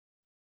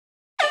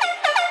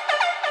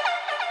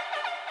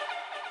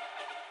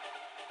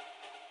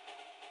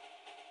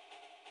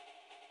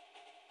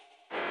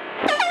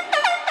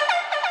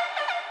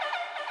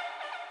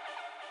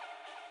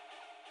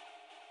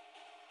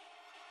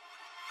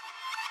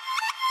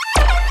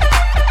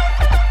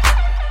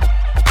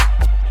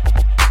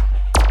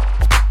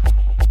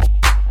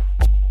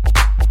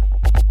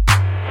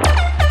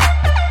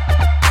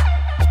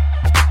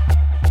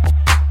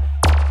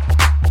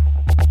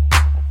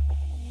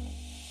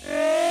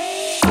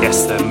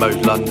Yes, they're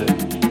Mode London.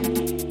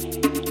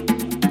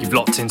 You've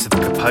locked into the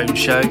Capone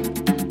Show.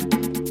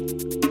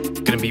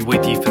 Gonna be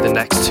with you for the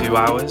next 2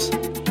 hours.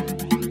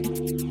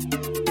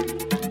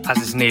 As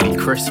it's nearly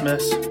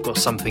Christmas, got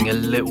something a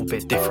little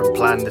bit different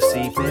planned this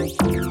evening.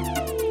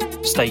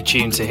 Stay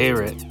tuned to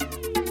hear it.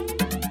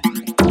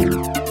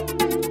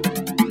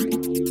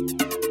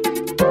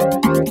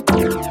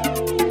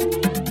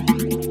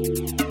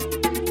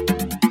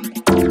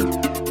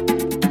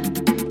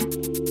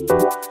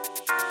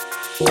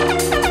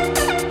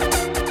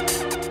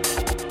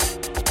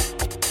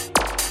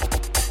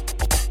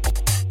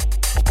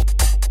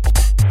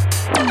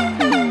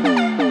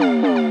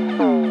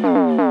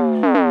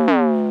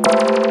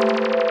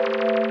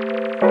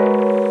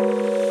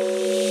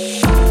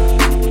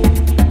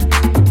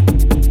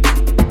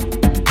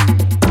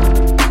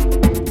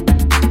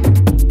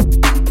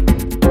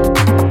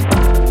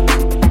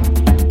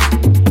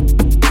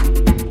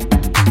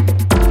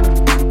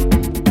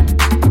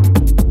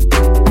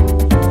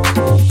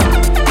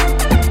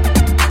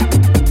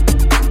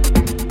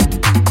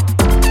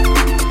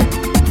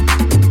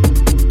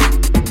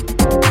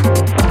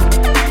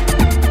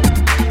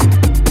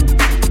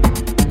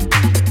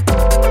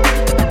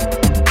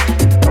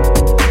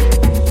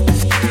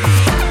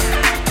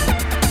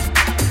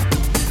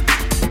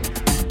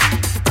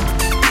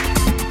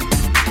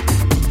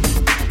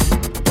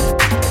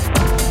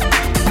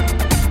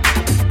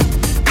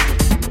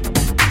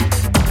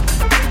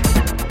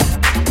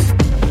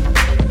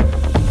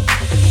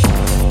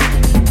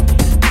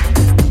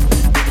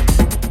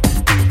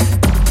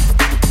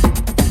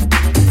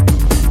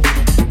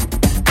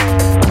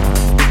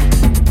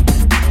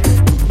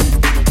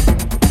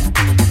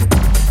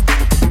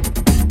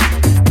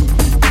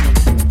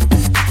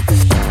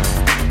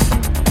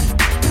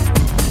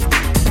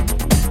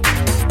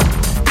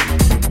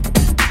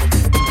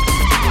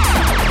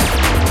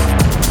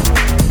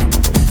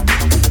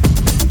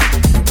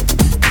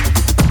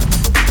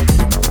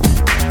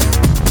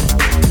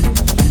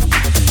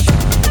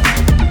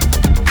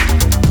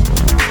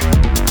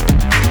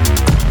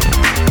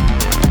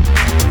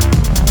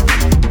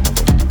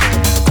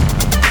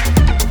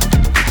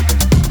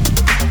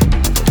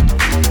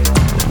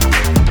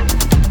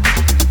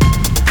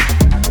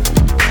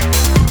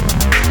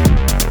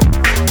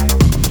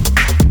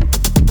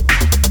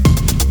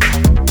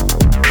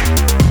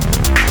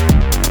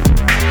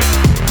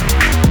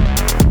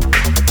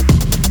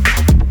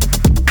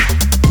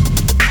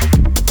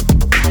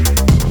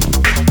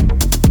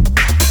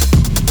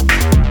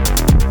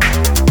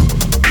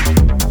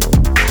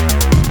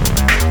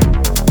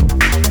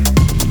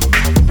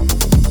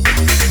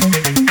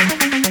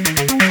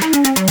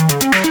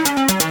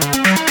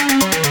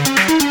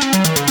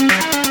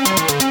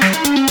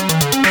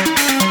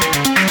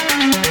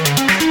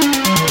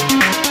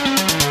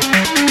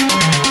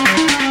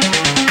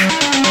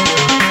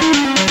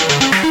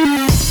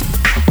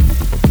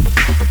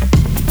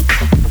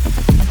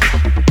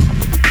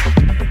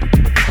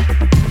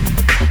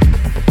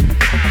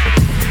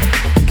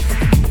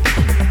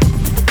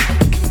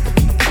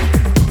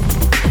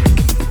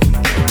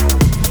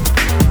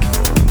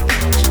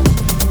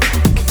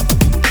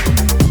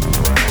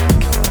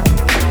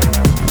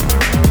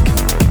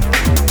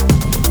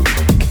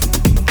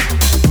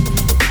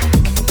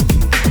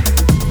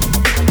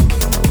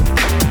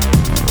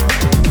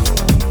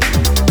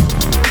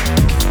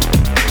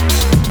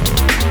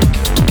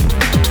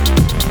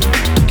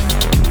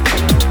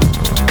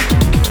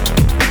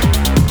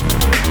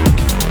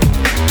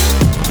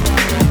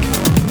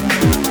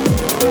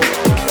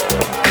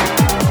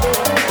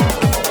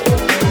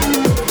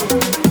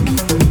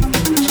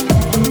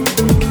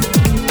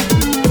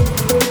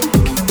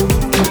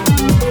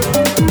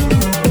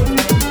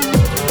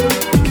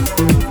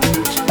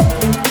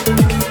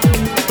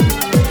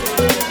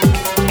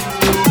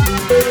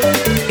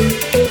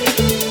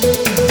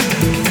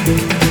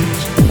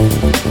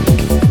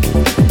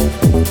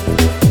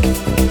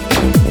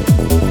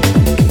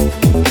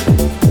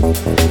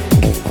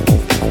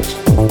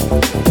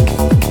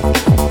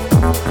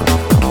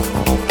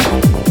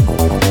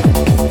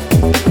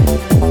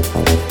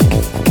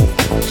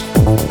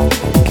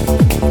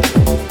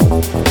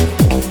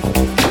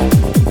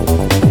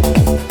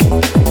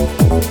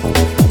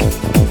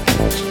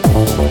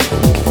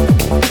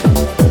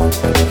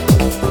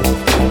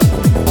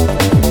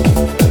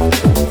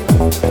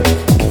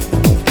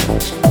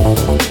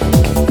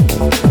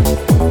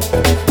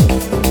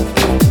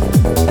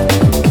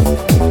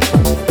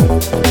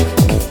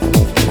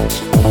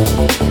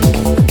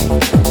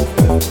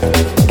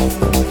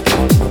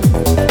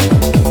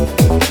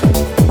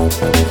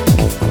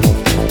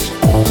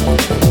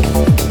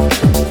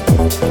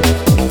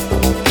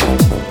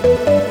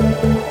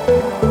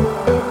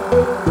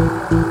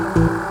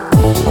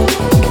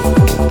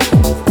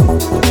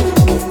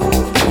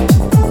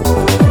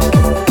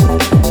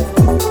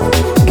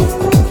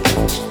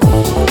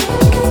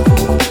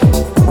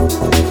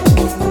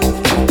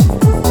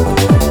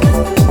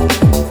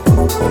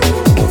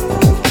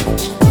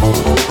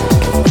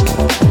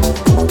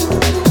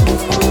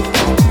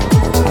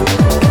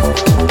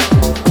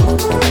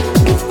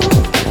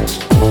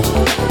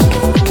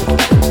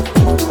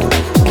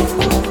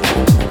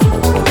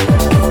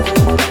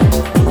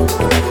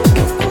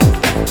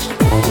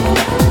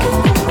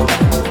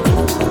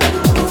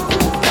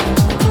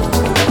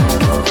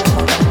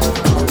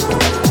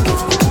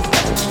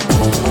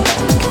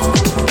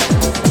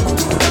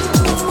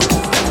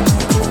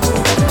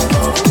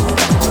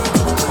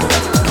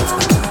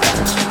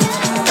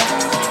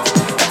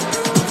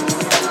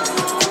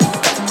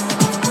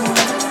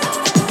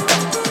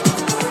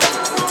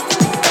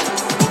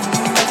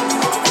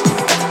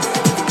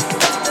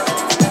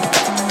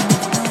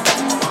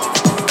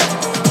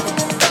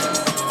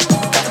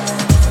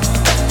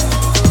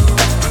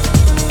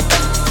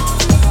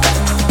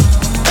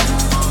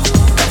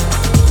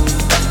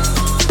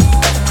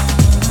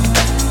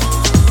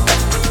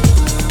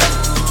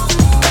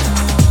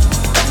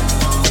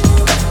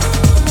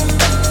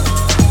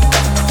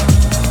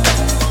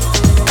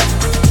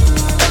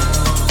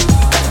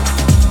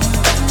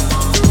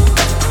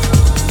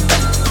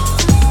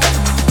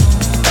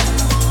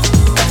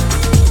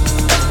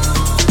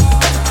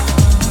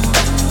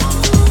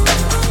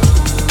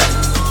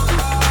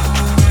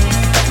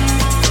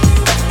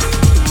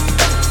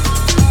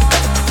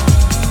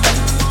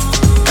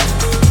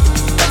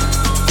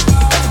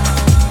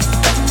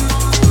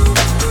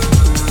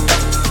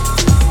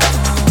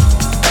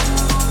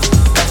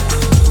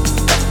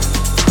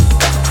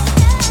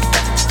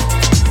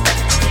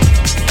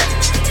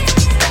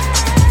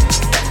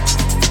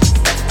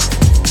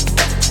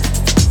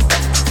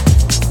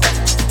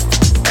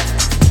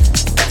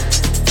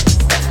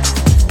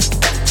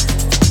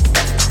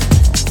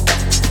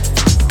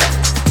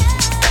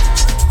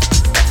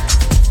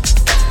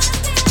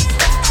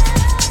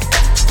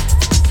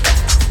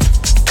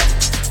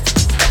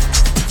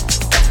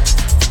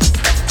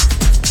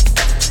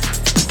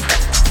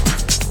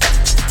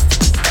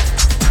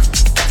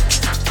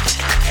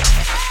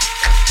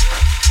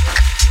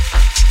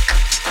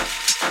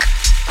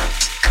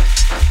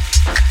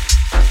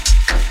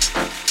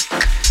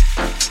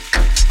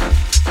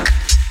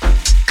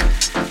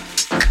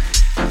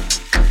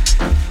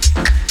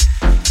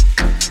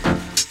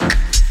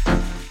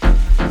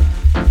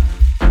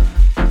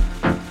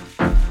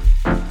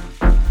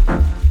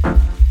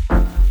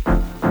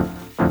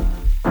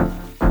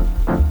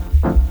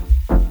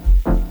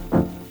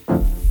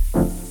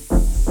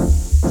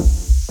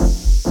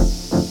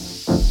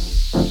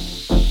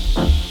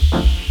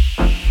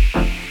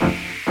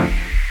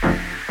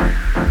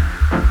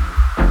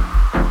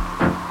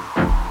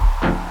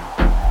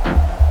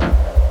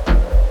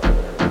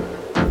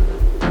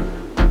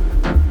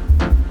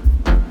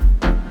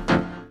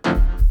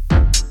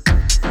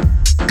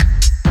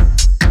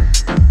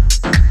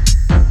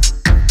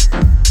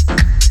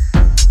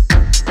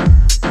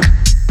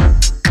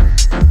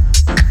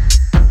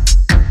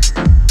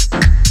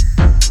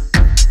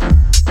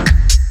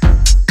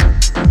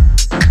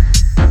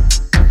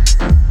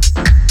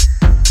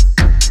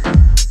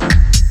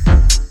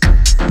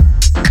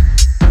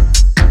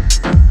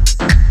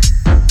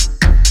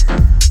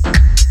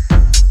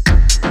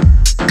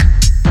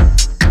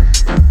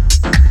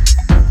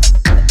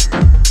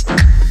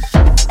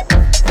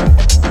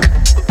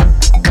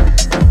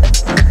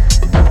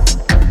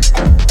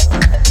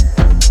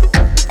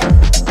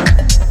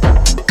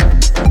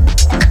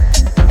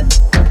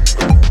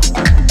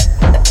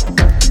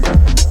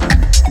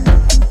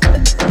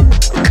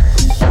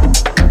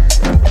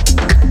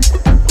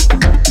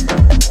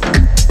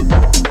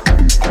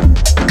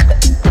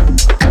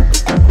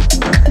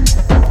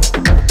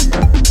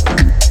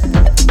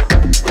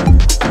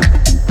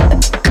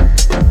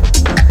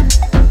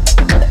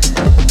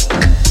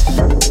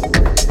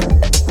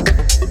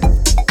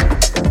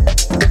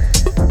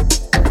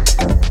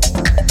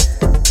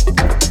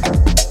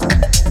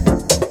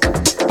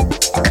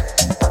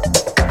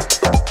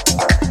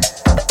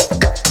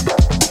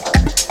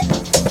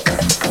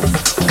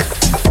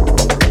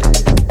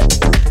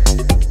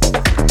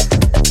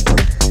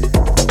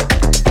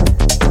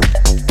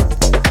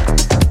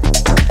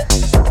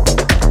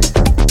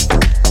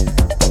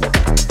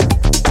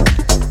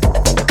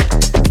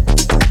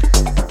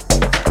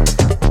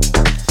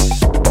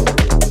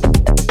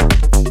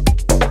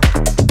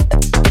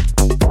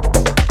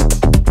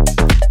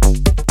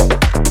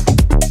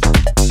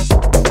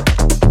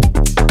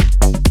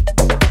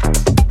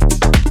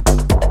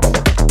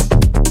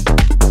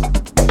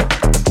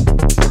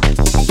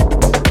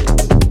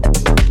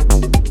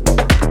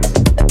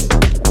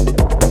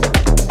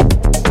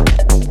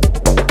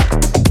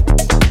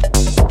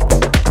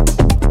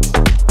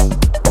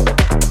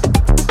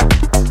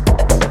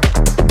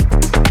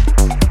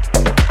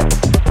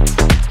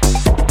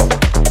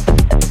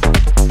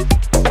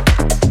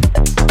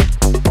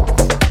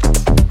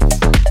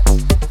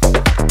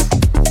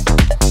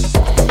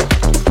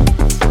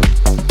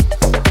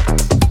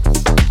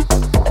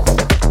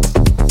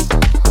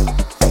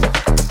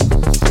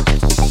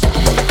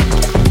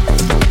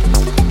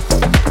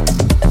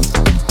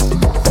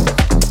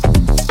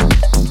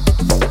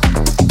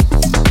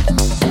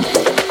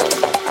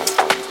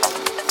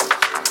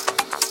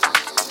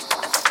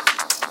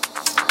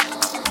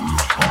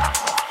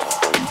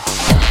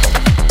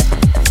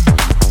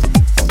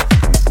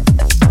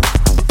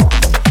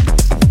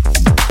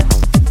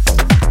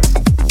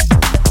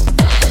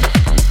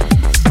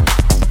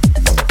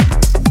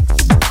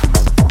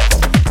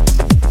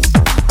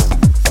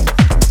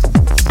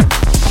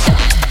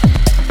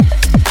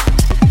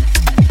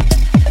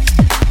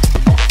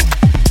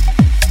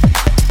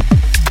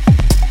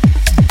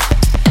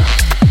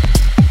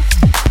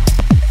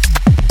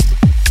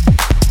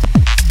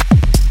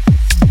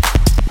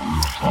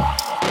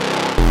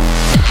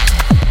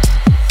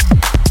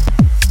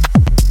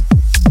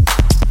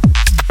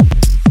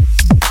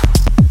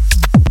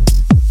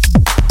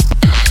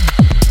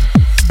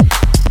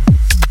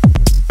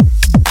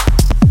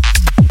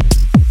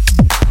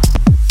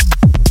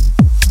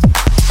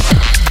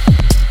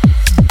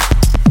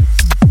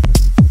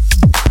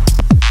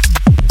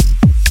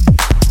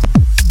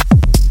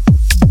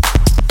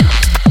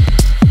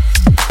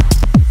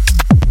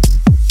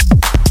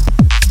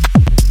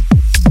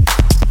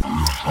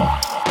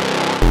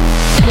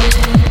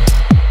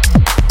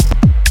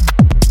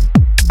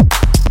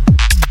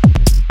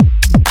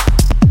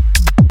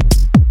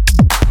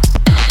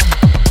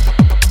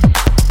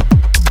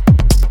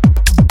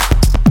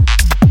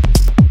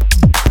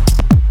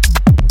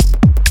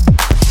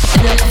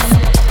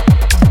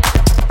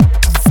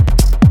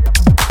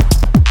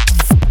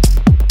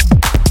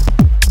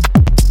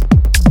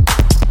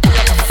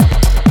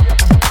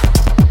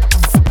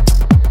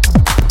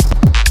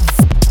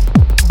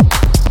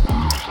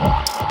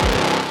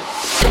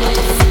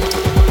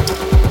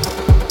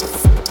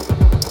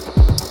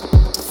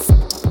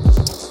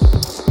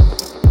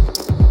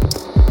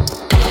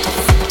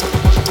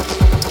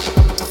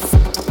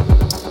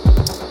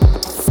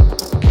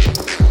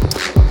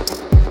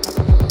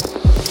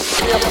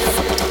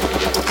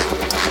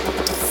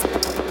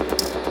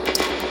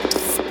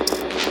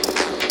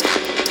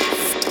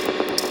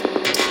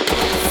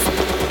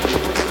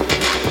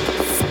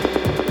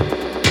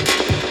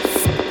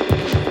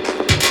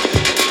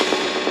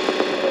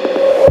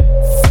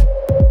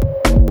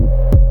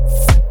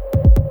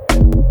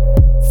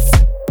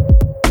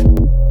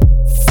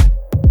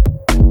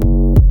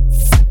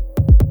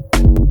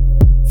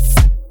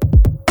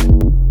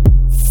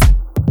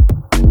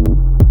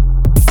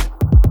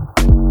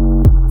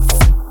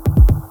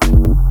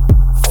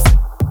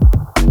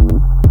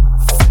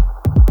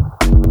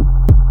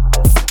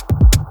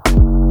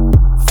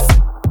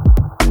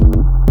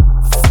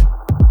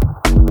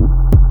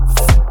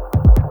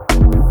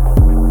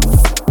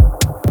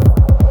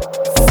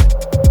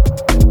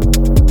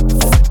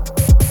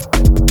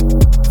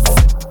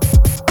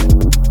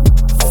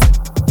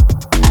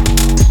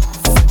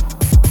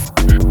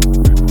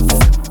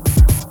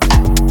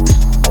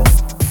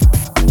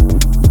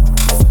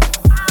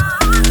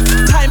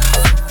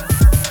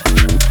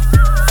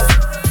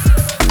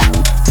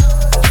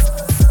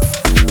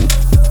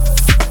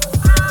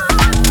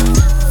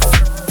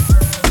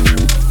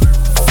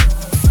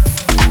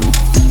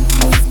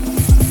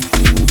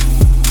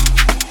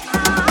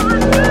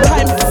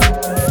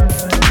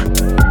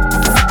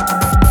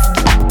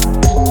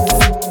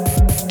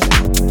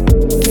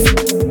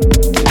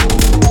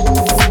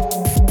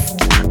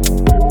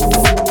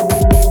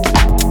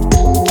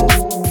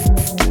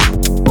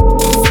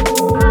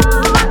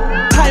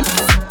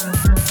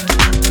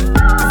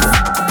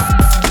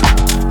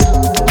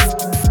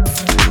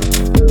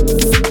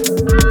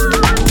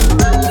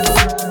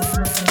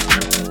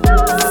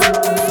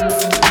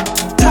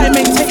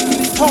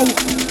 cold.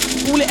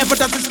 All it ever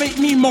does is make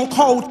me more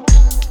cold.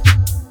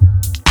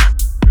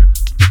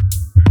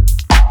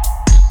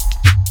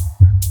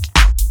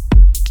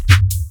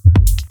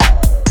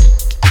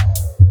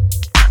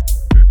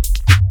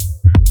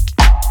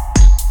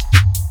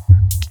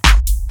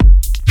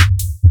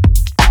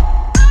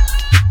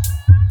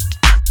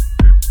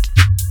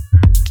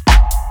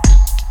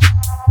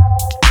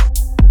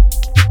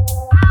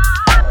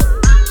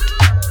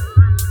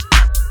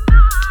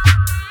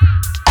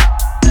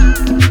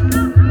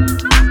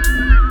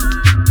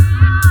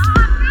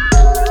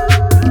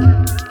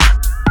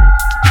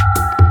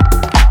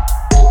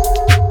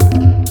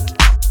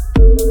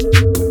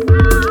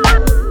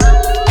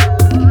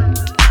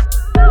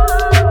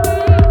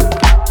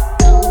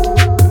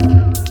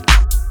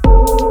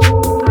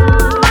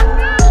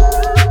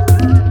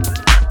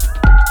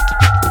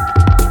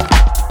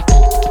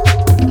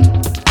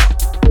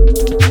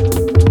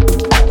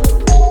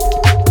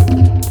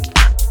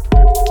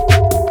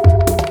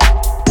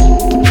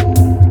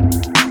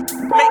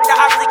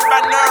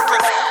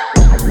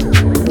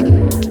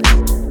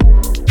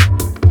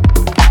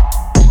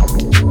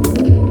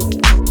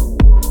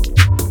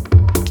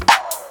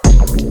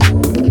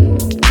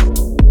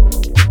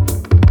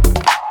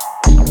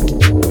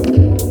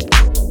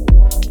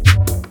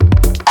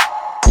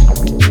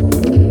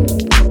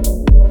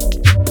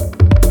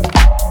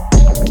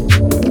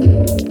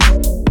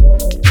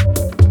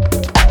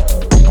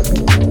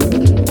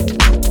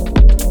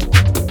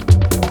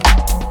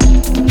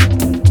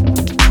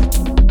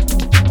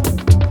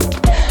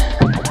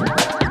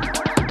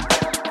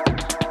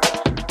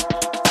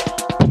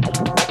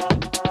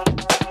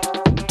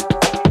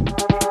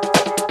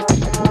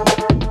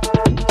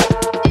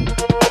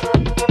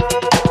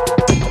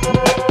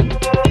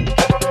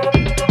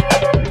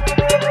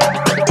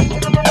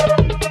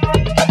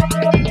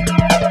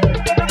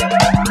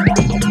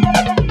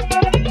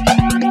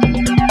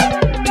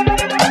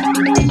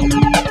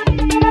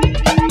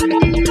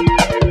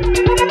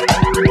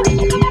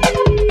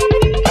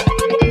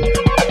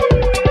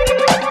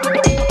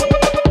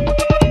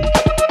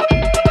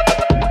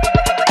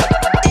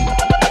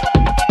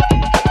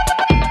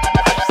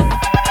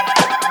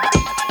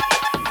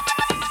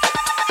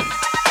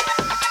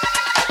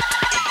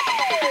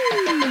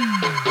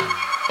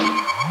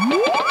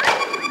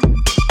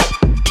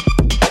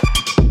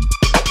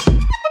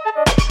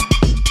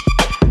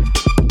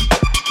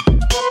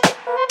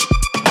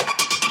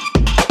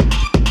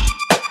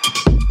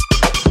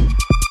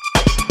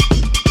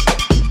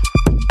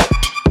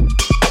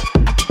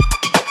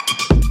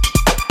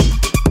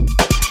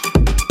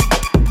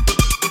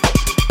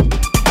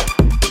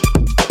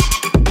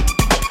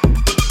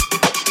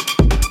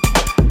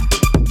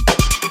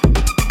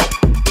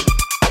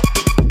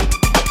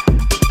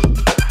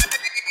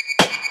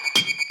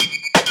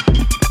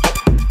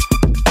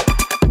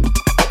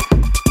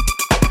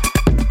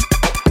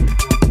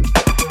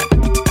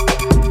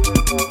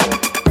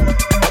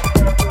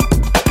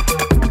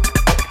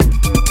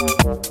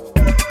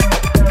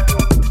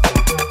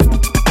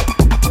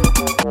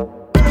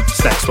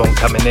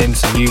 Coming in,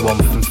 it's a new one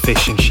from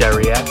Fish and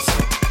Sherriettes.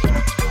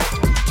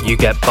 You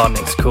Get Bun,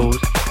 it's called.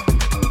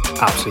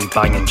 Absolutely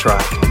banging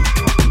track.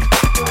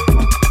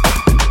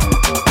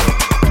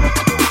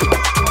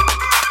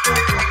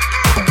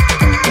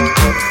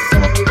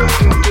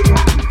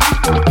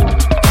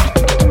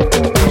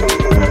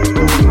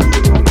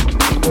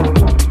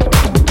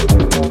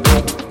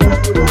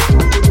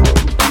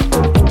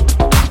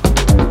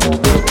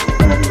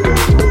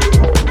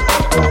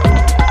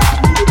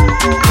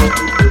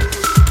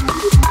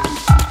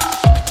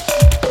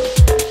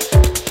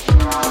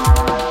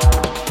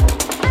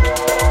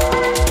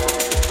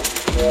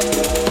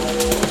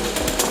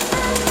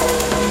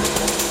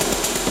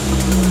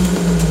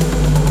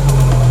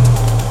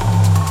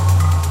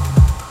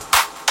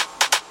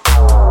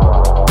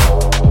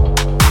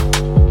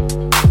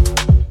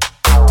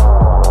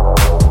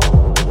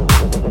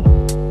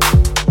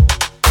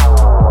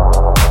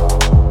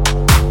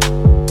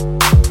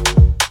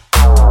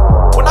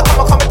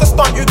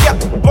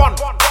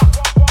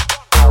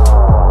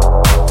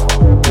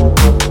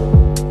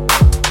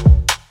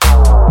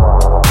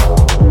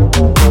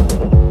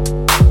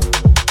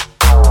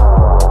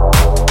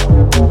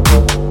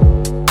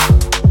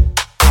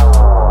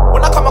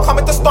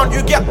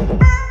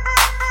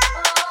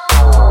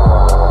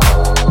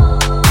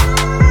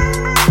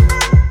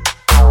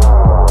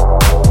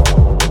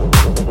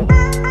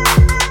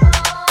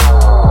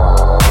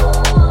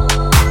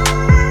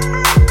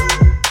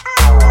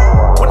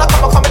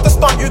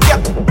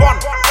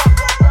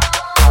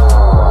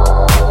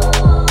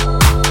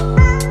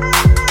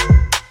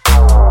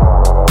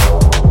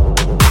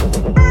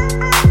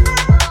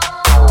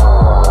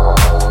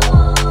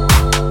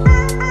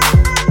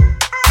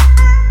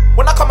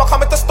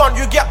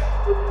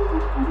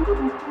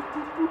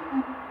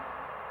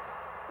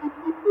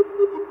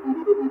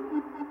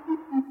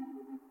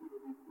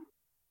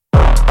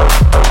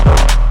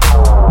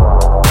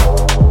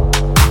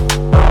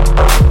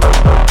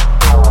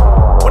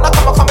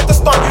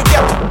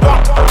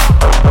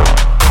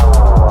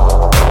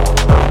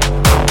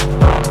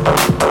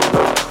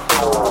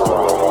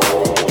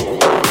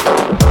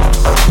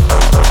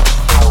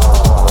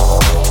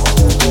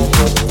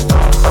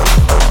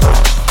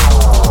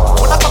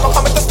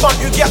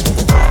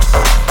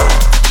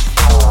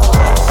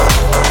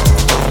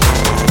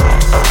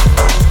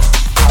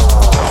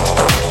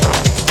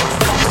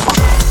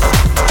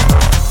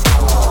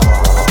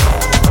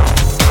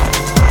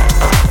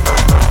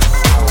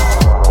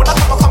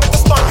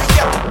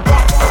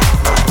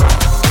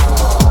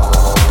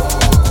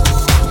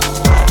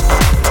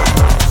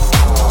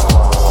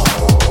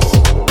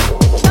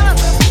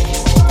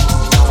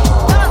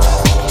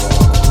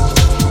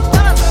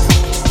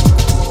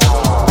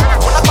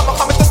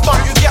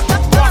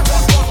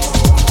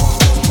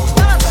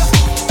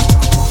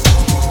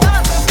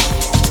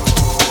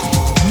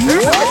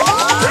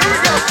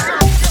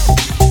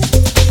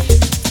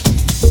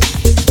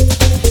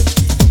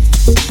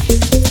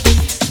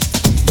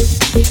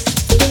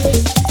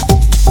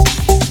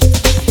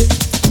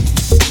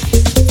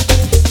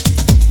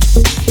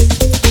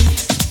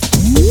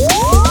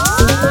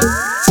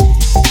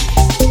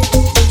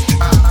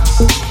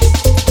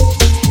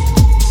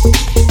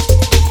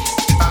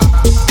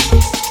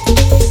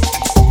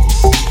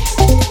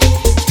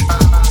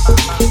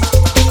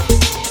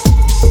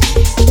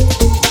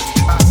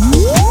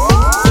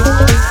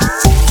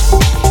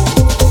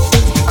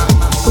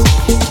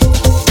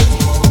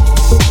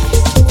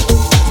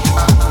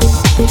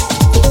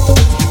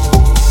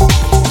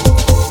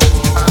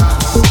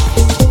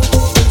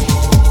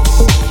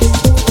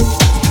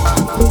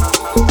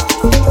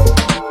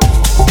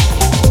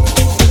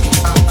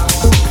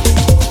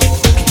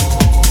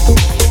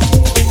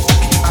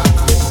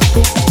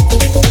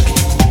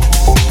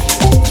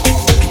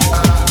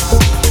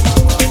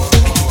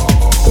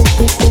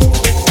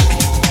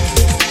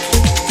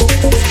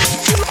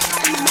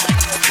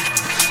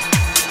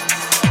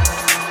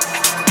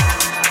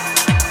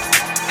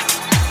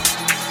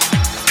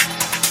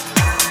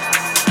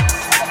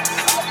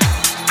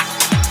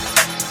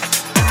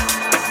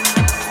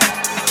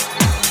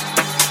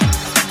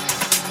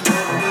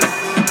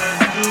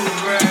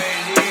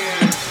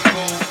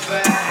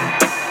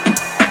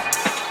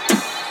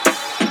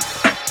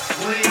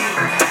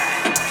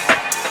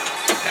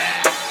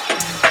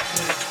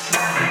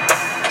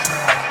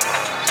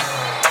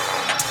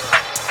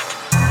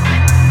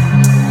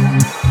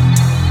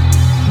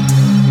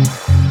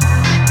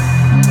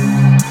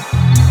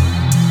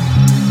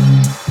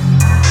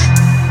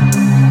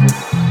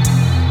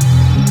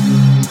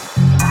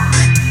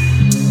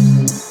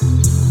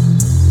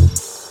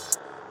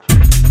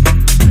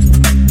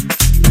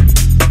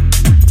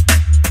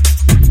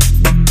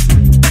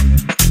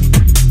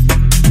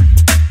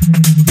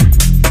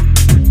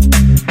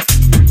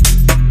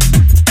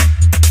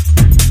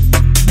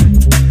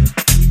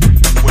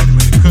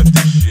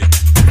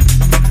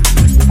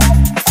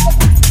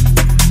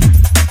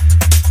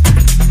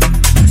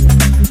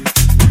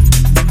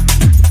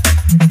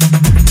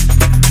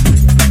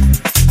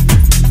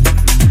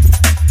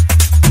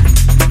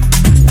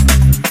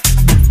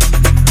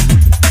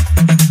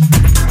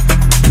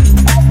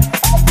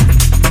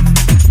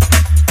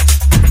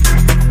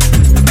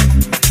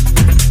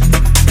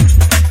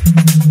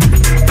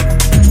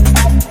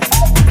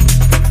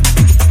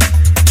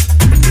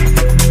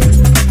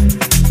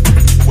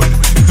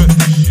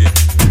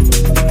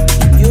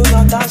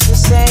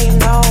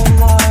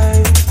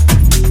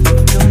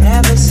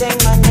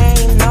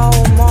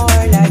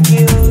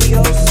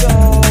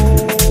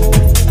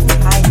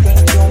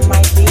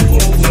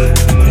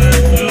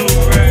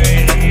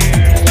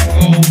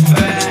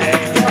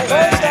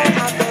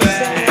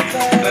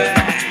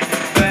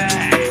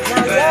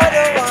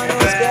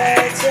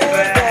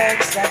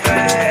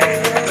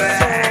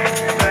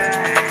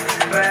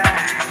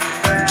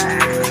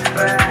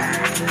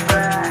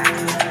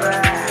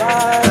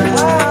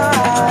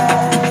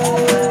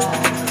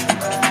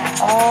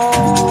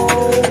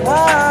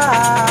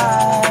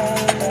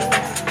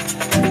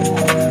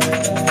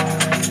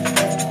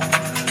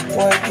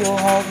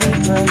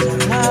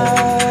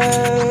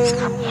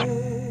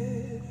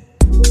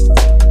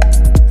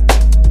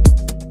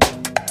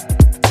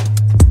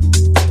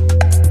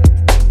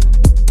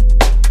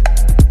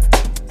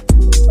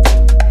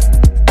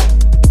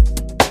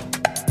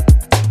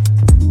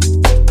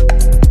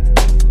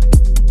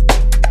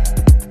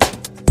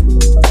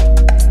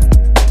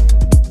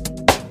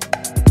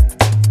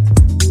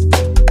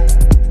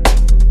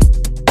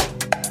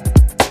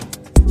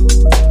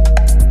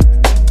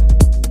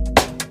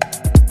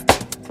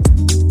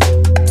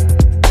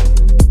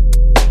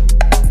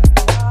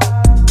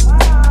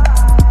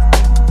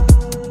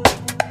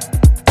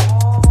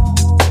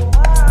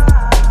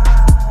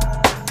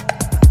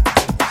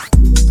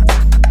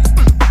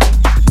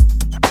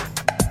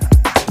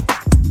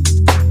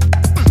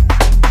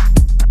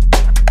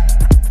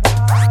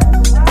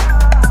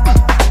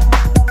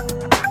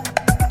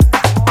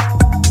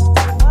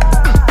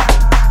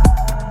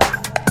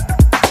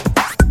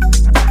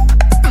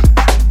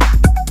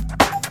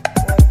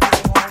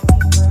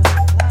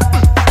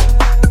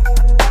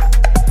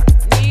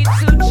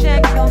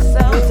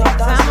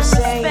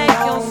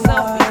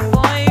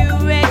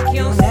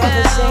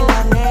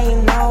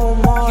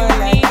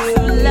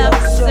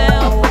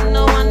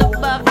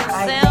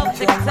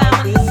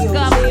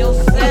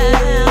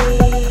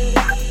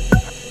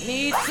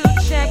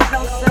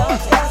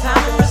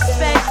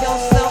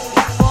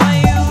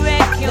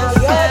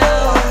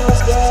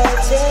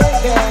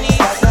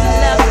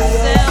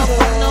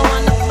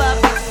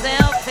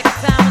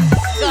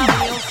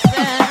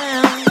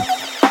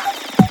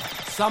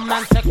 Some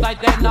man sick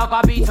like they not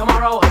gonna be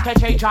tomorrow.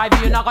 Catch HIV,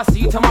 you not gonna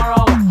see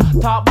tomorrow.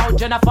 Talk about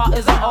Jennifer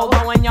is a hoe,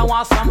 but when you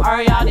want some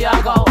area, there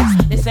you go.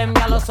 The same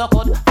yellow so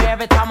good for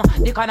every time.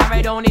 The kind of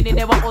ride on it, they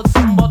never put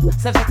some but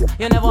sex,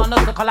 you never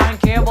understood color and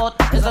care about.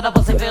 Is that the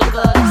pussy feel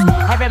good?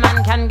 Every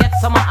man can get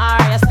some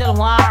R, you still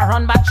want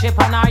run back ship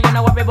on her. You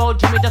know what about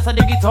Jimmy, just a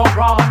dig it up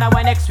raw. And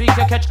when next week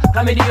you catch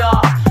chlamydia,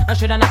 you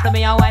shouldn't have to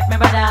be a wife, my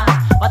brother.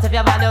 But if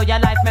you value your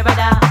life, my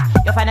brother,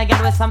 you find a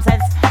girl with some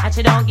sense, and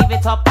she don't give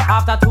it up.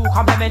 After 2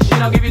 compliments, she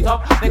don't give it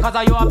up. Because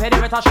of you a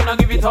pedimeter, she don't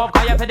give it up.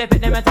 Cause you pay the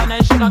pedimeter, and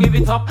then she don't give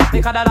it up.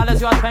 Because the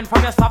dollars you spend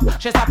from your stop,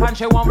 she stop and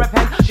she won't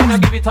repent. She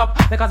don't give it up.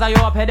 Because of you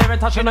a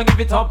pedimeter, she don't give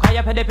it up. Cause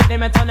you pay the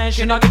pedimeter, and then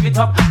she don't give it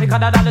up. Because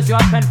the dollars you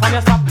spend from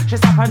your stop, she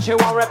stop and she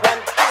won't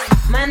repent.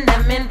 Man,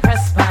 them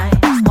impressed by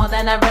more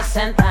than a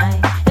recent eye.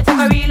 It took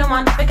a real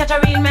woman to catch a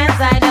real man's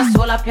eye. Just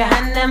hold up your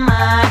hand and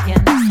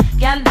marking.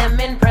 Girl, them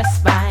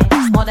impressed by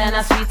more than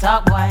a sweet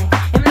talk boy.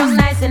 Him look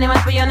nice and he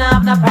must be you not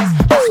have no price.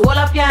 Just hold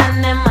up your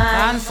hand and mark.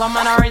 And some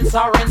man are rinse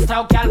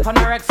out girl for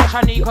her ex. So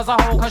she need cause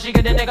a hoe cause she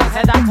get the nigga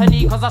said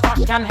Anthony. Cause a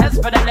touch can help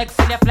for the legs.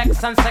 See the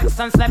flex and sex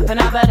and slept in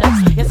her bed.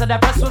 You said the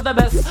best was the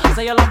best.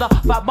 Say you love the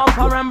fat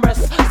bumper and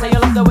breast. Say you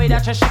love the way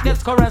that your shit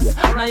gets caressed.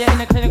 Now you're in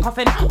the clinic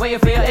coughing where you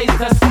feel AIDS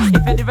test.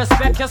 If you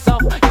disrespect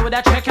yourself, you would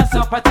have check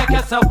yourself, protect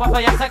yourself. But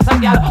for your sex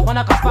and girl,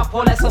 wanna cuff back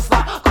police or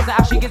slap. Cause the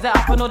actually gives it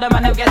up and know them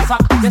and them get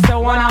sucked. You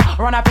still wanna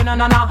run up in a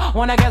nana,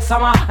 wanna get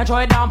summer and throw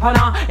it down for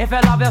now. If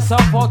you love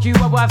yourself, fuck you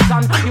would worth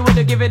son. You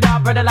would give it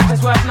up, brother, like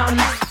it's worth none.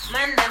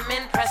 Man, them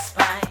impressed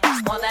by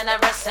more than a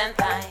recent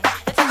eye.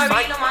 It took a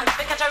real woman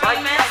to catch a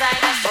real man's eye.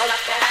 Let's pull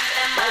up your hand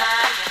and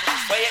mind.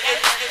 Where you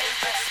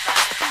impressed by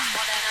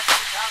more than a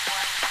sweet talk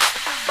boy.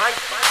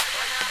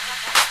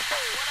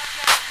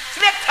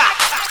 Snip top.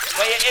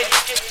 Where you in?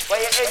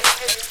 Where you in?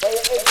 Where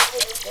you in?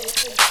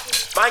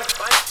 Mind.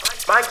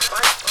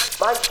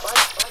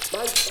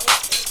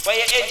 Where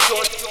you in,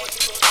 George?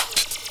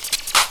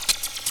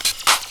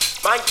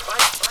 Mind.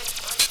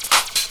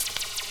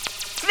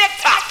 Snip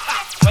top.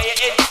 Where you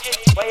in?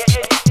 Where you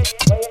in?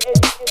 Where you in?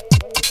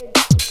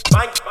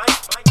 Mind.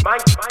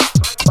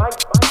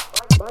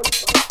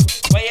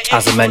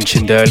 As I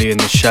mentioned earlier in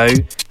the show,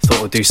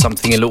 thought I'd do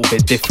something a little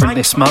bit different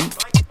this month.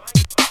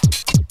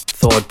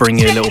 Thought I'd bring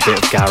you a little bit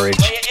of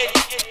garage.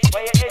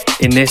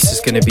 In this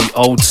is going to be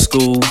old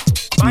school,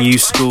 new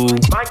school,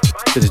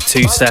 with a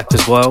 2-step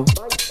as well.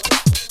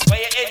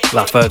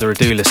 Without further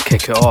ado, let's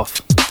kick it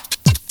off.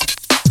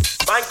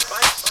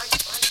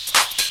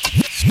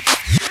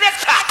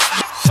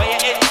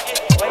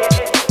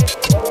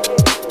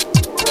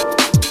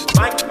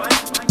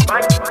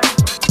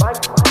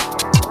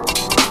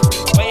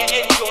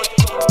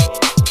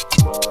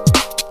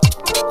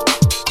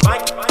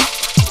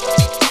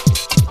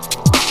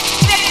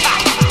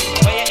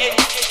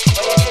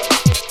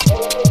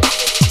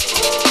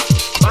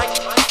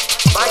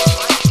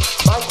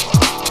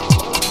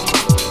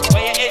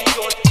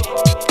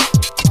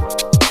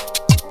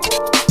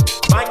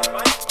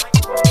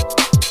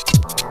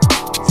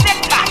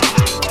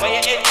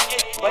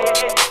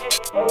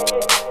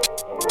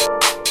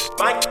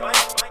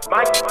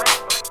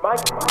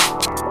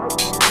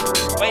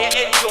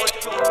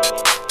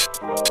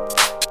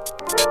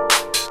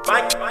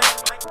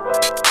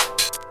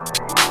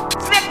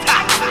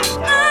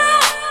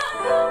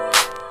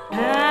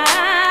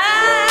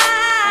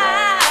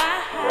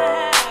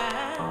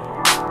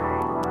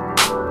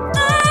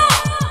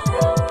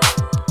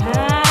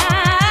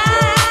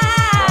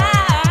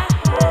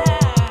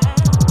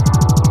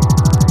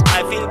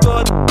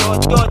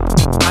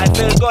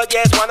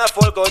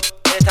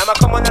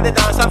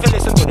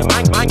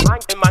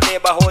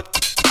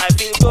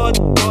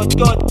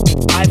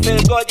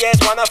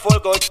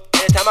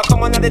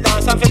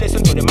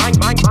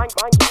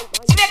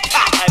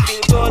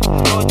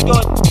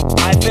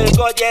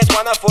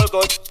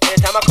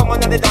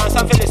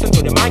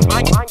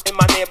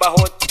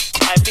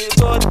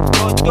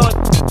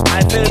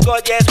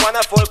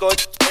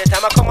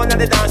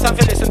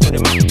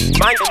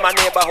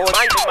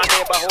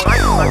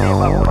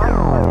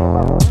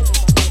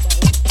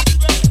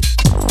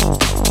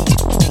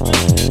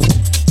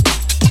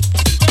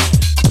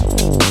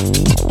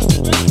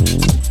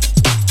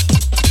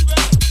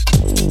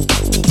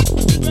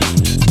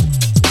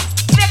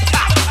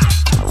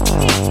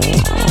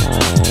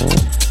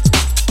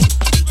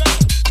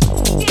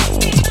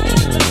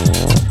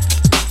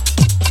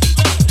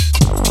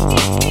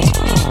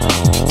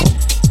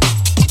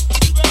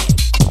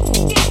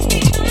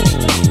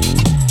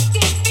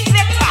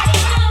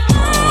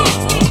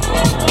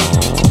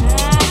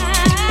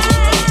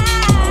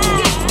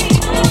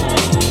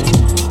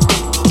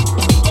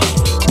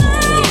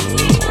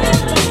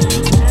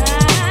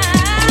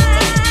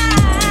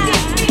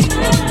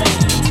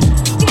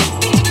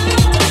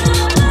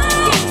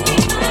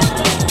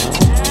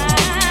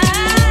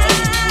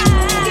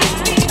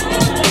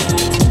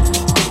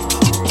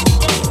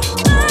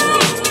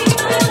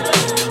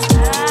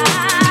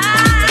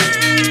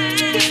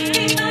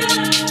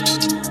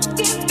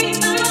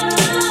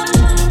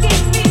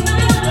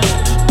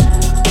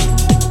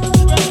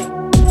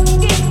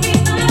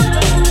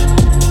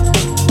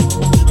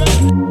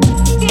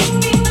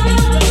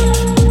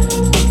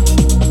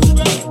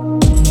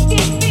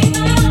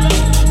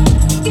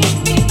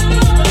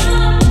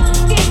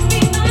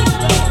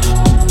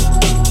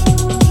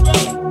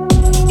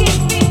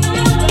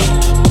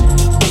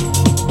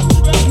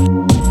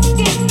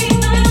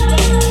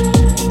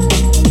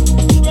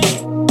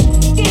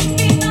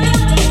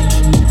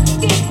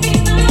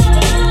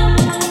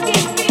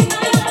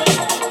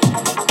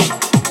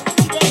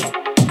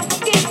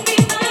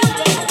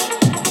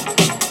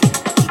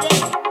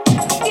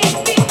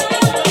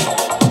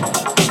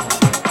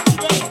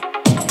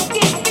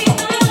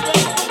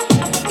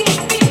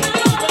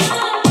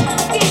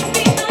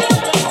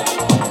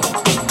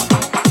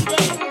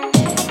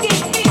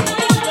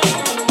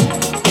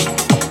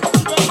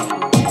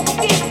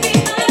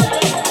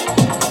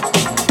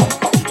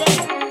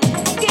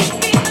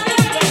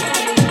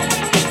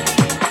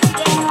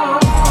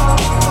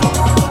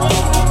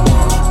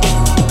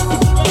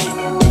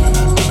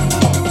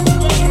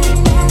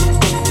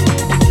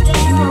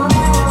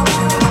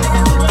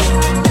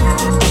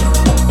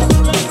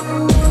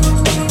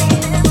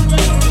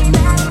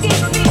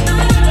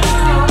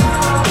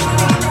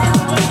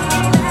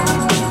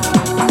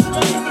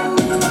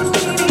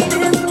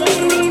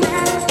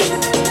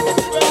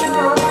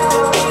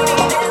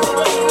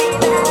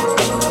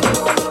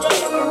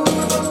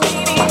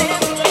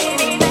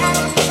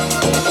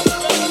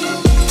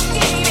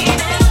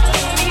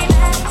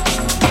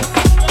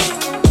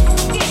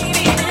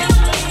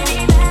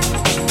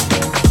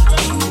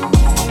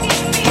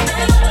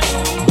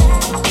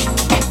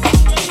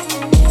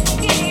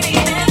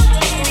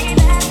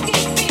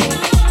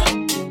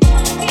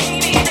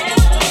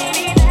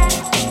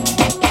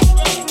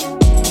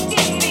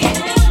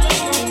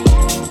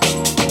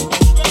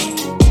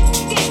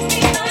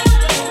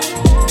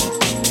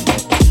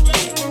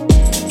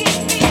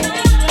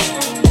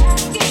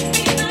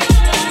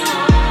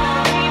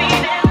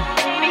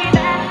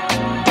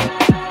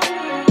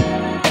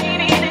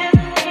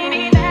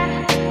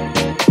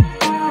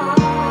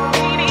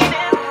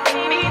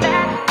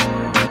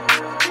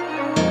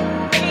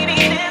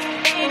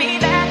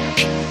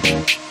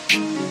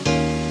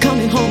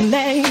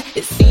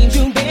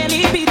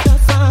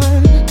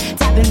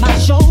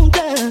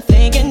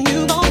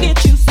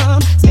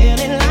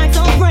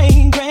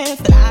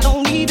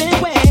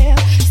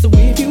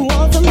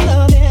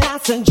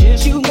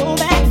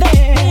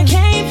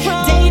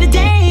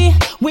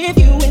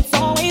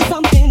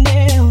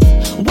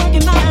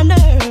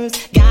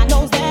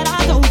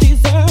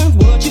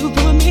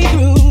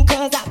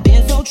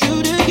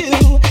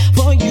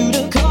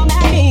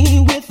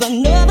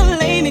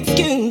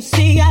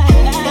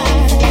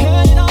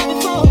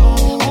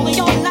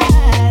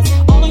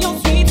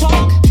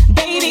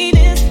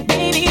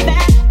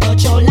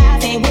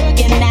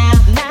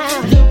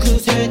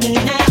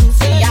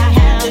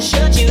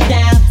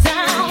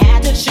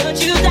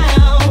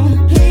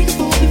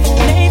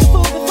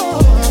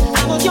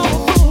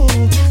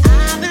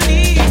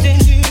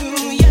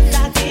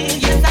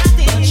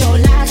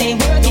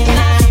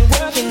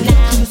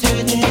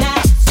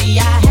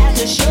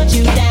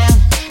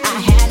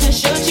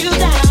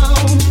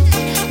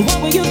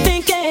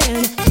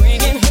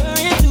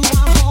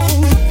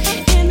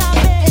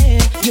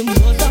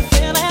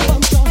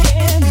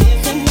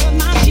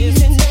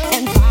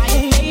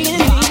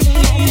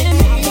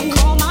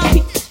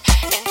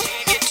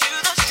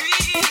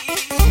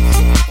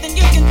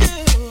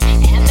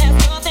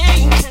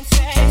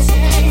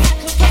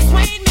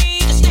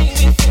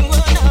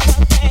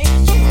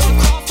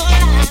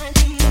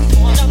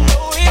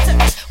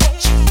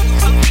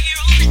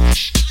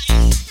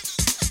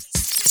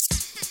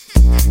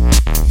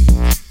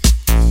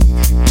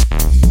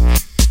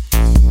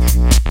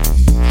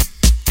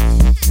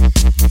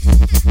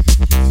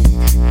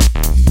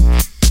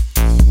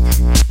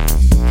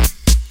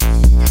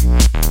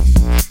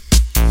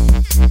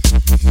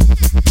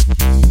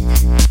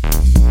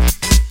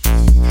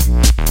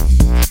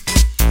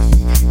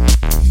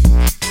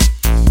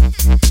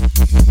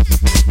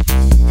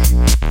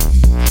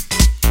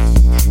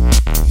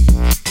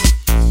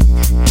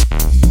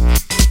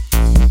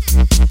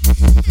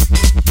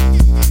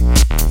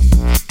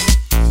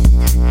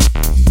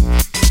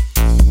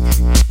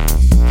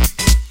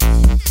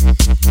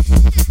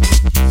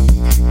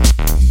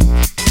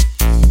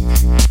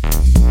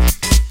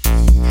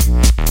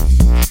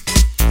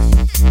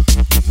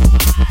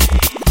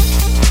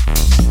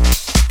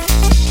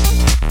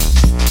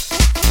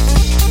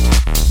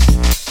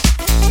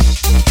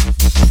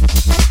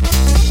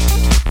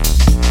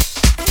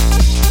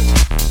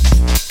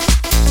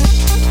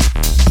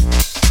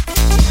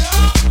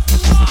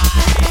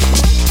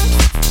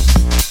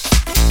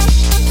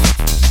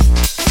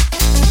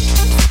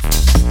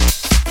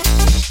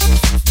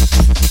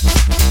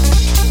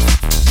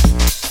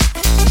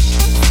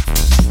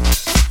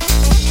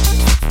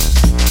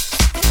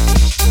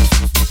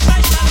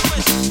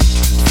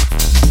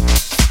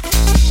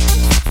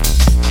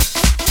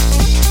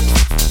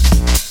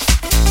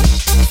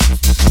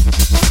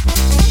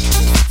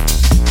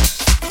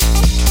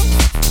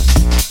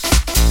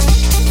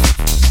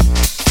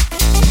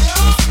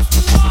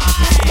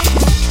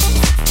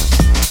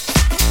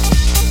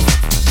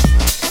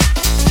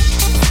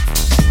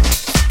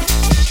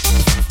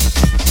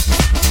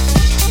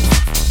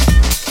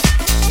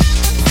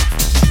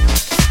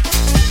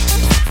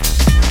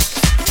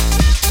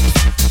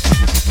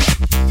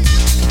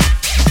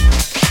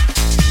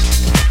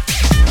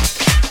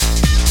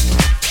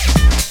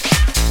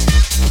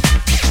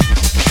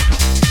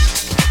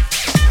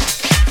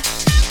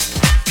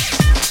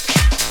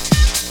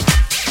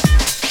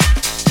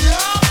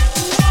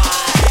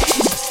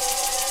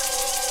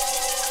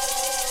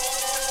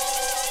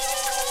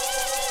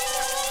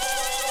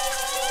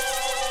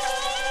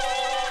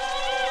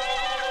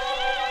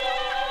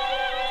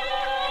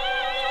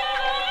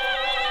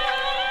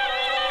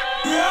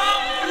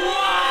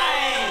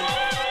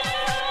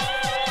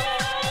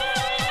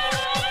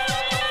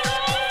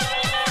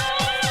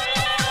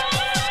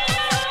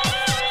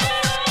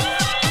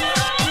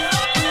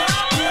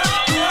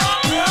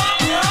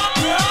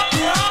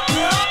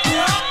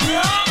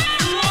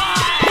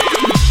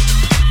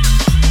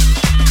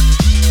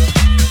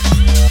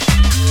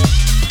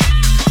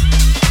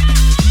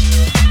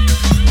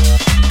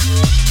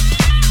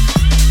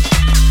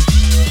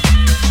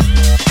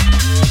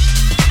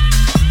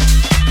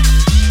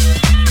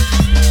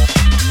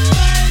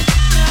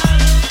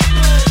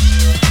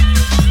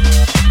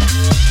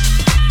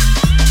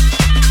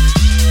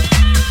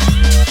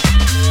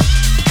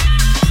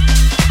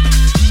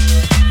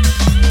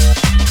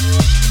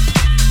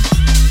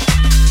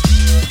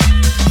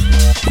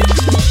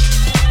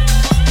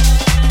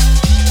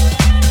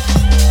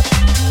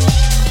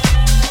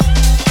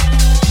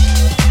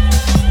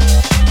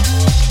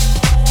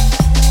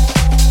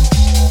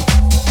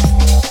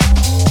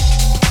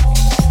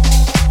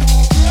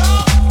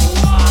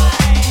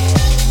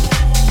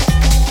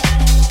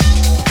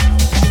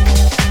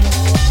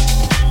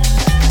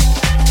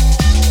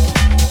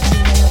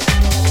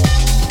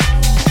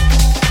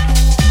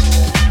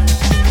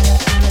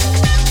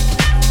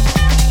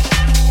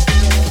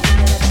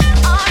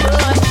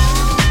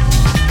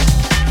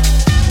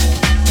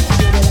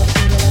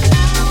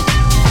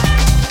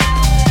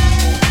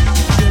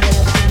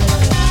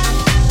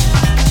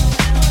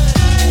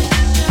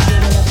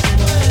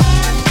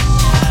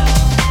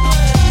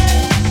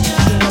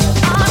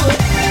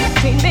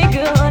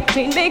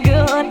 treat me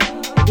good.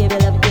 Give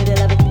it love, give it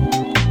love.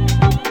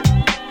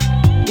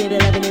 Give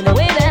it love in the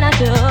way that I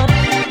should.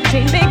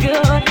 Treat me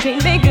good,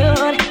 treat me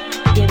good.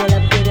 Give it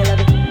love, give it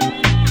love.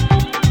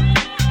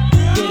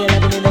 Give it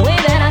love in the way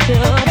that I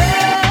should.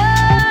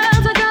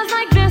 Girls are girls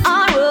like this, I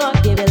would.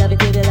 Give it love,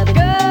 give it love.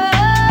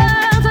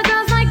 Girls are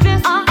girls like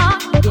this,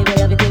 give it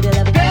love, give it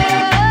love.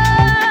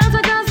 Girls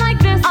are girls like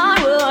this, I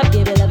would.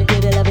 Give it love,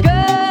 give it love.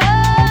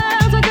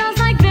 Girls are girls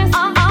like this,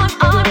 give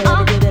it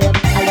love, give it love.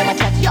 I'll let my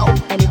chat, yo,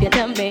 and if you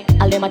tell me,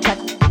 I'll let my chat.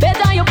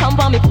 Better you come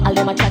for me, I'll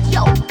let my chat,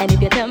 yo, and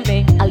if you tell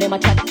me, I'll let my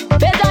chat.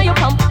 Better you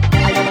come,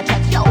 I'll let my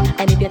chat, yo,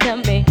 and if you tell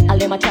me, I'll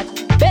let my chat.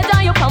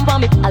 Better you come for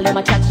me, I'll let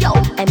my chat, yo,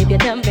 and if you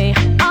tell me,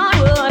 I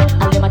would,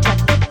 I'll let my chat,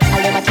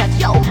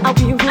 yo, I'll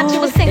be rude. And you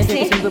was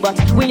sexy, but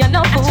we are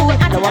not fool.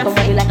 I don't want to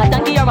run like a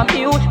donkey or a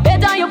mule.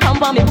 Better you come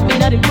for me, me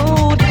not in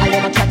mood. I'll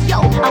let my chat, yo,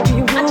 I'll be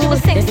rude. And you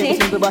was sexy,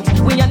 but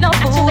we are not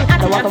fool. I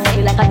don't want to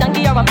run like a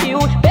donkey or a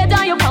mule.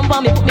 Better you come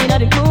for me, me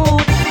not in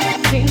mood.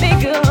 Treat me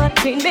good,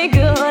 treat me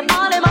good.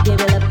 All in my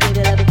give it love, give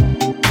it love.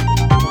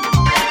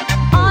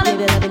 All give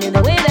it love in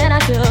the way that I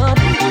should.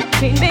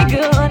 Treat me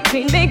good,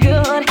 treat me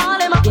good. All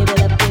in my give it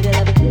love, give it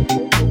love.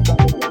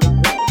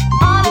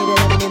 All give it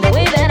love in the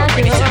way that I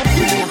should.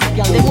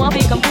 Young, they want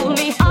me come fool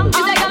me. Is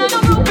that gonna no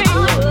groupie?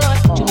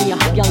 Junior,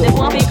 young, they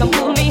want me come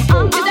fool me. Is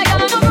that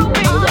gonna no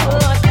groupie?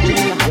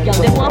 Junior,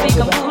 young, they want me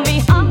come fool me.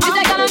 Is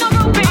that gonna no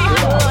groupie?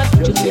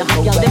 Junior,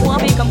 young, they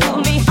want me come fool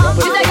me. Is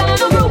that gonna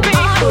no groupie?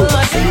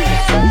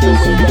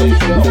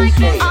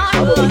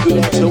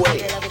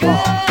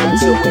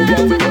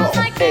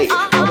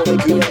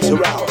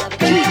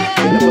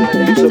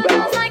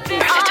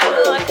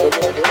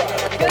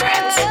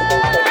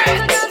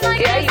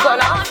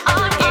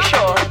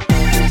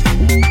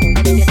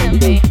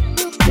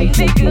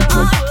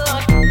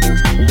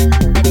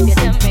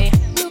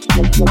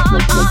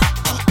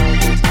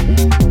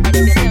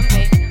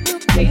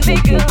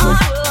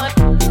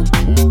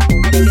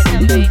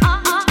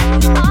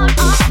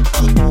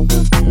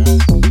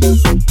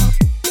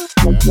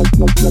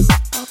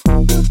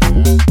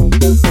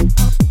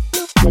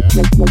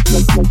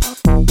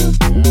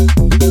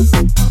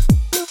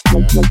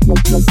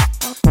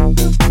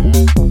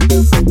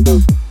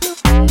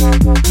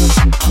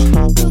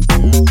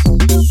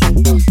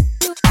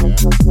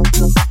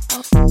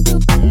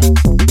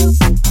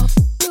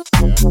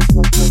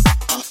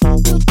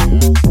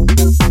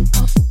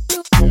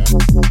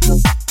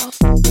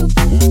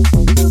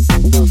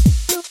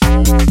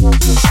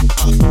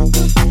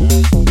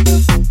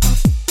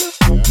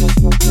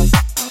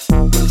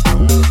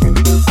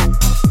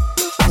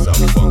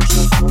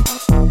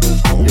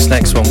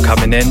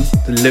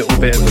 A little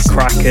bit of a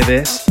crack of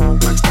this.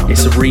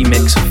 It's a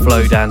remix of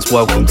Flowdan's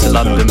Welcome to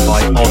London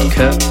by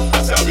Oddcut.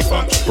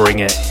 Bring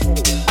it.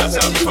 That's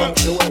how we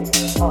function.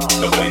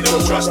 Nobody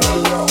don't trust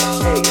no.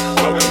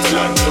 Welcome to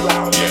London.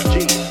 Yeah,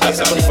 that's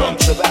how we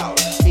function.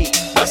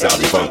 That's how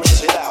we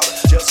function.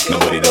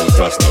 Nobody don't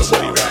trust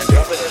nobody round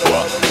here.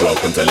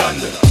 Welcome to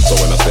London. So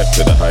when I step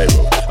to the high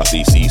road, I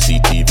see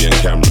CCTV and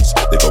cameras.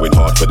 They're going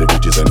hard for the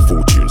riches and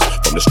fortunes.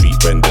 From the street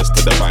vendors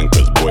to the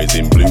bankers, boys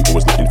in blue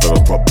always looking for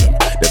a problem.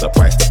 There's a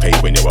price to pay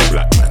when you're a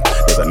black man.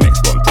 There's a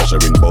next one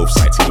pressuring both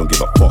sides. He don't give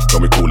a fuck,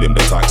 and we call him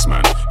the tax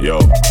man. Yo,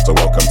 so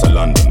welcome to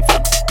London,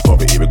 fam.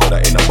 Poverty, we got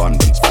that in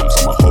abundance, fam.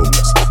 Some are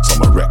homeless,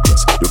 some are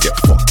reckless. You'll get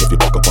fucked if you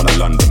buck up on a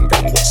London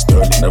gang. What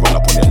Sterling, they run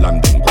up on your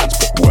London grants.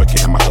 Put work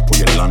in and match up all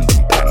your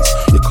London plans.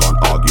 You can't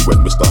argue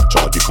when we start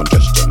charging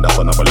congestion. That's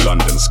another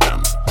London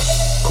scam.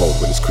 Cold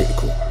when it's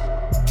critical,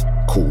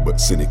 cool but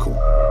cynical.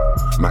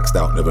 Maxed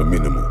out, never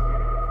minimal.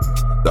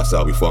 That's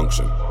how we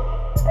function.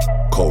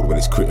 Cold when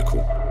it's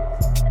critical,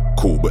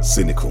 cool but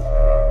cynical.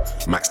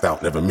 Maxed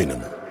out, never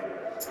minimal.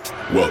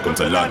 Welcome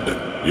to London,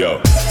 yo.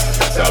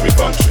 That's how we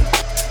function.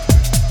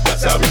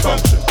 That's how we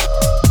function.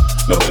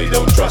 Nobody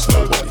don't trust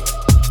nobody.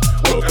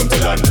 Welcome to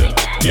London,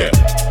 yeah.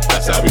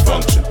 That's how we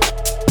function.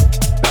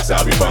 That's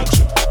how we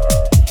function.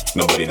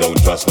 Nobody don't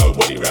trust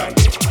nobody round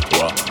here.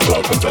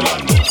 Welcome to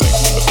London.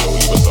 But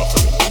slowly we're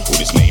suffering. All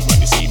this name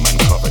and this man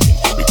covered in.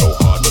 We go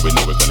hard but we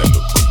know we're gonna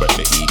look good. But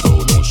the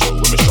ego don't show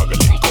when we're struggling.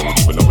 Cold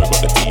even though we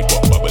got the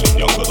teapot bubbling.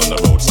 Young girls on the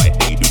roadside,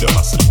 they do the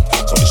hustling.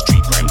 So the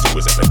street crimes, it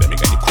was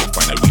epidemic. And you could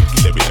find a weak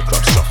killer in the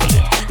club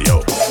shuffling. Yo,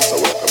 so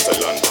welcome to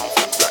London.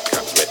 Black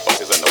caps, red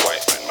buses and the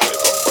white man. Man,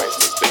 they've got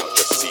prices, they don't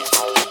just see.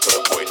 So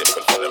the boy, they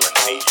can follow and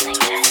see.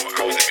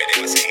 24 hours every day,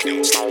 I see they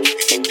don't stop. You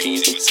need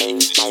peas in the sea.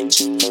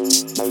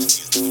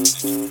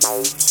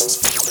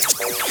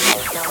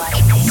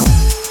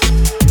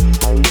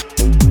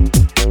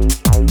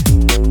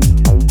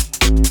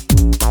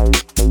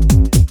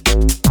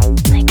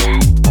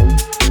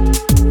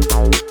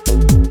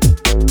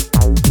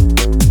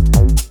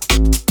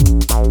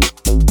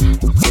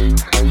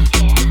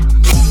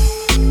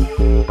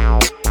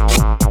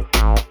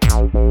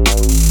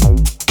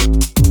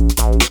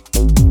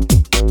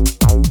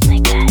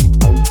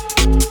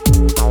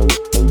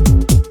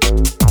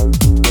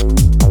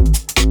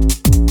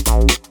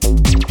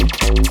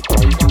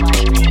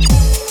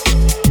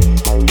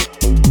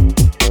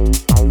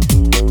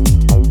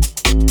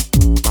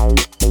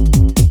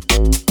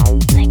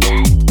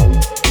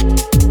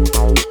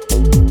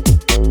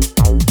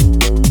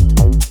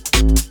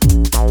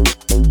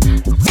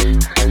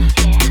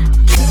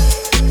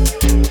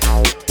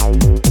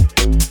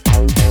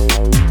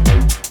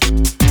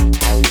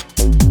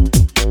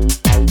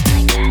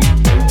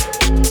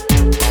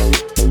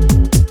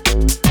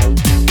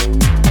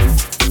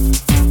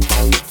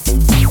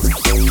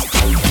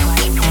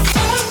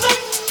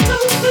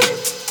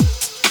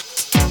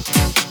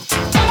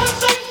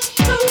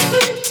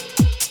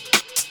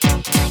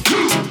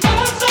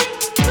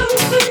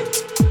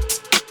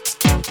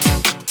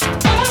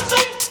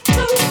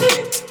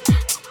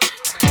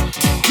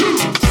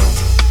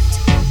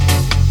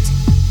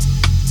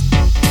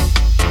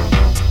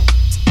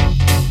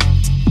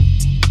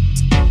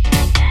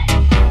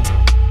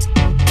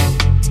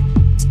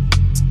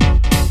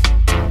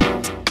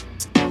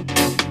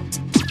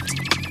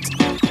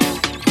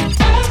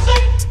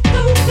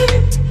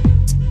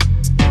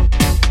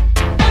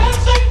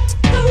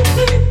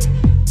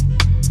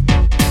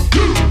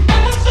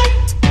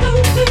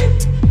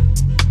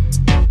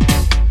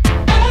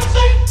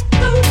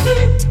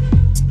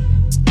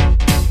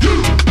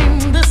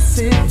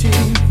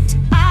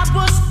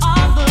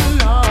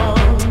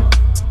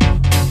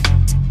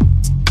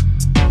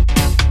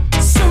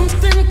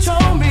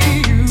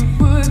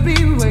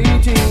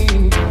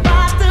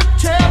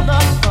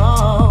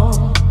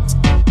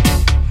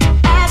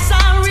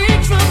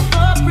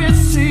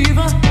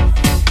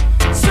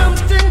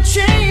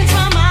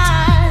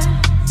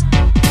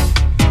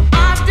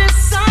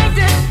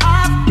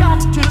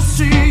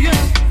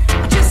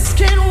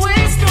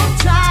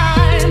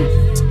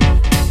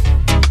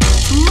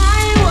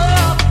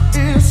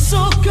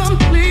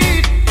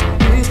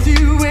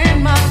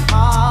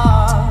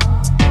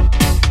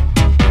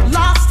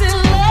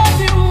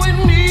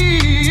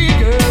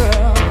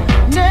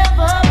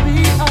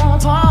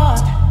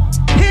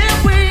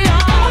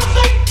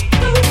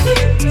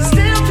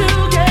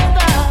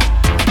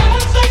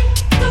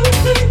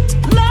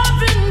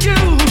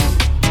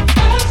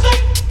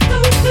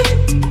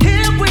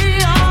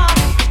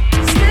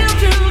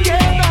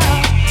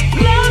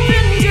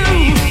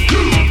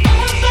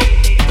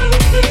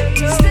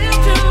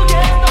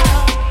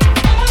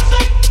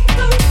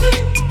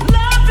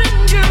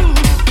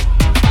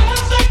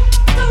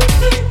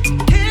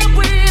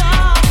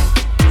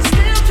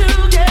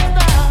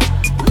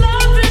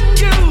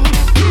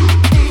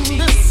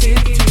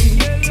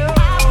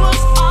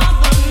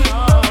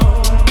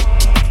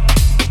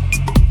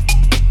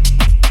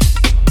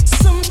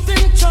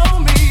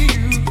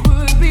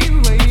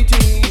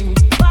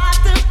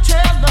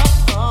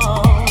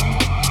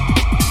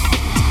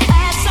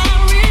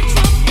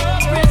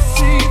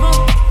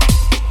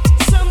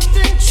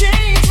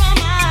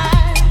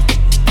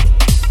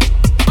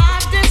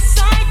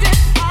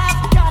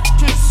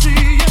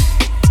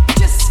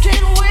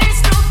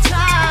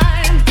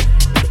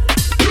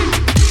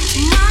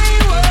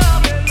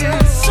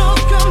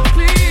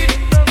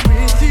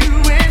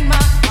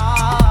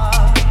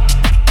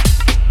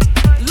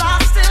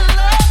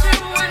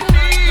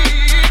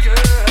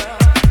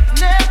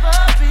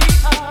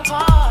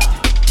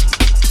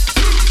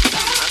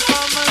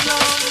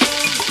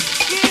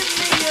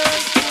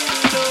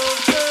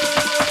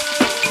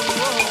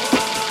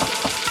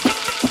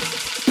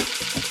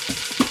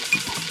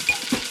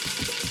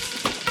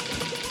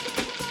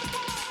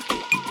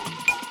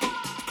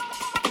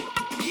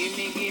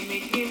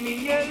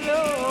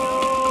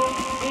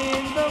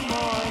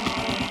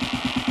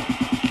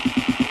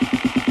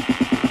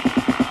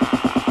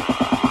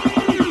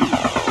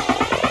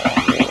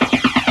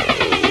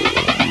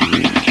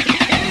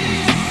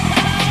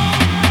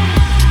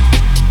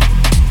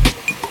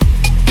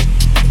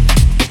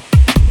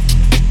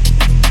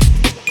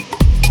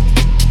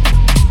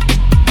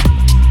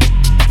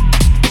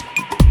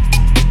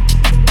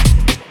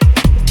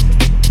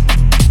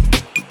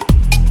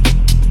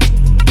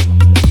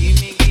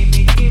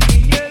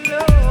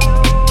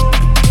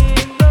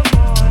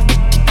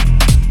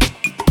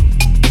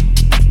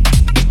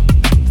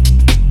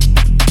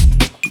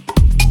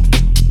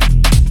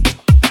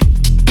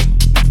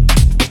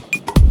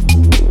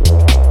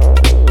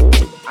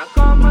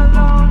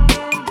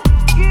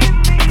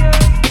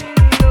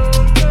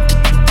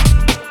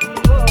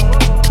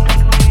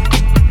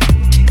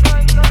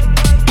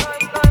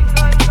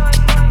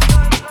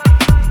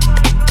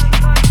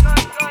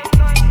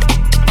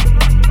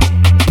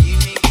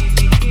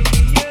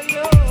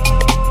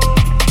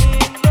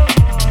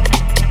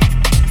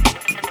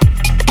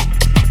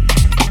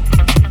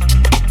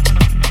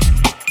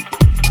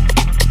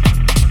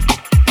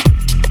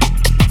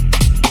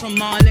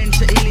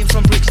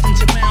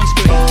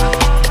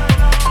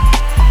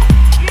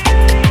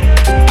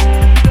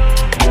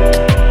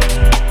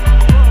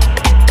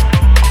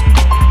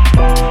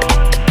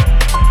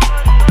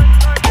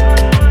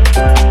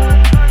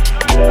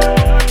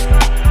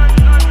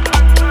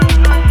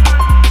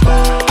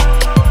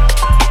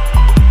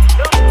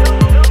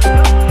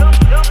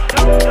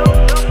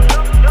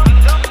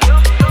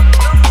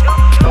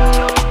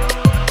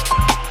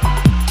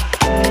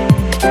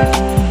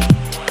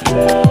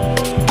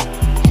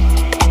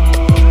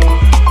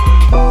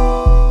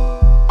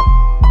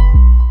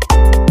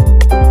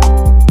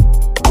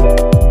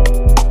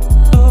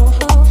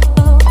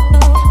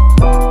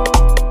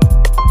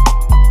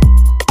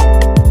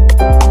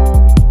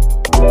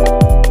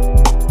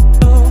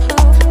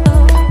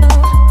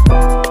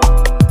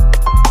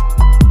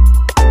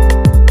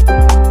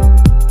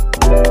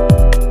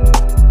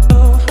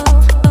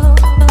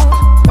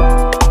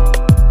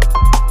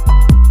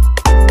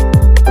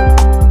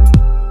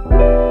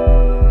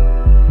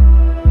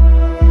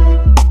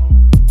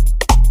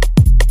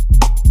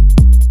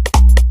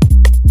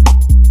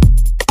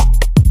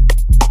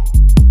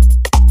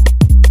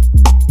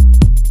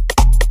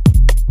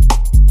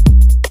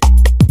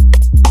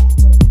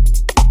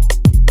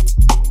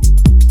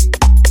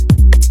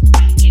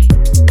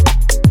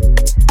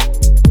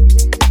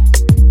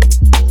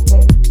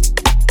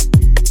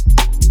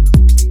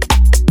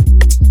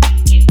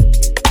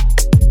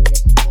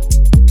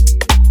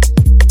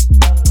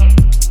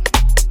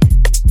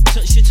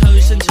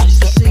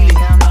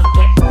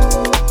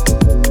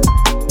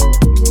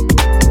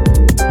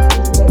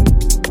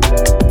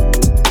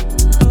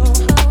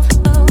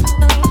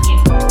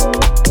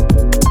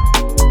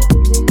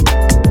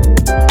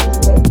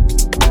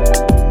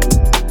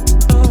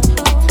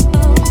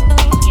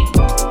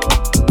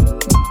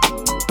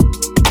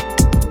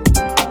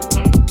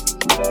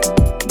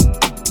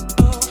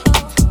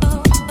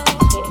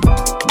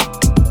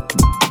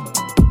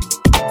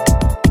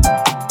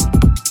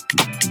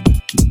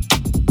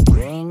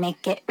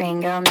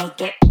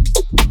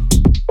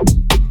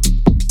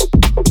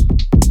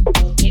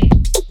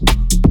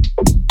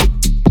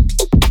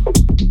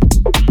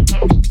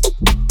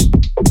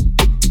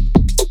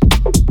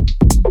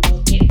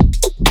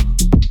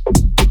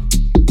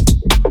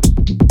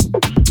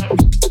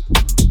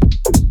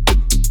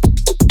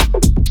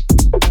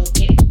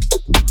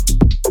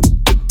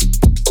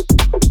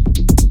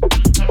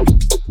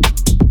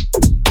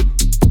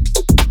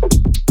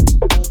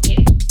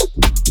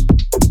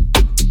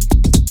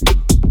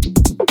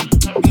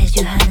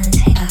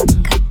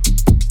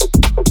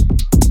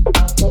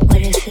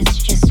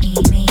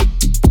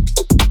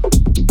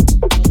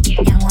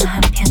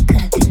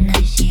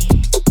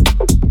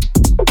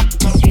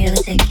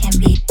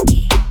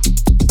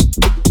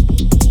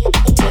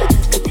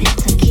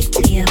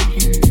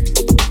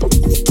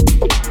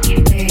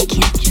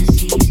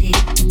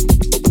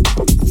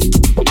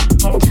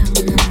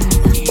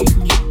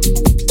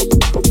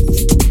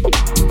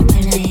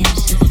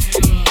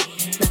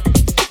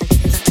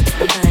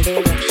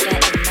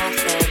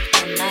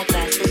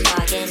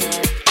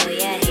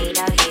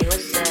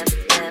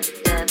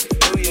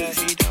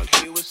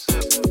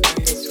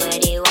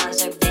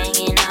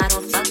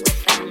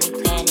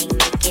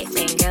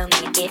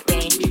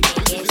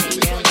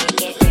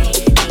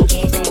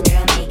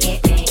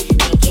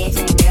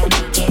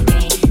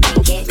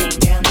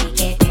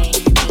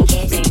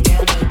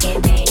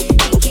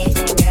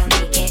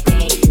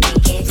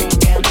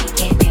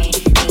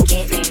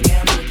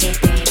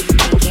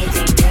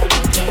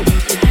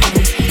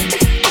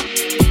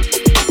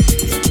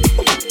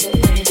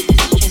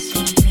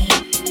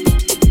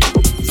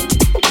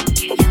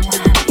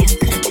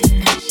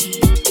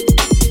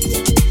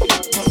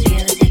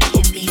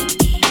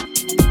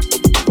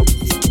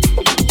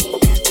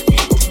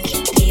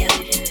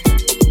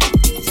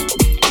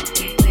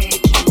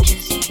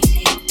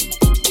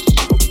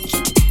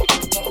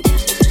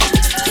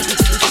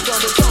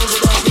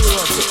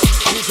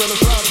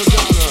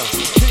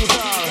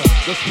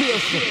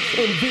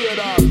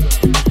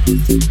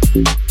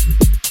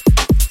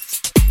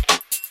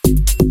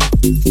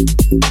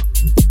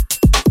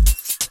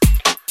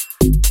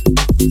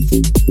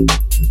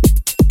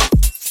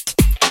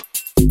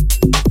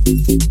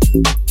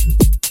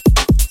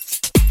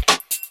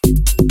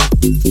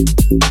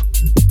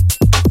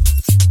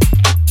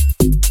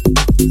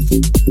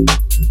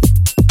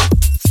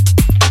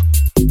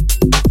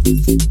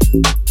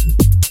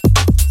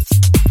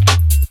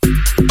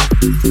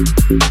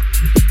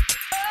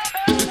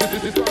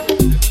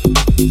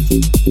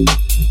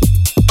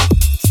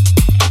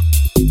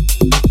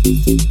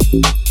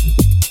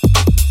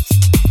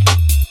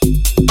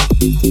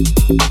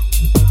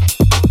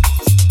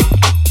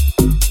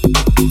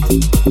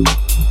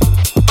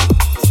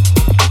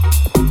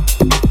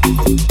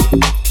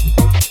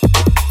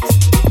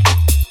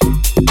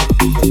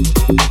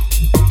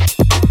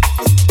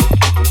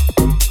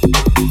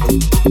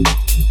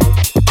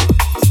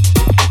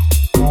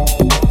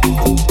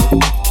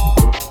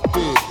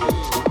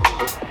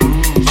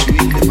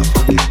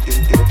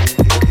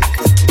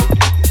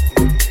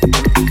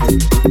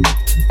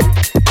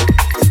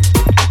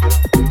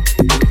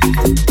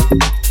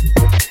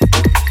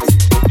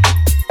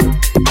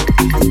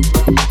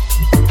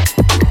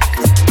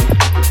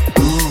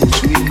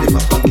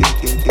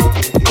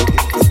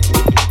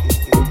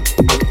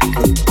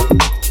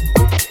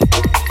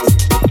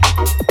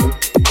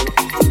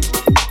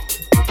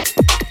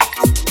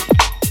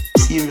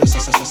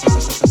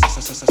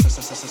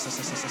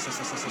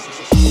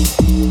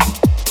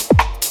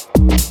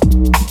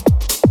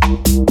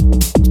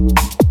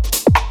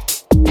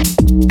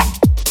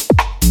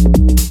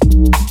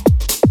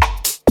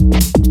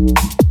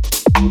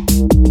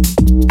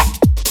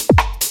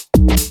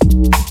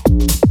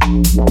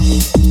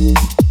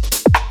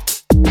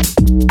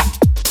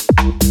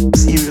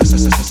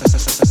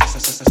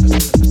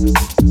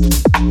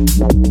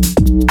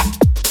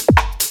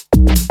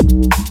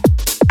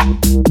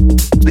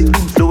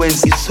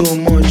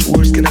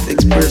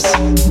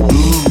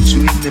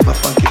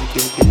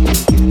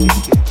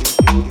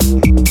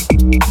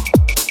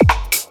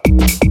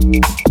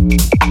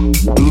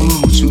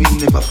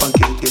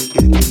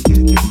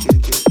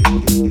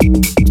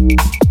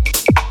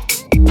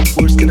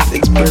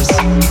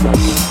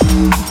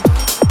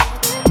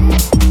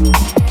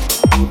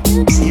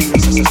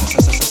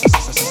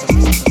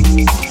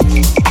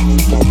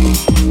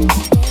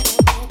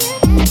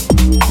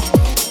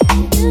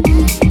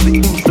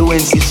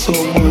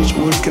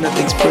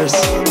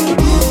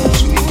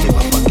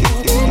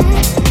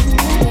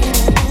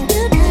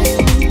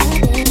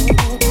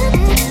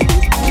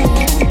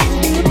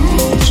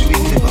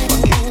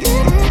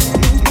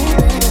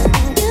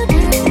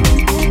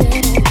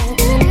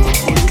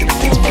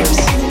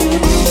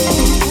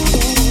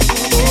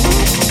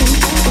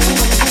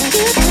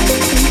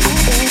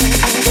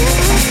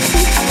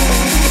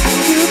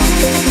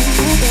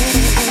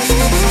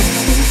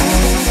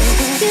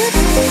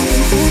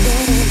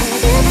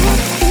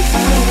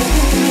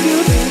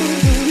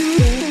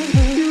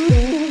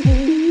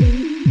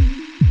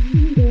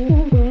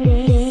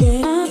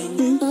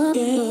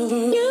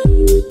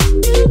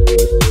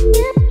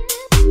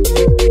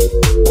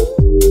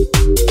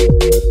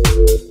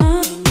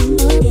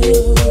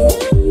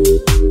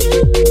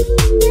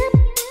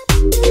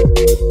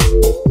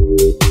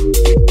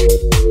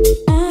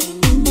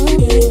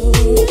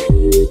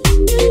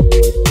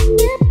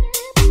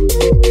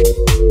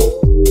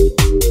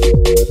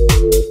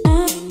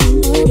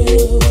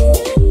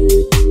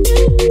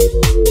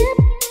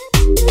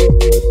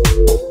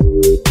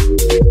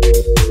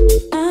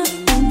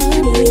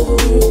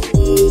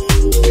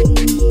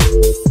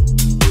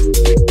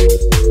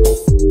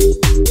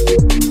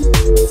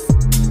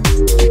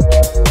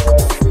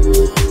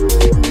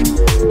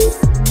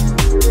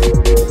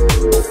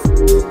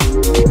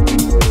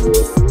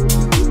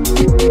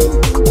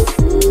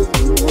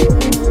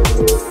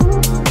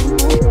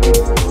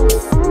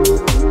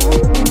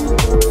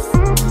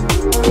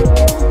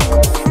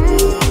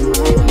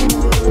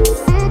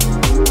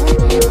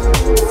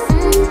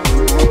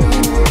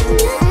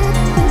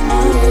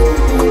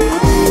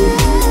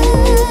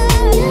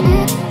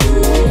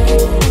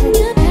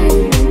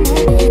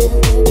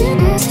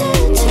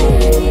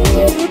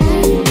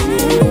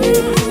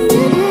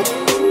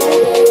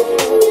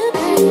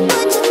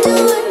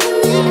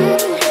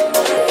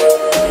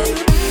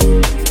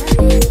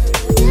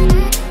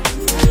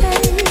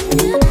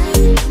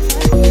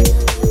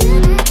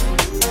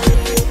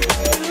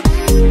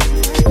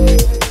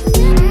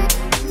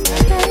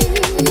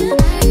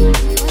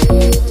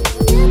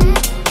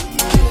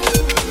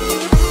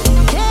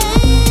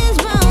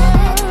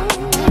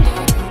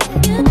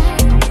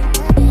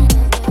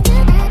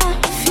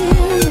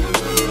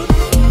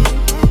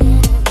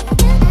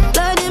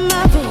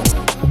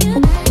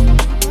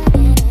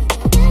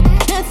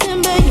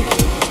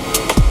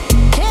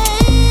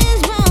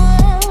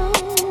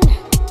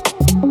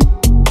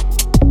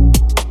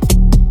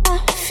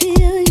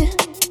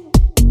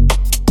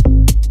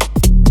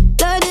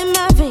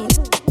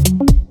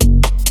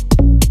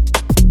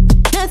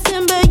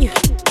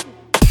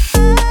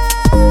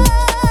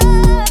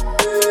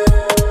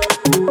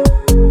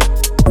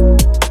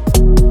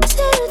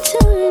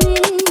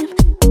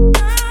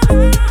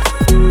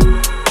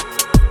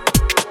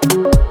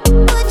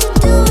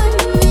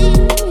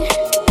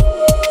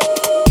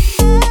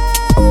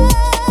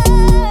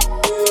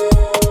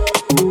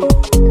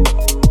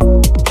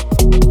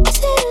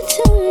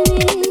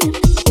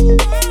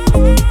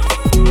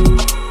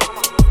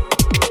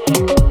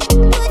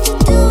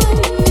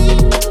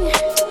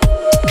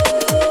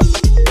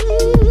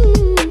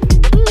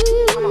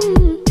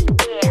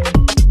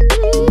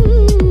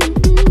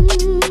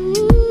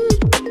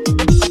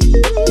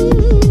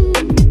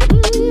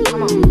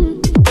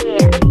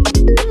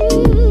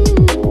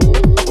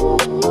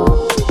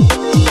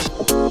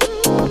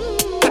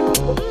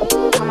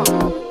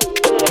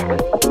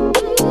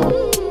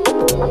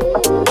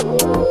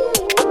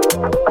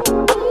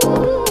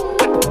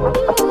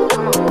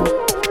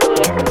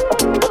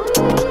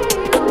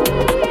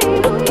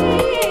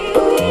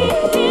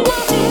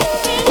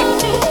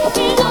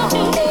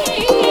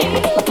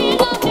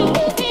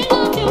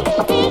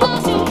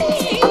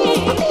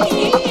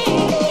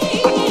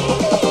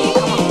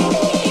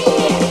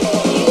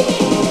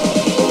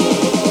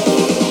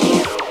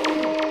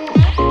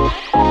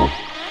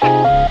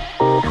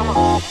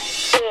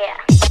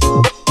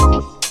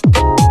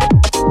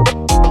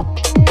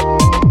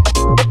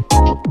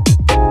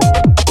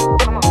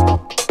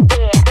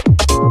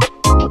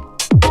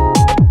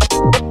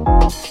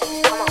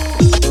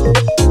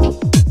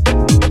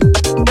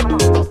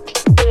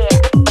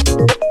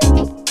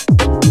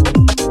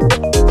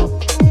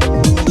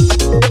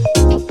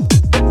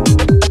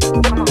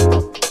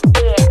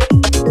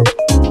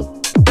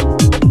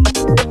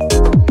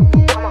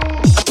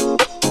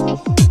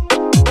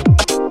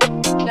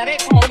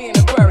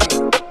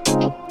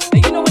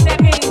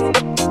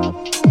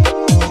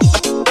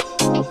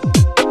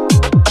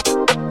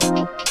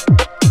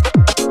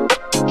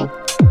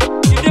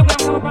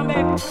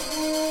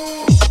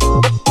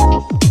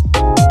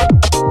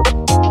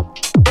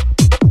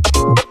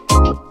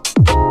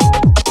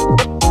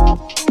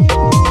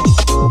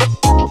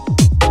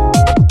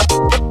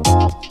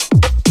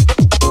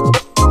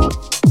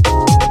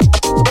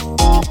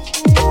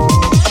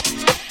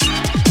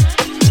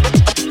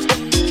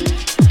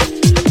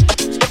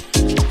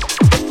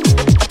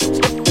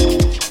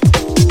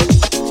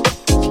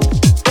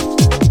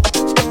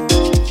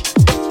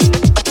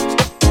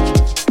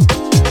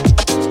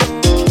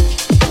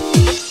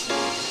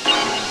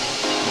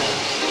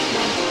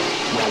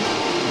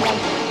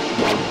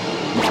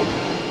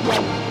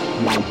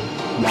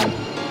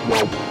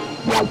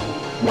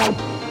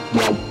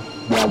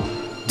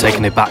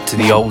 Taking it back to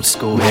the old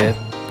school here,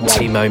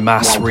 Timo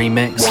Maas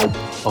remix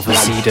of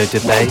Azido de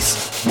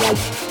Bass,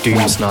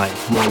 Doom's Night.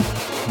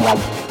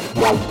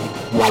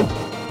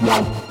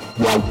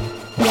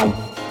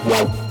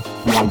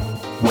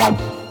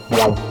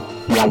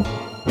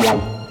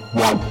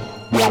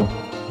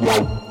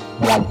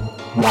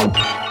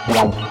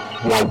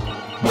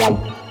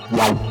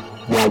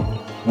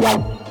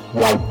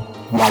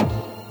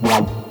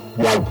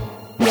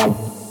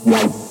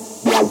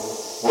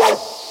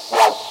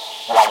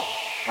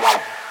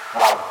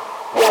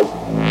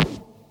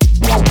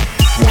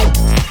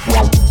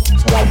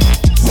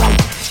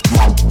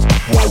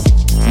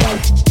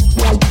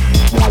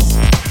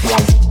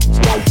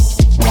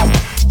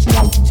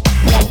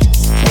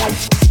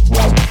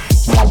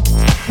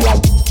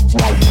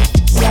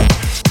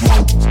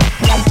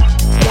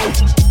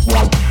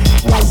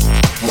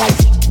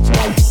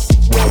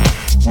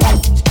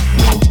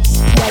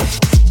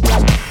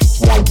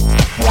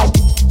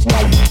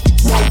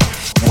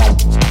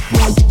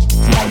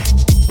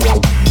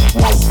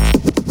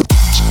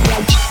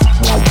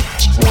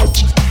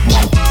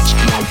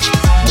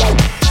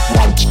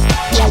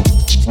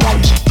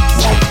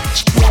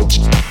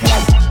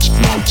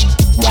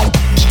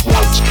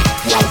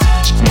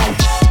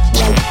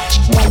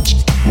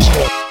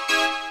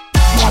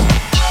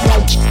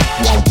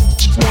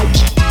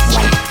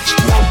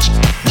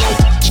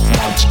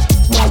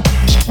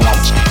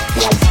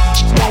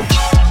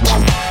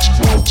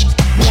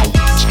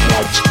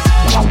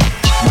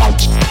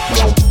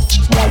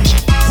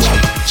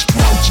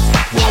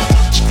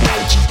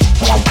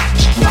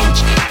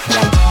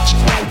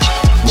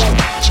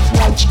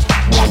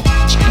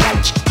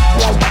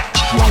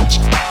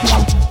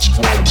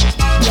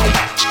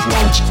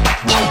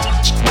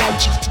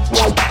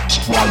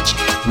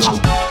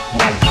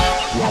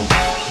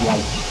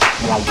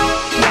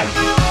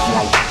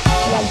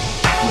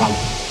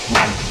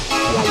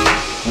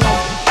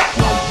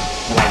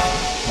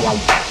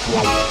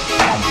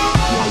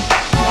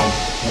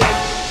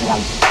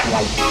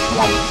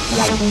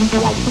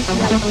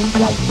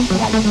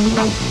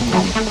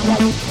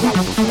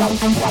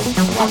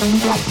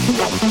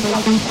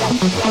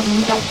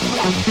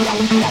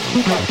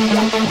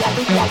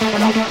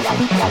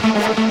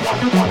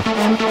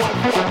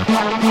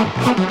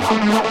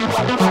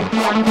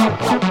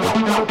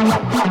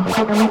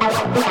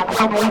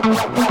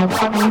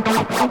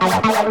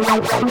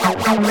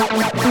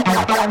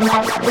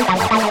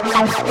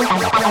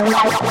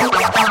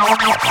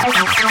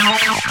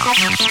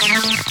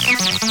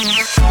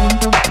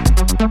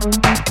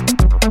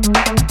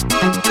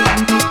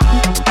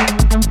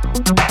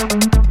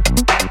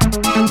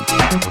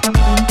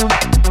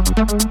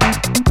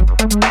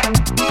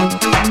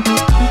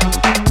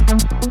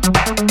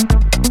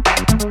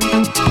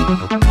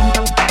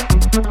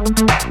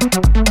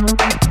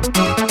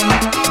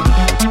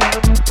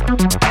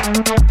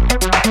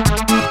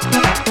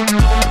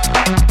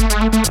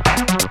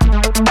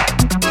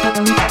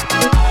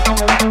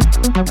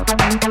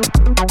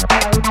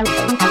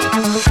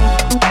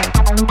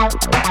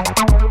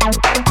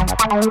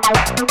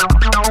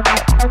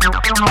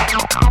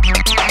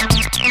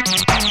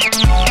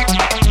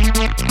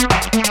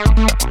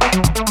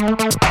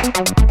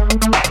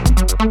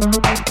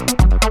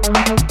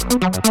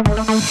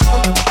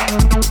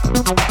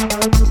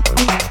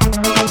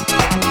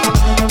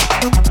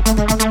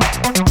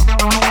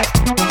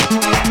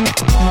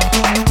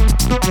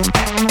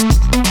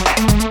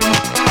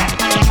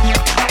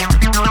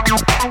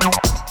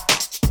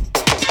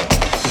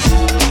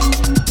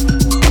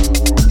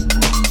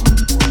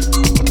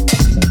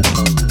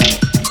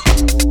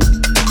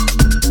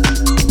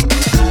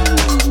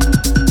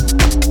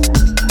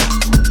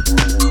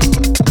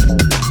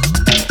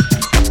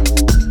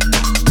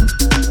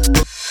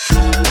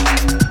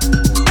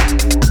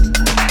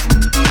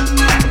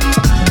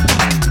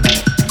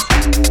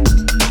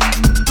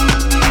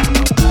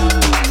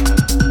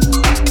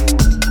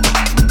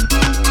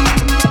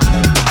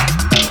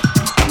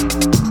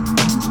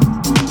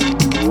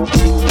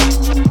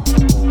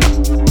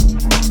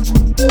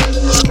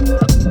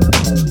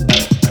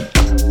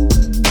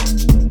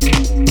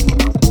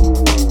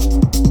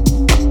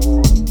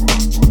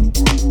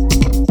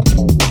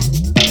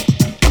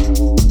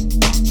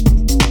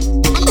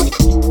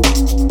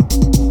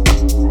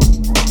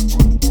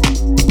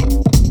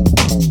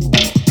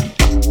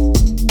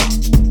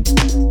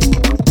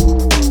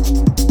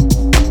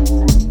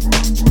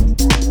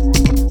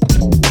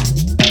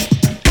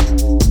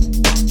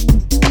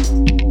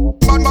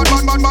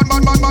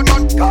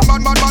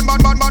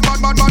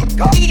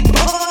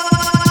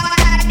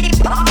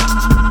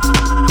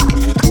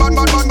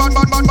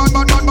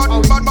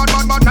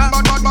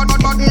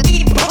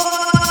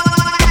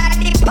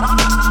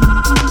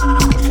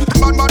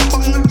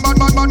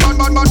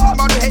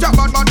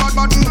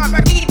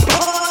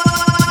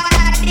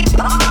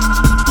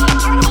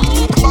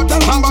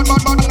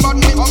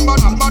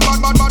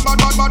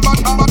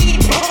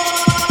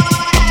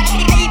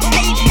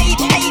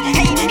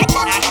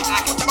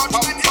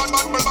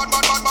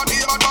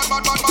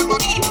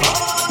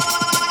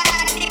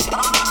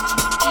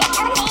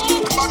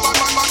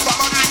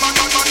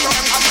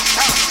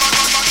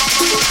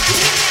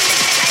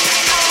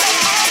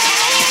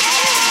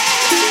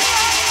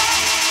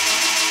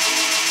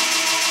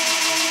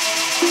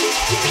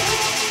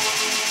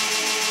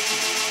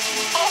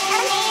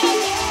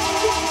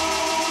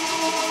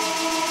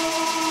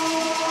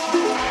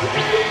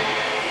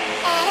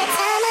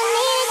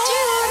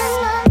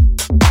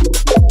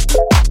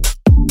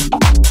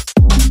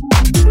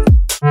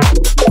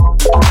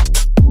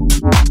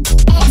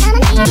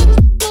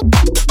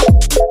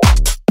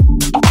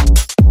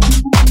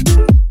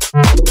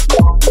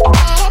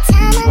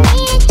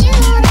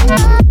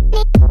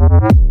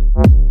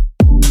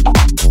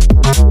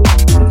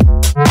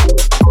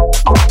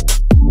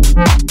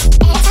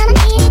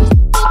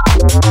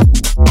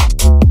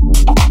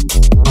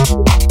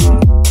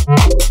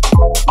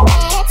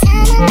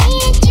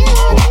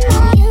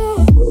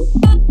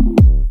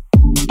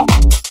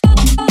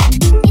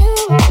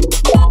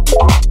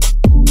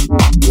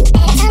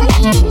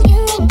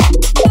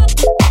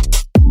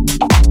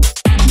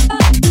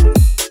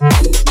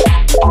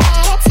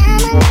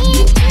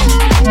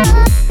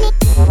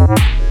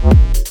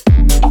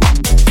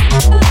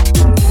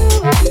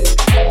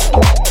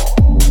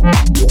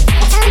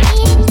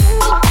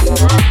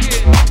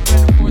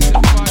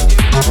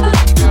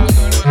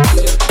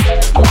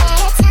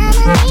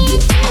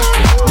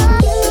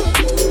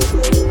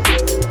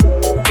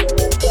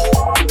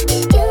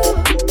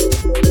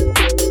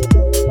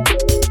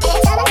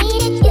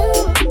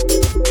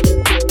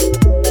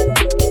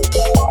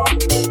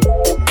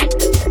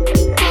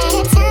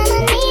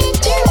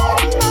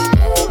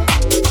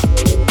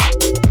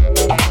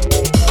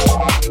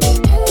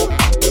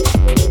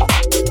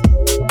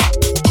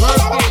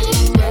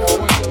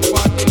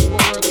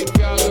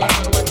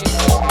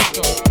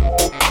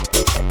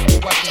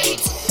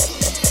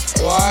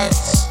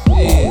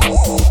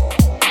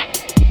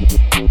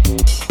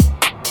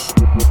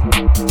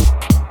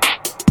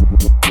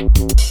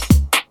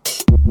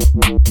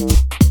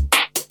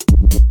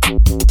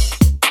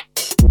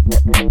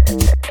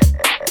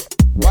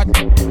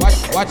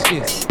 Watch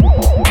this.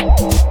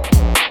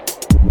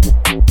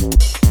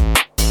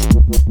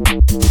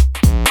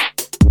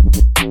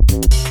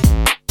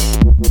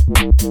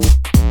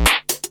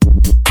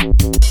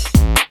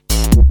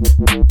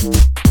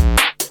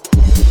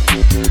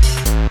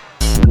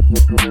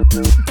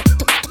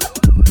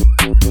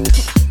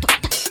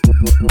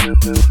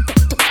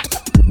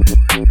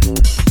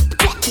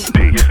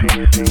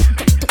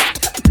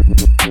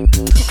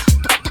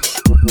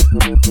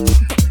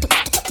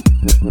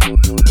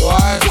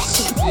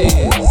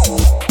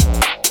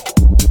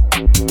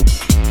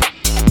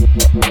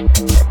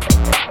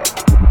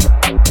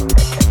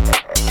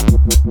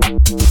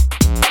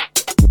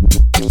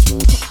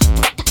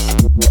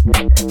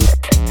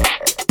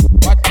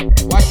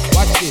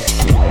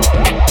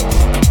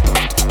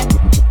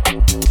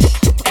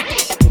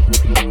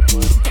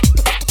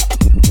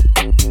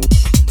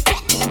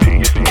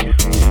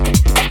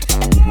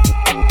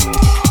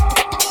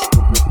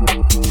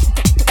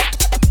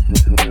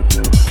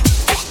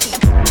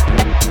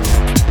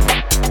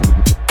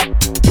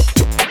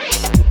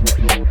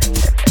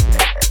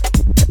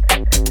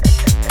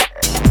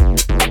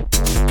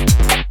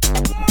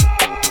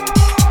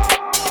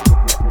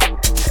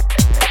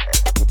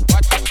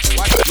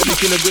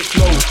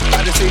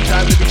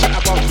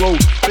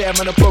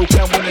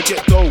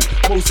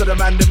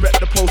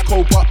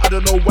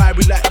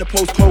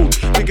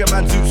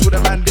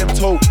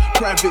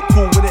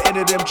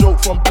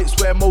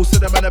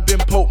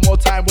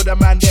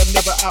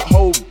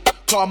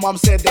 Mum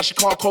said that she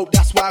can't cope,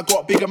 that's why I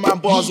got bigger man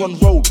bars on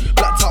road.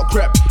 Blacked out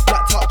crap,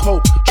 blacked out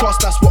coke.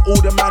 Trust that's what all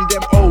the man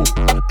them owe.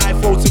 I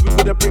folded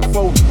with a brick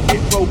fold.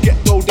 Hit roll, get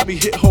low, then we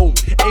hit home.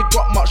 Ain't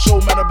got much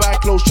show, man, I buy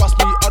clothes. Trust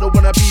me, I don't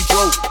wanna be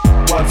broke.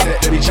 One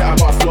sec, let me chat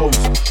about flows.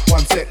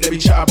 One sec, let me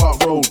chat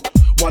about road.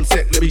 One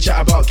sec, let me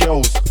chat about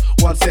girls.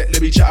 One sec,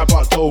 let me chat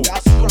about dough.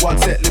 One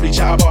sec, let me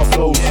chat about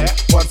flows.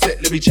 One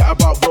sec, let me chat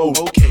about road.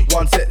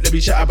 One sec, let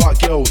me chat about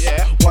girls.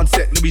 One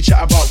sec, let me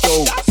chat about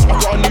dough. I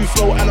got a new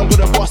flow and I'm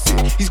gonna bust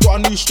it. He's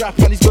got a new strap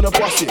and he's gonna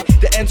bust it.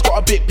 The end's got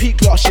a bit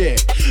peak last year,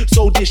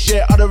 so this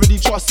year I don't really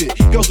trust it.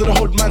 Girls in the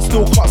hood, man,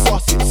 still can't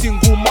suss it.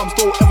 Single mums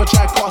don't ever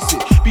try cuss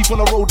it. Beef on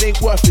the road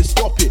ain't worth it,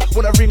 stop it.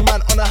 When I ring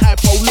man on a hype,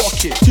 I'll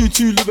lock it.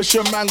 2-2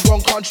 Lewisham man,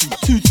 gone country.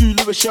 2-2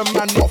 Lewisham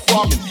man, not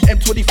farming.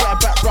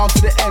 M25 back round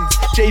to the ends.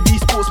 JD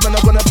Sportsmen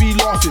are gonna be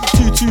laughing.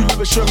 2-2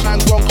 Lewisham man,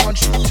 gone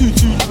country.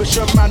 2-2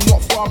 Lewisham man,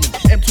 not farming.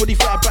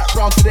 M25 back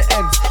round to the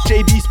ends.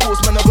 JD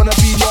Sportsmen are gonna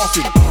be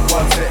laughing.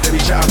 One sec, let me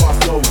chat about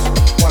flows.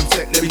 One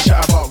sec, let me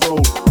chat about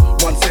road.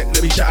 One sec,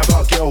 let me chat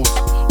about girls.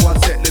 One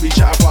sec, let me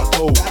chat about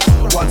gold.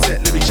 One sec,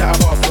 let me chat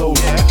about flows.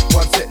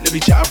 One sec, let me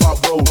chat about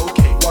road.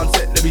 One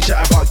sec, let me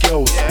chat about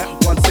girls.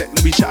 One sec,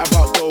 let me chat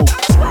about gold.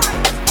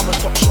 I'm a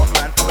top shot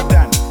man, I'm a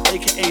Dan,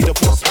 aka the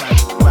boss man.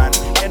 Man,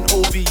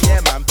 N-O-V,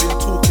 yeah man. Been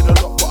talking a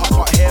lot, but I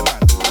can't hear man.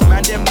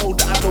 Man, them know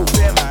that I don't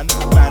fear man.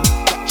 Man,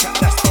 that chat,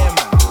 that's air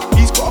man.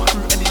 He's got a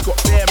crew and he's got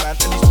bear man.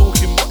 And he's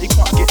talking, but he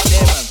can't get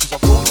there man. Cause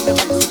I've rolled in the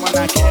place with my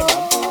Nike hair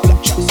man. Black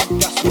tracks,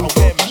 that's what I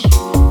wear man.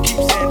 Keep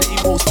saying that he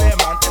won't spare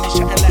man. And he's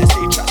chatting like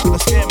say tracks with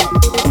a scare man.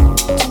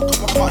 Talk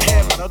up, I can't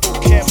hear man, I don't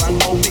care man.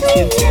 No mix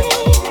in tear man.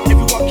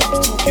 Everyone keeps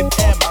talking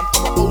air man.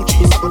 I'm an OG,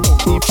 so I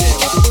don't need bear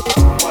man.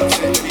 One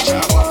sec, let me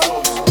chat about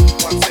flows.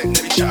 One sec,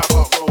 let me chat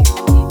about road.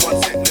 One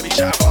sec, let me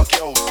chat about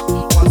girls.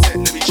 One sec,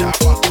 let me chat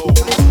about gold.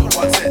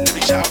 One sec, let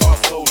me chat about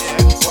flows.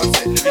 One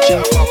sec, let me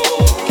chat about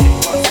gold.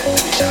 One sec,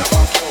 let me chat about gold. One sec, let me chat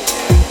about gold.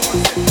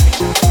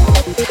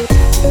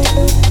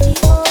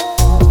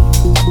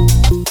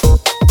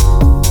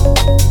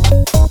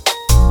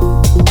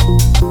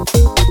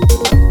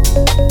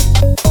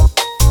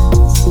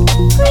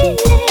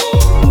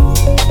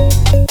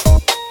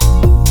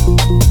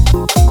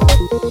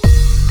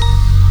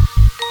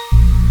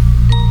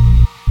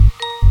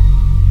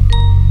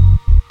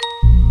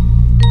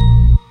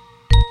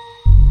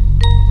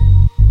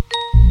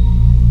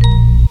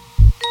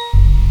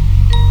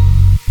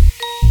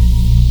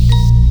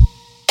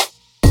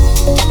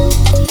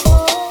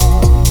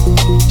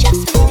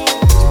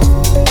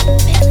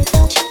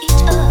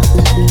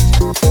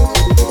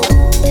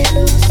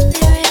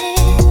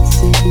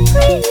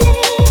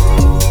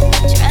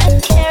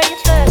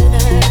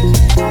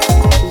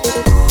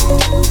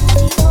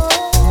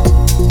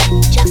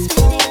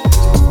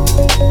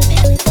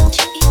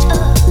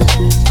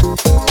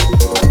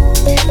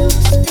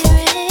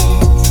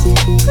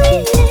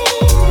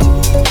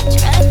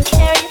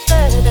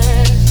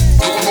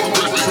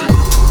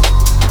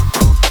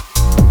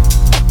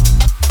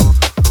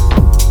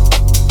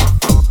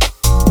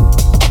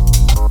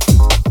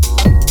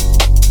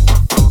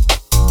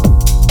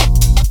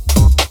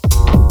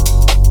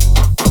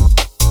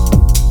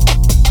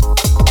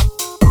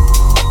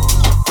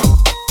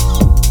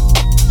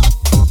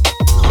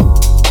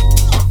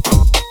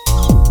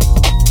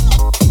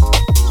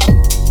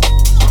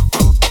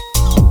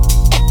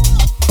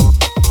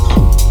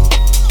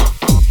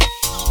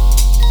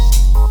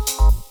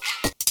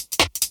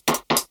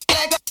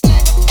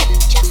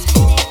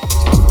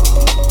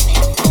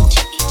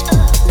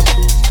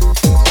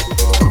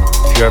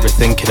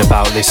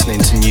 Listening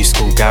to New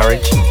School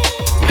Garage,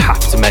 you have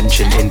to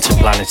mention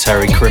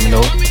Interplanetary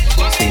Criminal.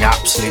 He's been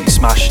absolutely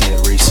smashing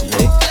it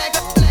recently.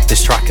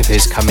 This track of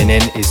his coming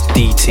in is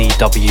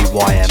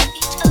DTWYM.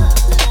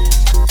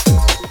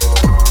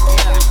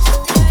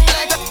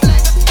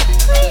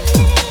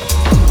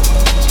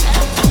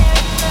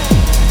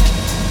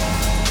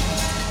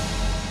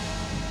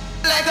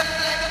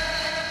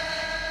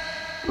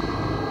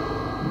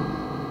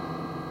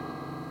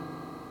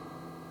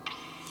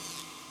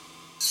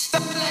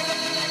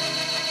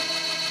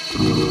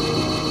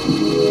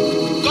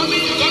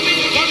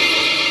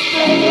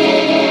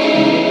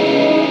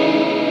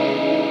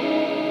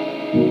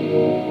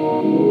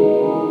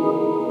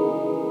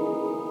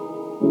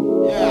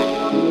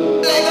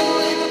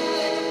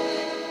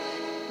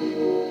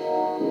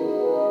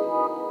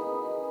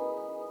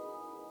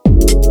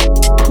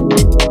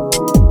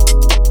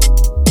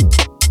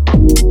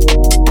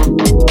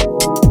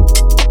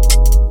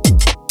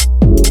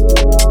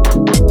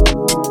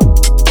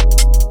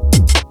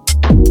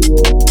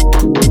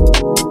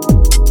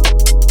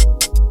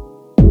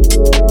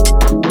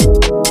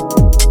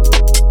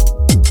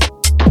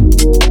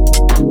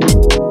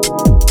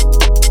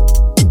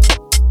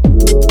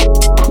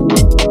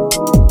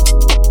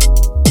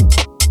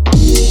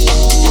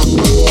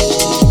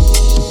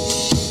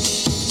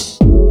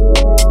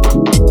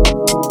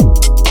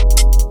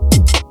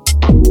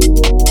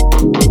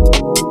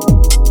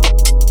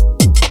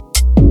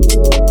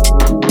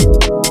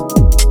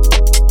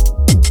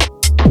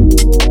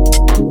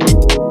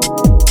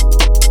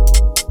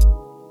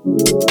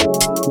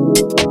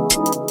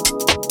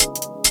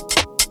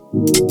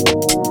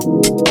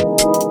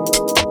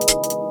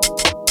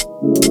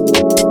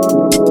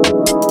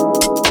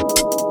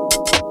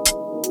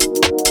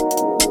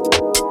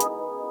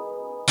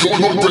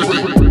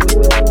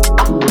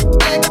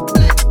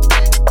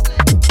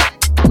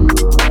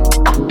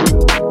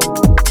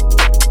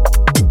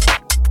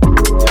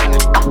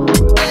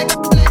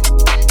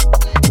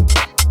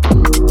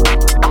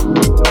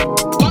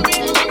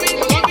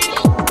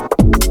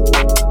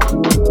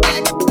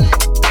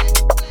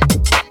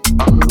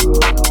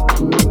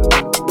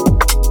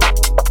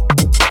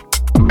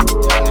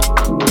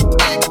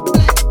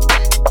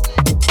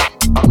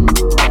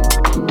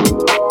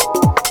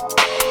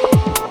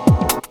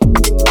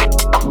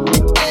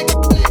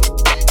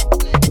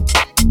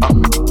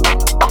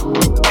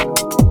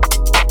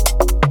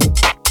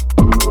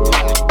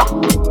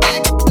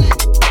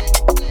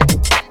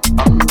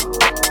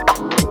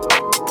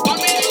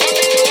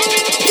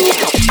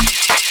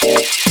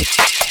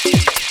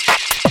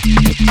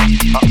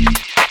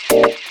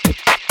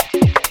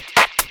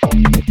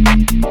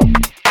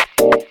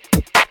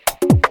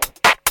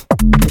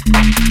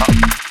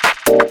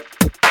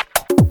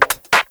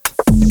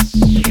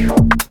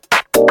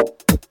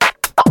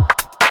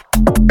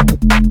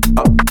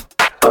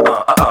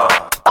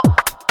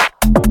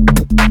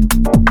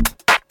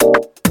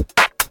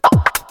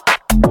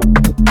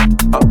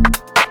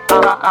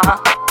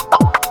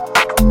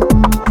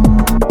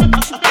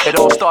 It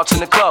all starts in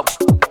the club.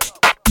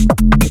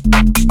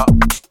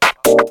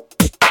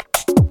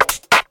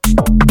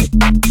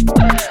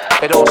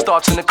 It all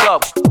starts in the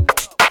club.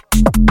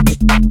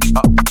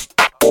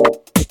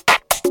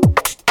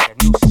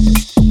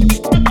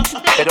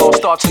 It all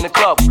starts in the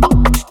club.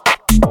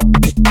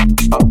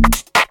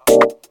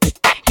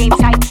 Game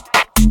tight.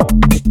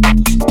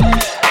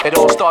 It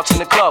all starts in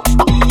the club.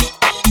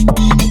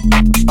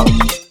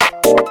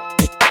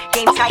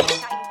 Game tight.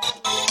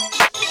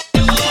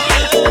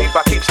 Keep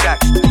by keep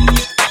stacked.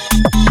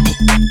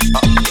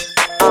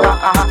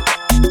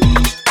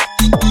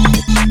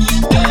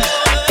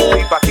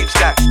 Keep by keep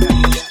stacked.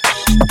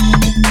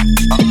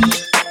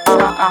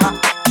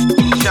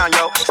 Shine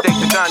yo, stake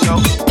the gun yo.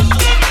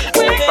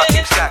 Keep by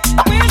keep stacked.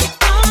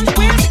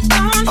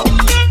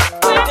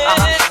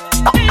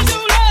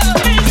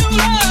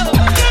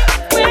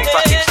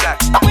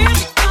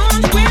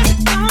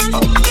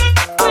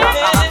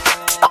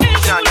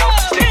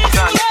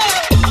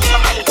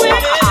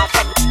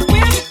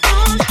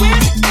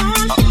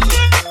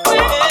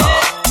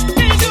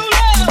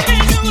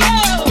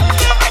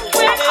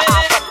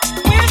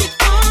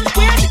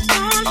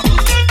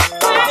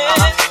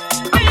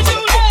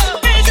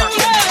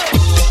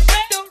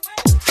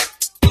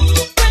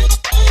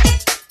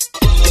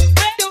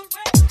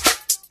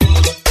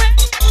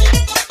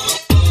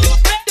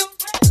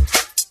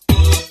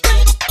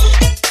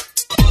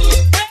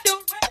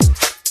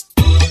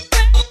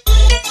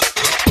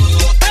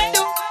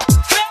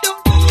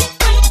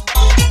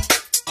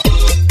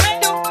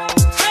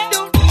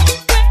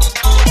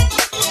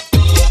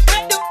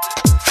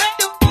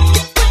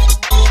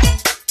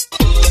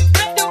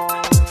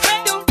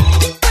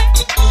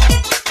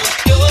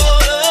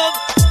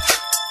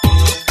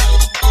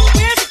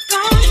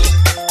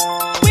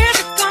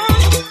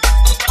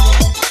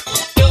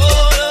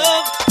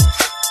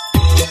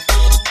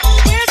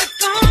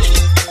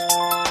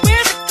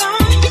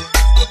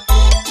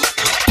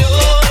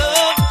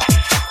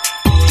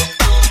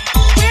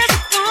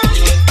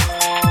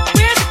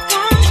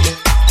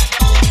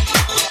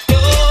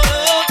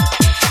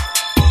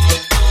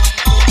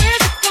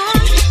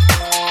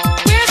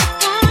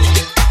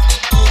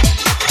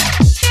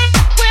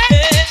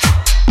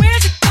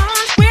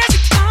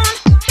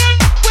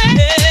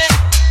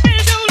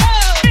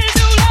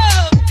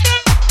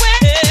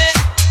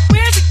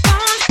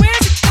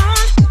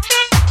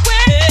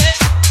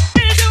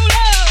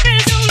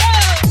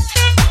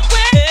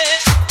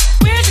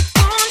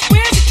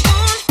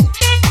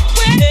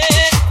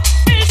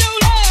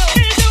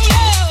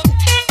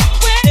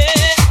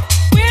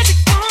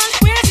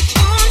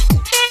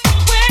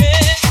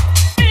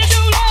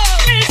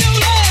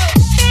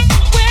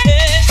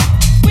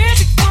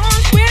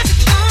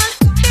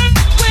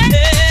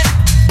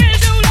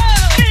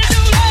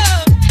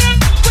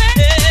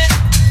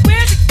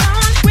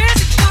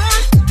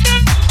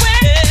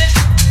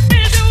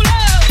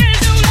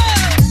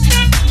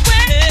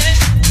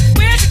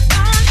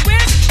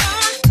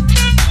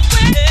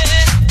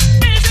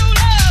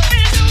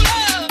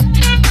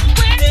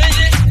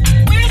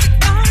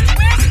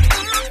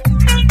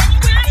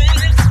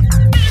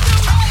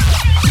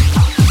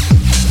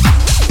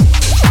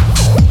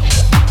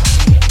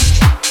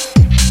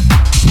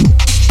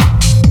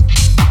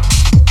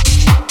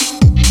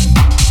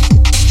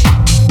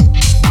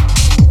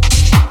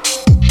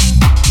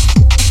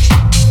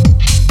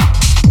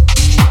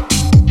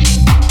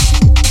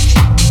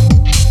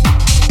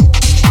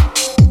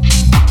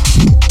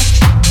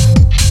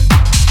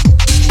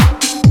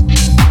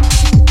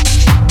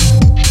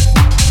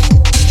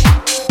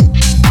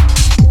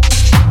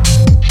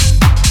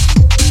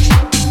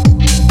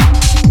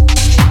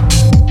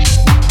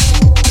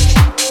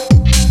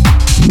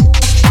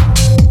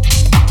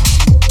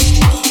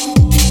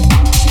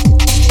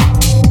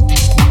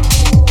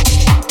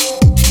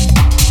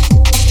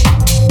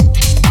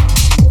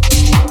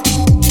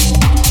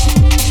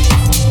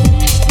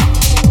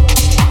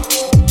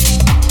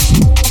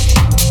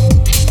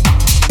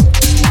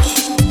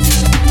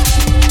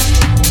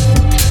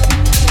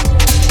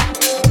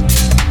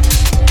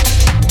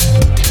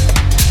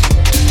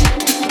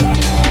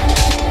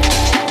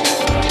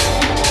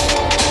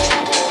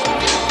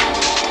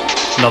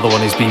 Another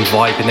one who's been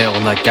vibing it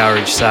on that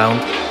garage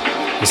sound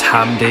is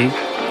Hamdi.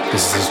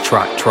 This is his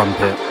track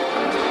Trumpet.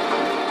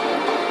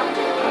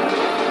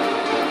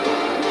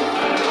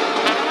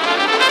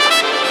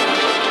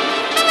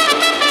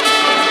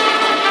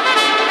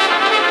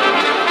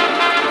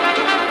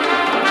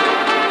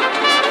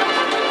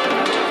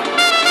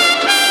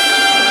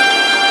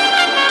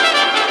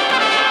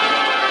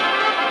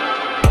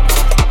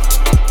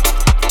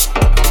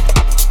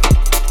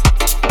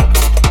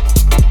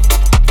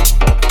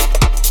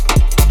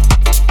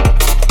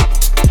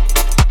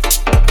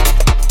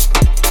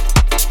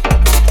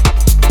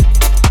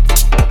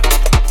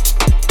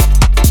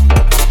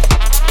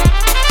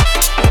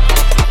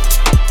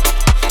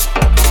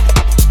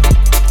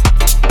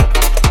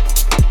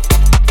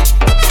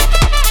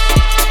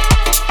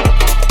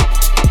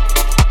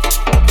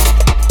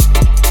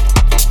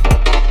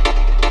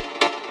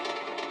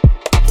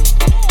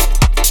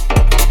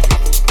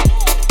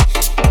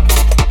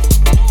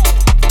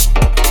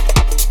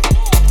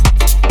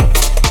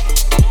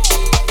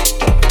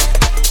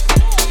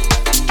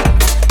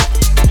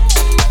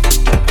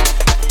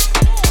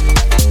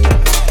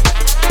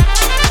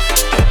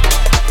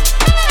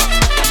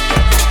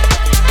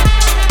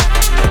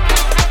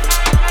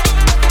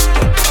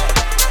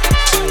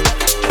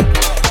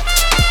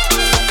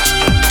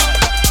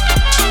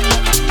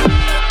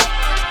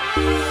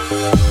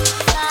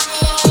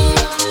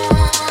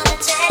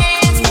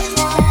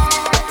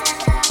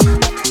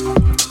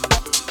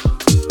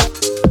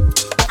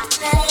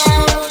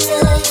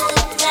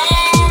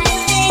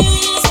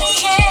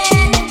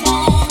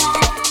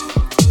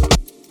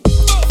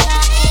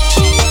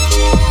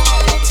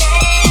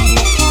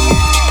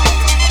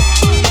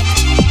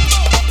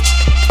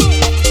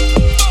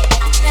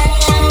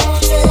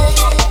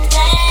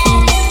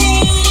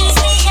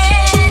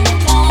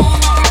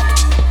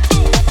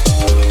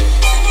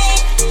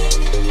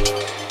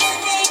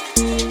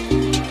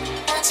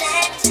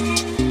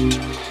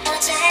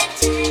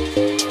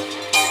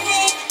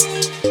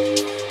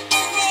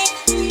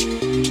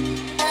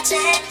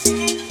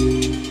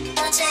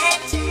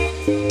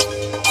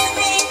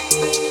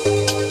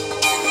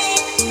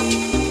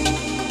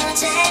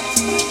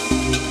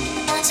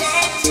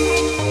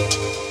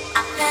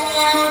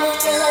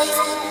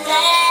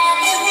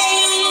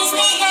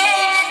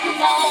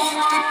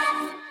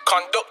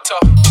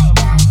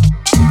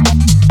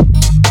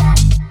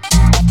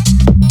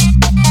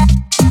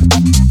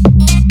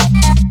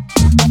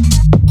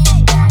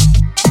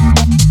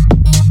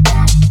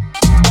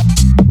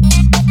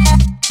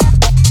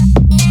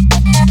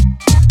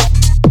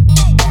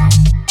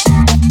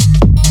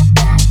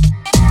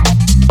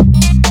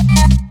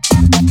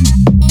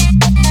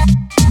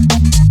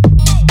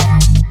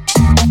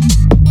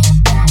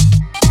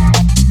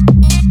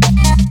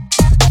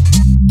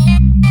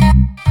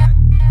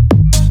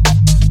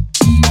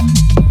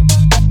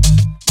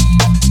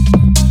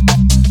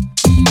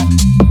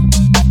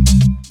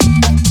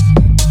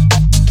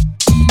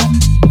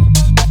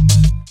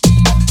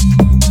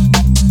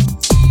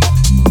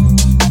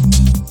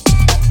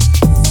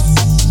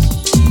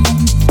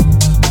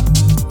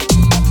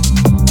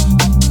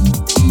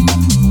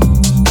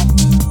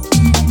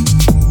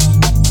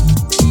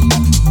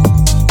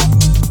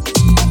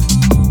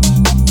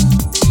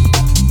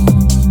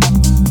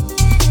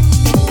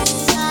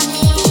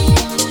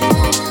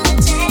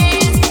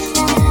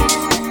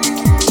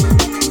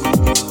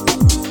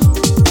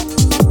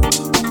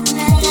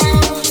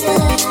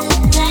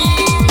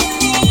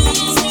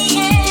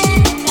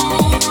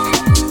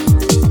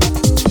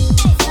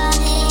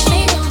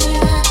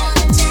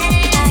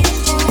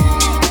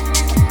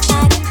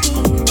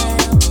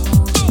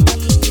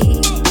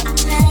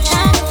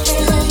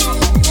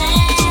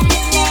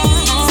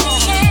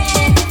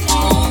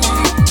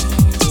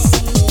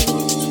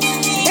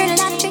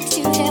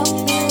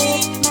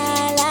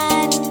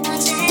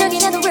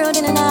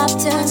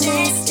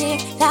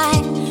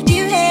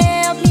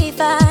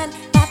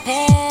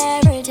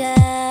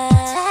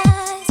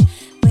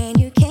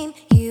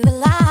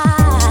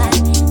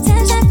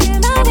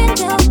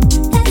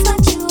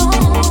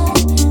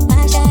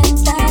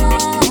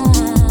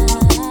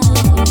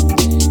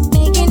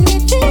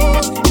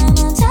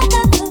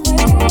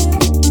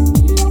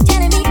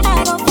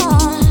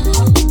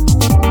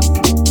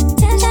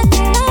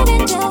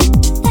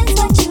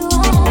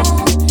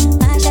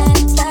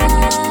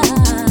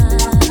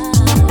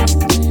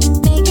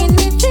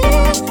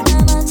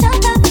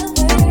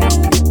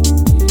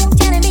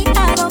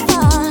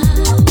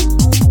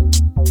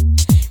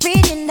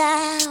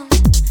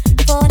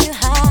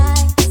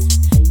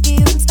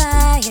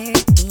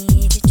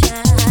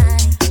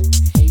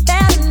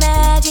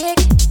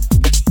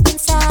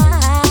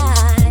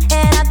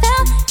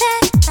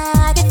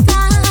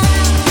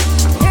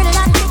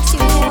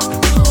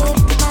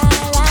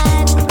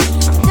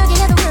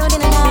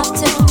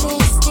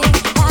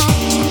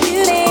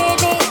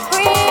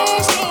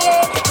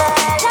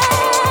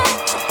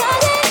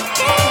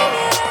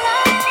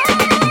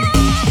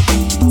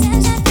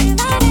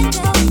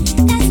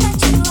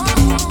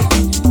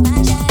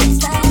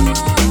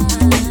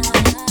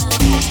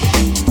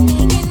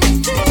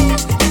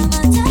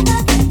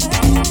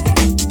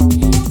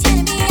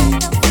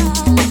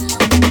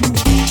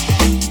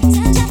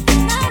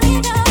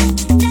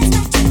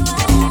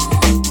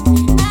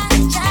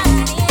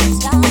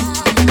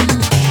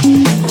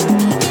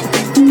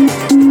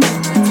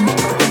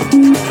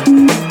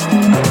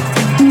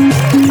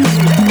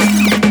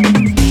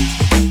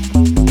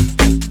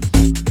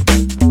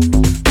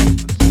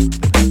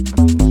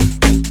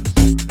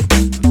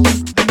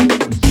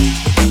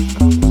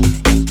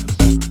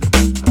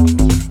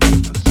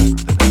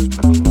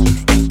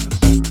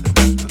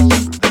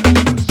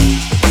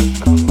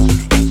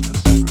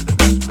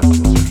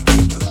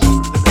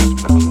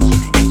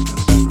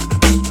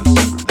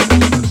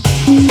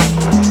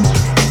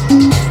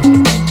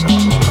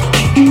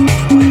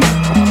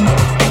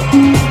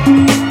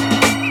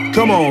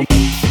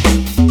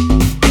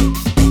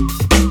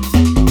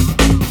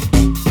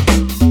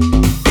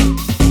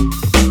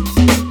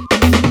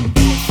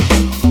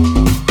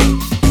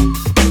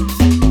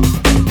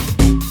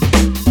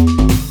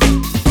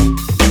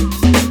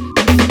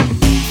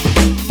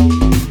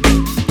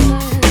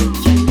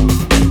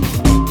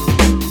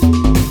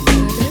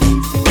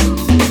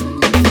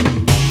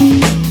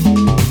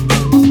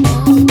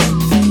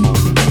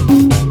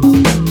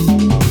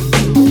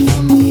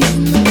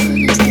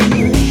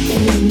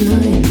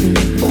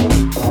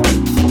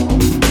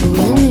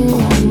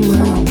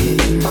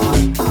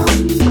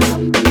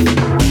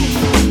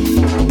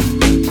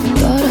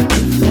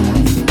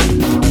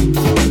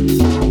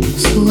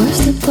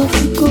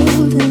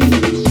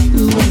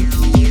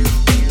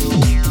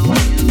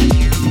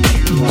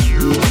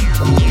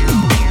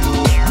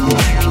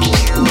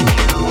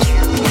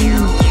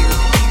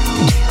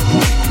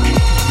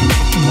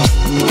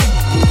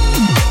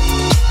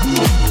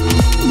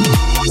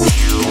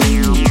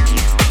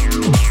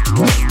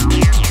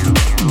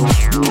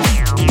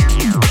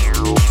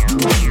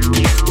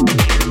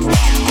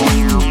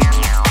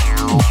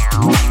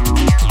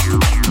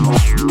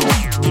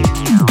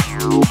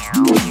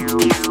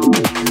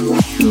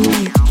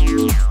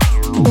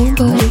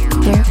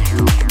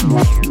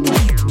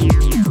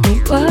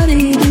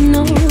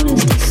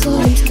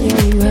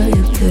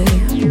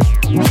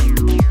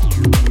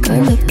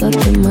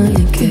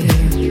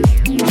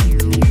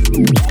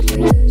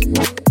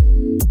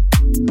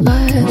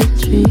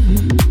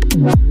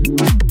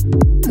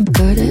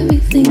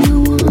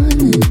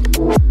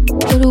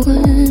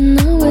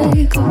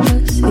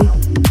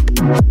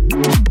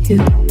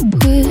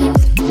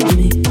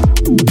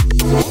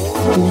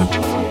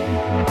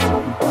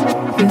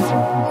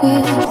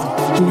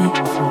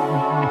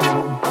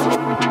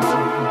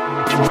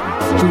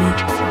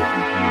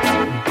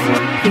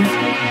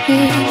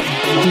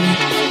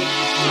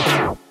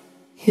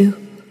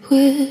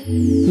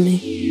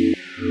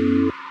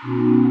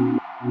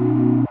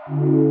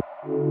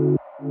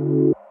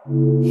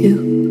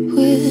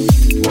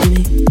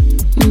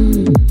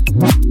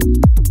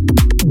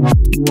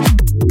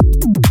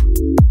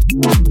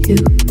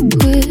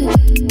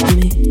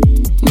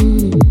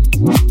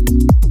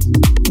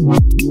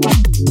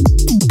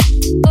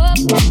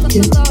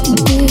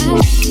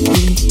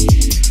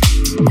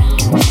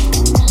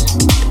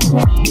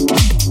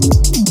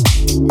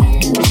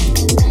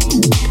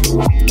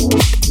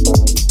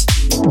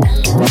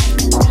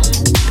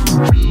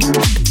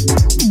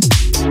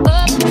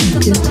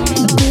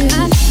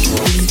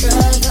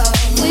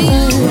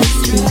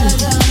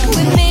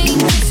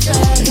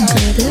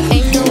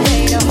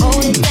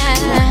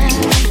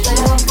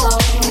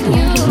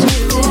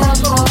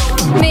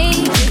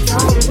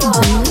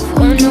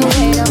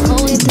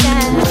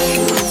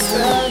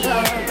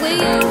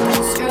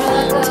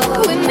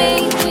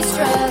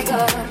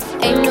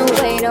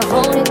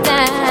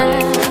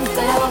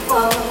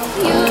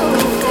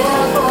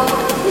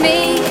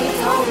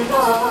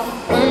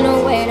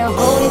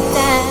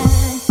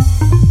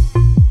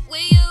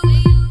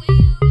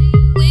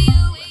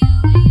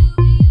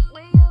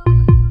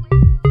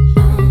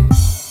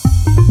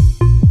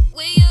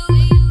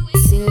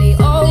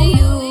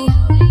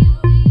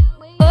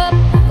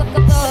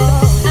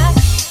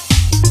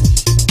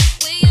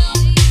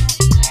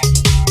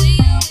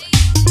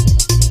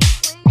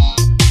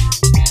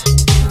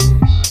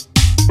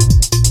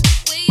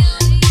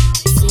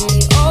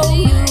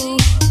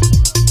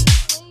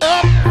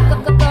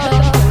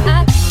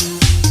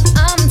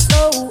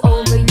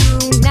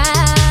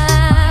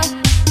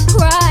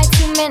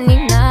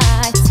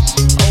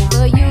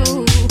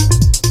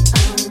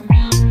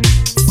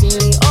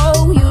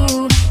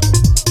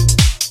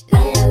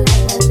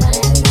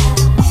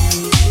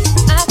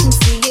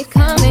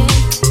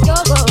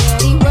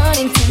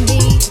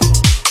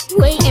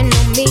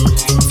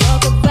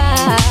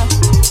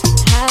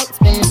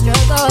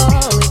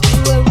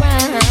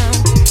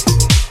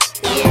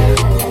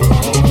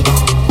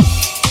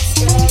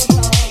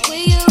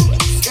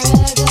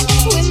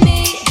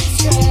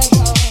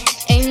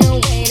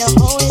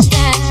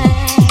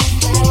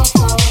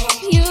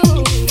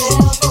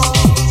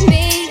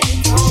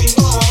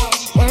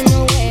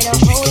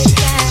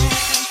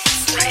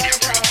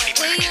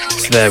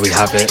 There we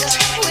have it.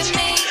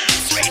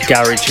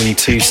 Garage and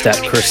two-step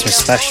Christmas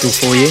special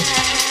for you.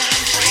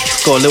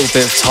 Got a little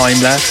bit of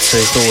time left, so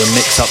I thought we'd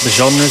mix up the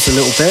genres a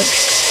little bit.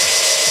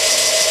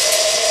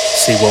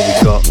 See what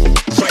we've got.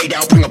 Right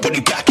out, bring a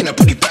body back and a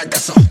body back,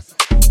 that's all.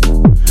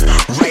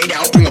 Right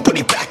out, bring a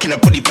body back and a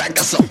body back,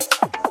 that's all.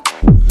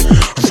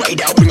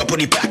 Right out, bring a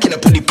body back and a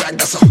body back,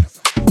 that's all.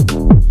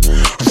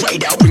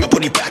 Right out, bring a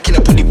body back and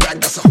a body back,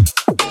 that's all.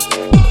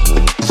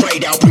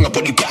 Right out, bring a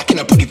body back and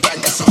a body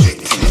back, that's all.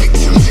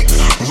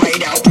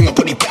 Right out, bring a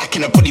body back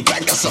and a body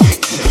back, that's all.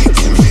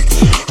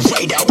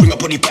 Right out, bring a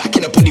body back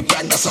and a body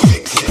back, that's all.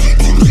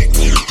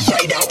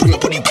 Right out, bring a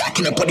body back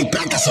and a body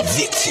back, that's a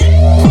victim.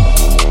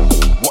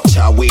 Watch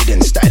our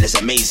waiting, style is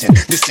amazing.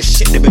 This is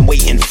shit they've been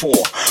waiting for.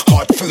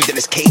 Hard food and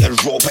it's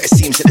catered raw, but it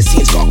seems that the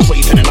scene's got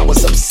craving. And I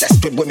was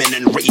obsessed with women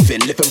and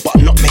raving, living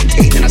but not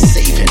maintaining a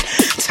saving.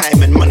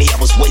 Time and money I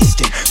was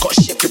wasting. Got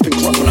shit flipping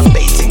grub when I'm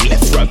baiting.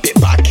 Left for a bit,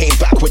 but I came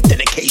back with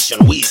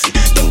dedication. Wheezy,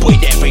 the boy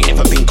there ain't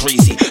never been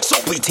greasy. So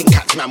waiting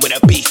cats man with a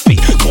beef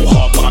beat. Go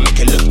hard, but I make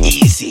it look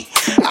easy.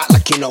 Act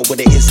like you know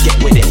what it is, get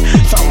with it.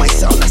 Found my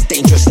sound, that's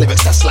dangerous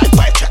lyrics. That's like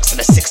 5 tracks in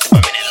a 6th of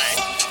a minute line.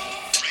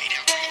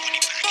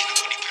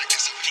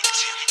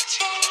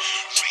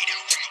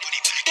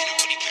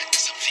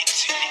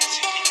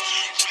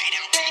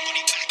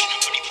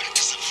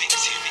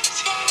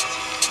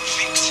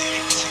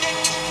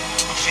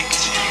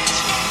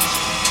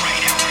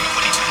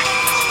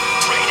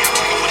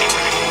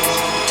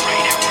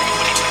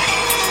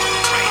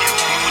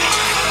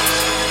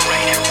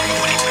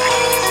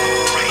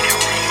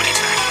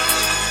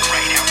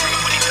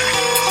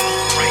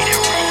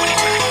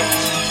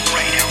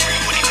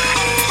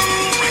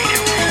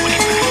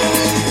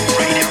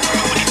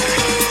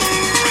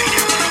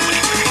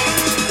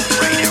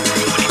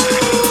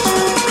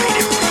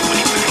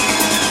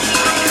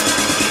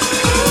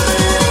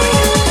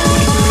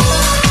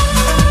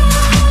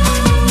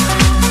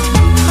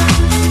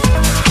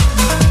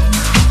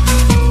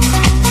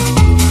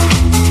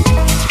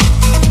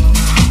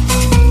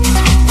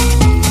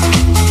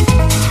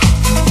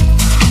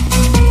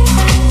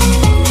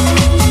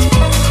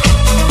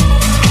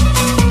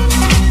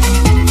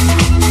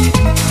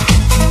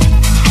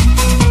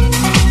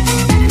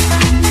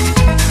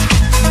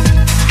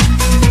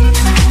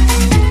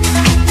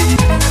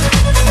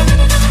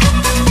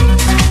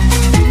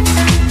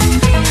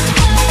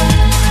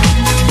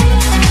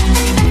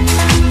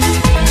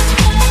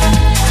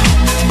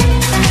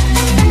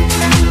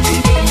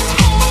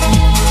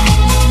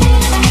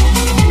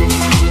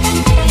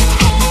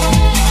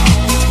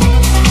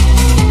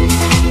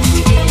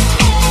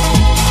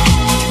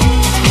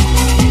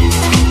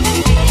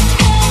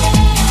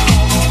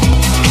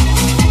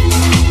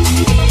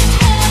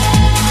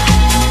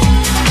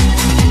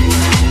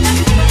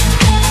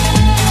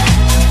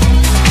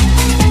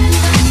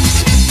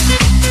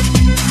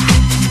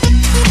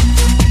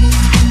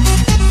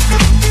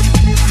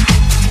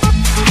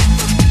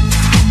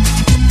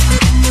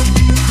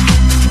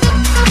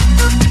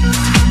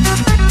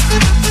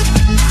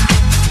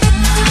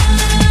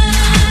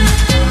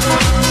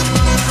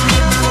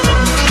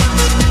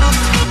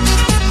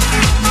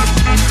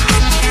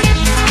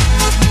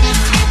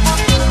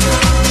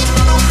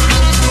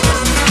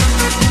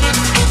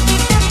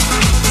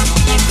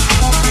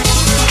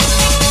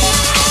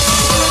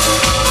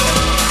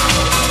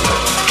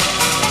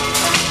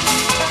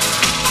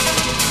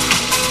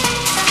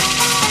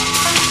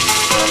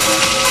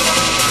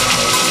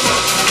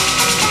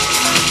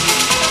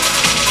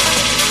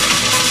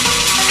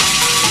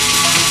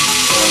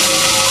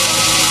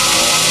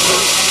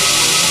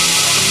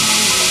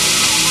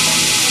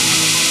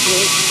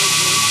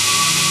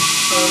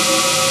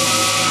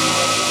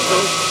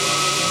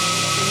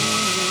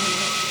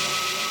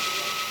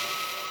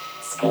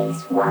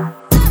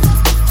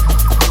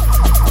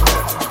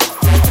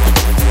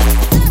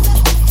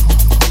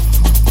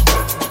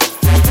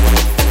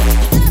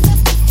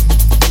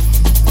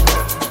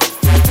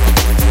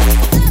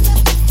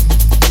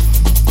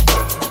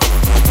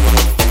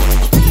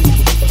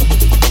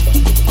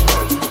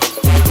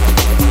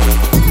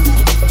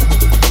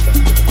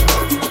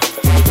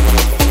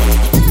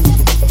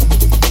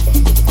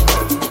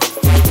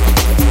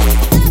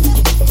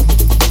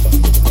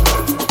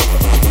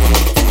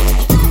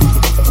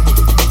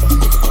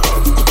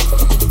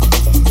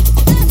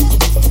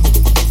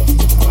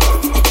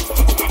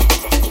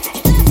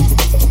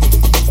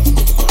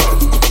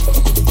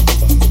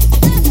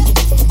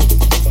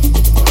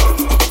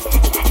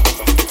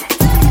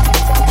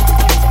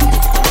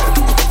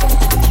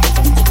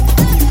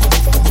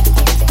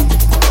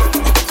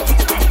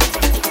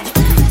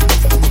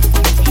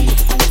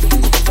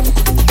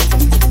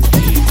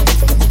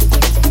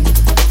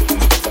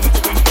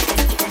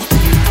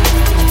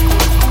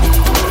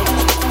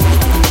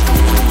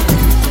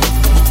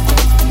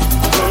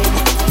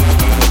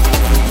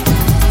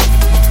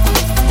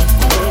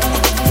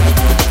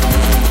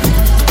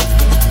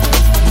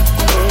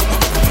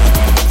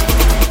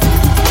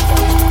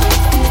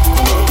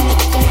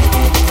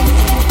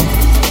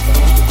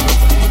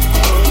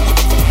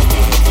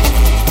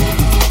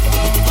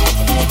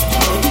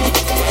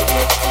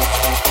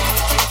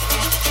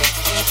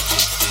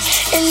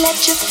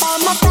 Electrify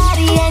my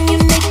body and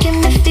you're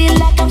making me feel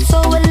like I'm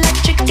so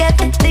electric.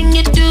 Everything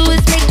you do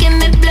is making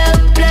me blow,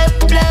 blow,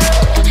 blow.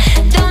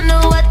 Don't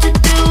know what to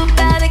do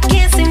about it,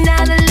 can't seem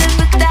now to live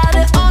without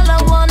it. All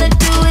I wanna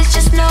do is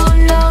just no,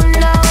 no,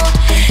 no.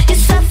 You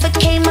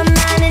suffocate my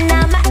mind and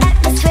now my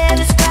atmosphere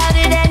is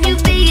crowded, and you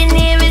being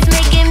here is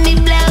making me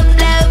blow,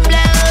 blow,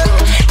 blow.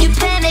 You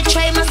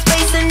penetrate my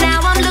space and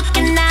now I'm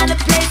looking out of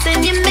place,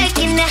 and you're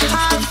making it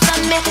hard for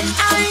me.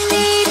 I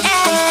need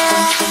air.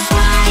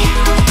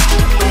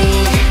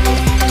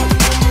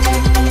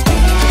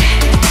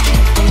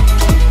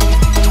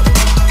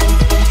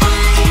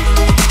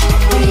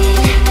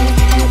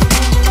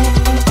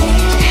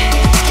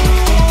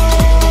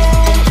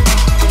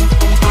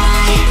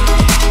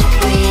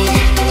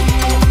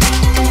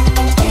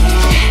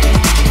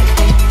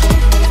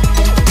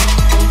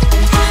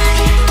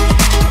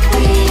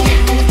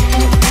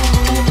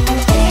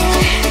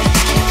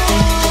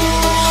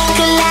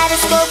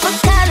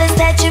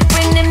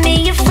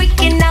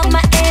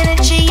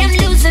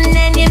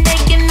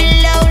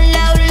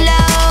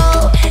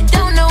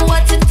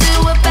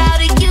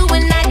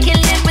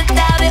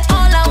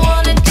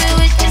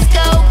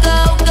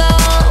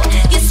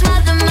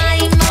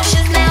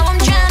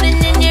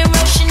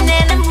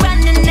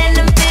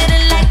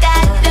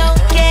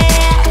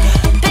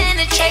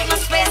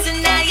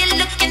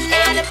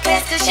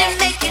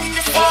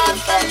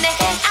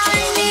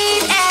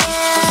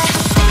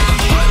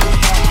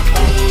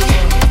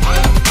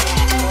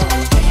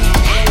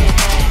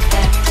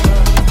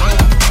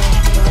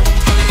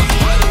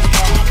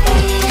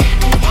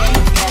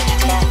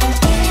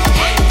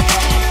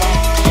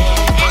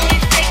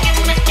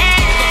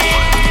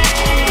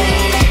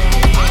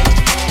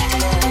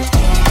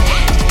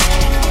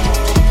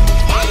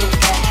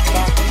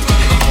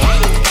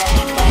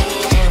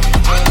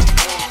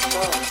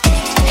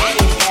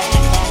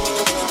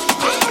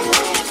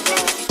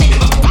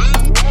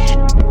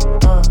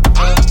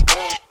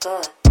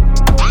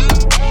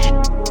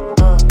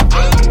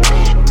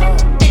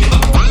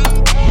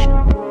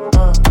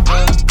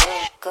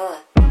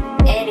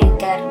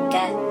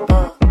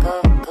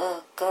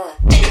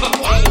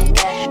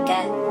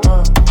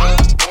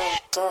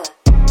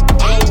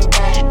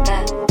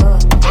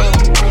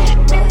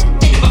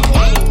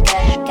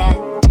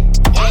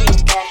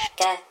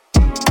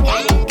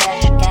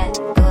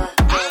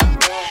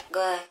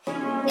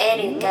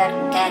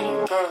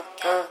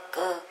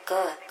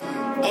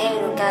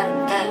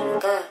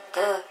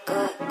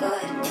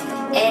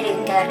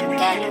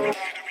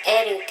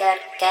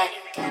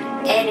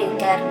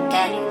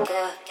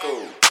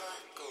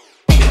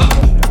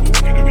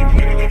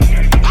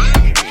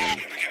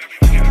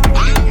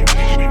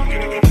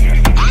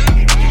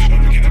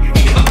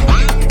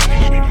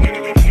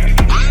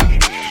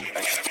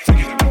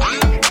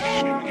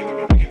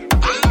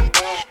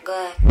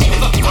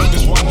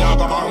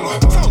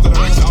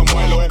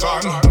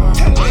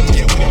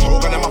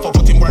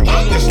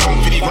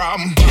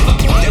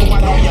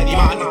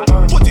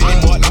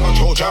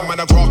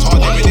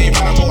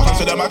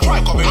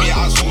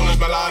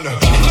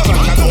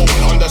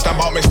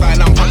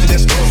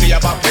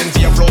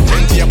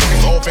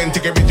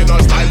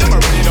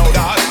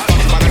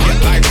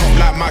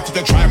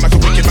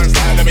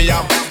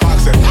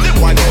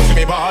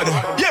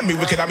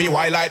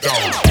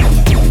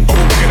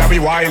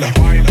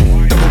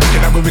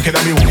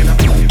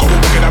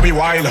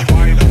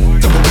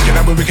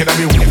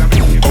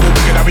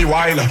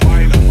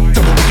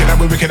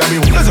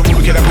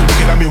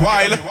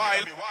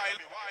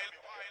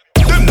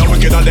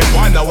 wicked on them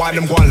one, the why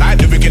them go on live,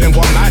 the wicked them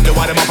go on live, the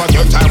why them up a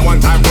time,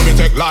 one time when we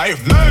take life.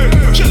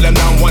 Chill them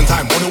down one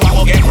time, only why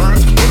will get hurt.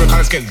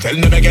 Lyrical skill, tell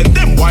them again,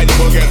 them why they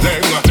will get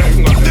leg.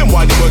 Them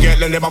why they will get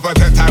leg, them up a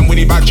time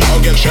when he back child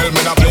get shell.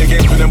 Me not play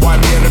games with them,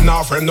 why me and them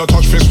now friend. No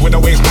touch fist with the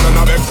waist, man,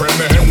 and a big friend.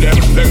 Me hem them,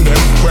 fling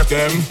them, quit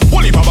them.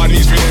 Only for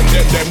bodies for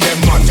them, them,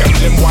 man. Tell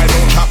them why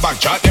don't chat back,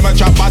 chat them a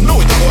chat bad, no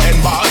it go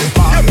end bad.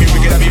 Them me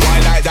wicked be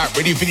wild like that,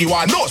 ready for the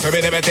war, no, so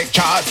we never take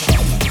charge.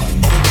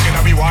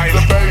 Wicked be wild, the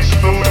bass,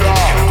 boom it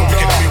up.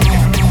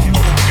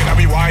 Wicked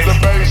be wild, the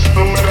bass,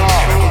 boom it up.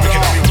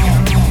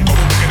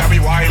 Wicked be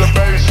wild, the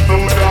bass,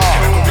 boom it up.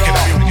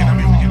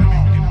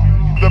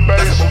 The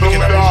bass,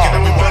 boom it up.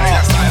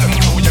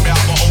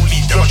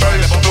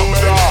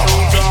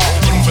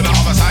 For the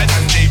other side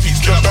and JP's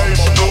kill up on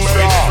those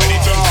ready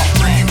to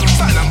dream.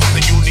 Sign them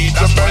what you need,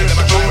 that's why them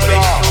a try to play.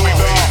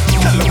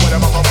 Tell them what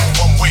I'm up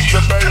one way. The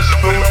bass,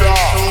 boom it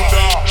up.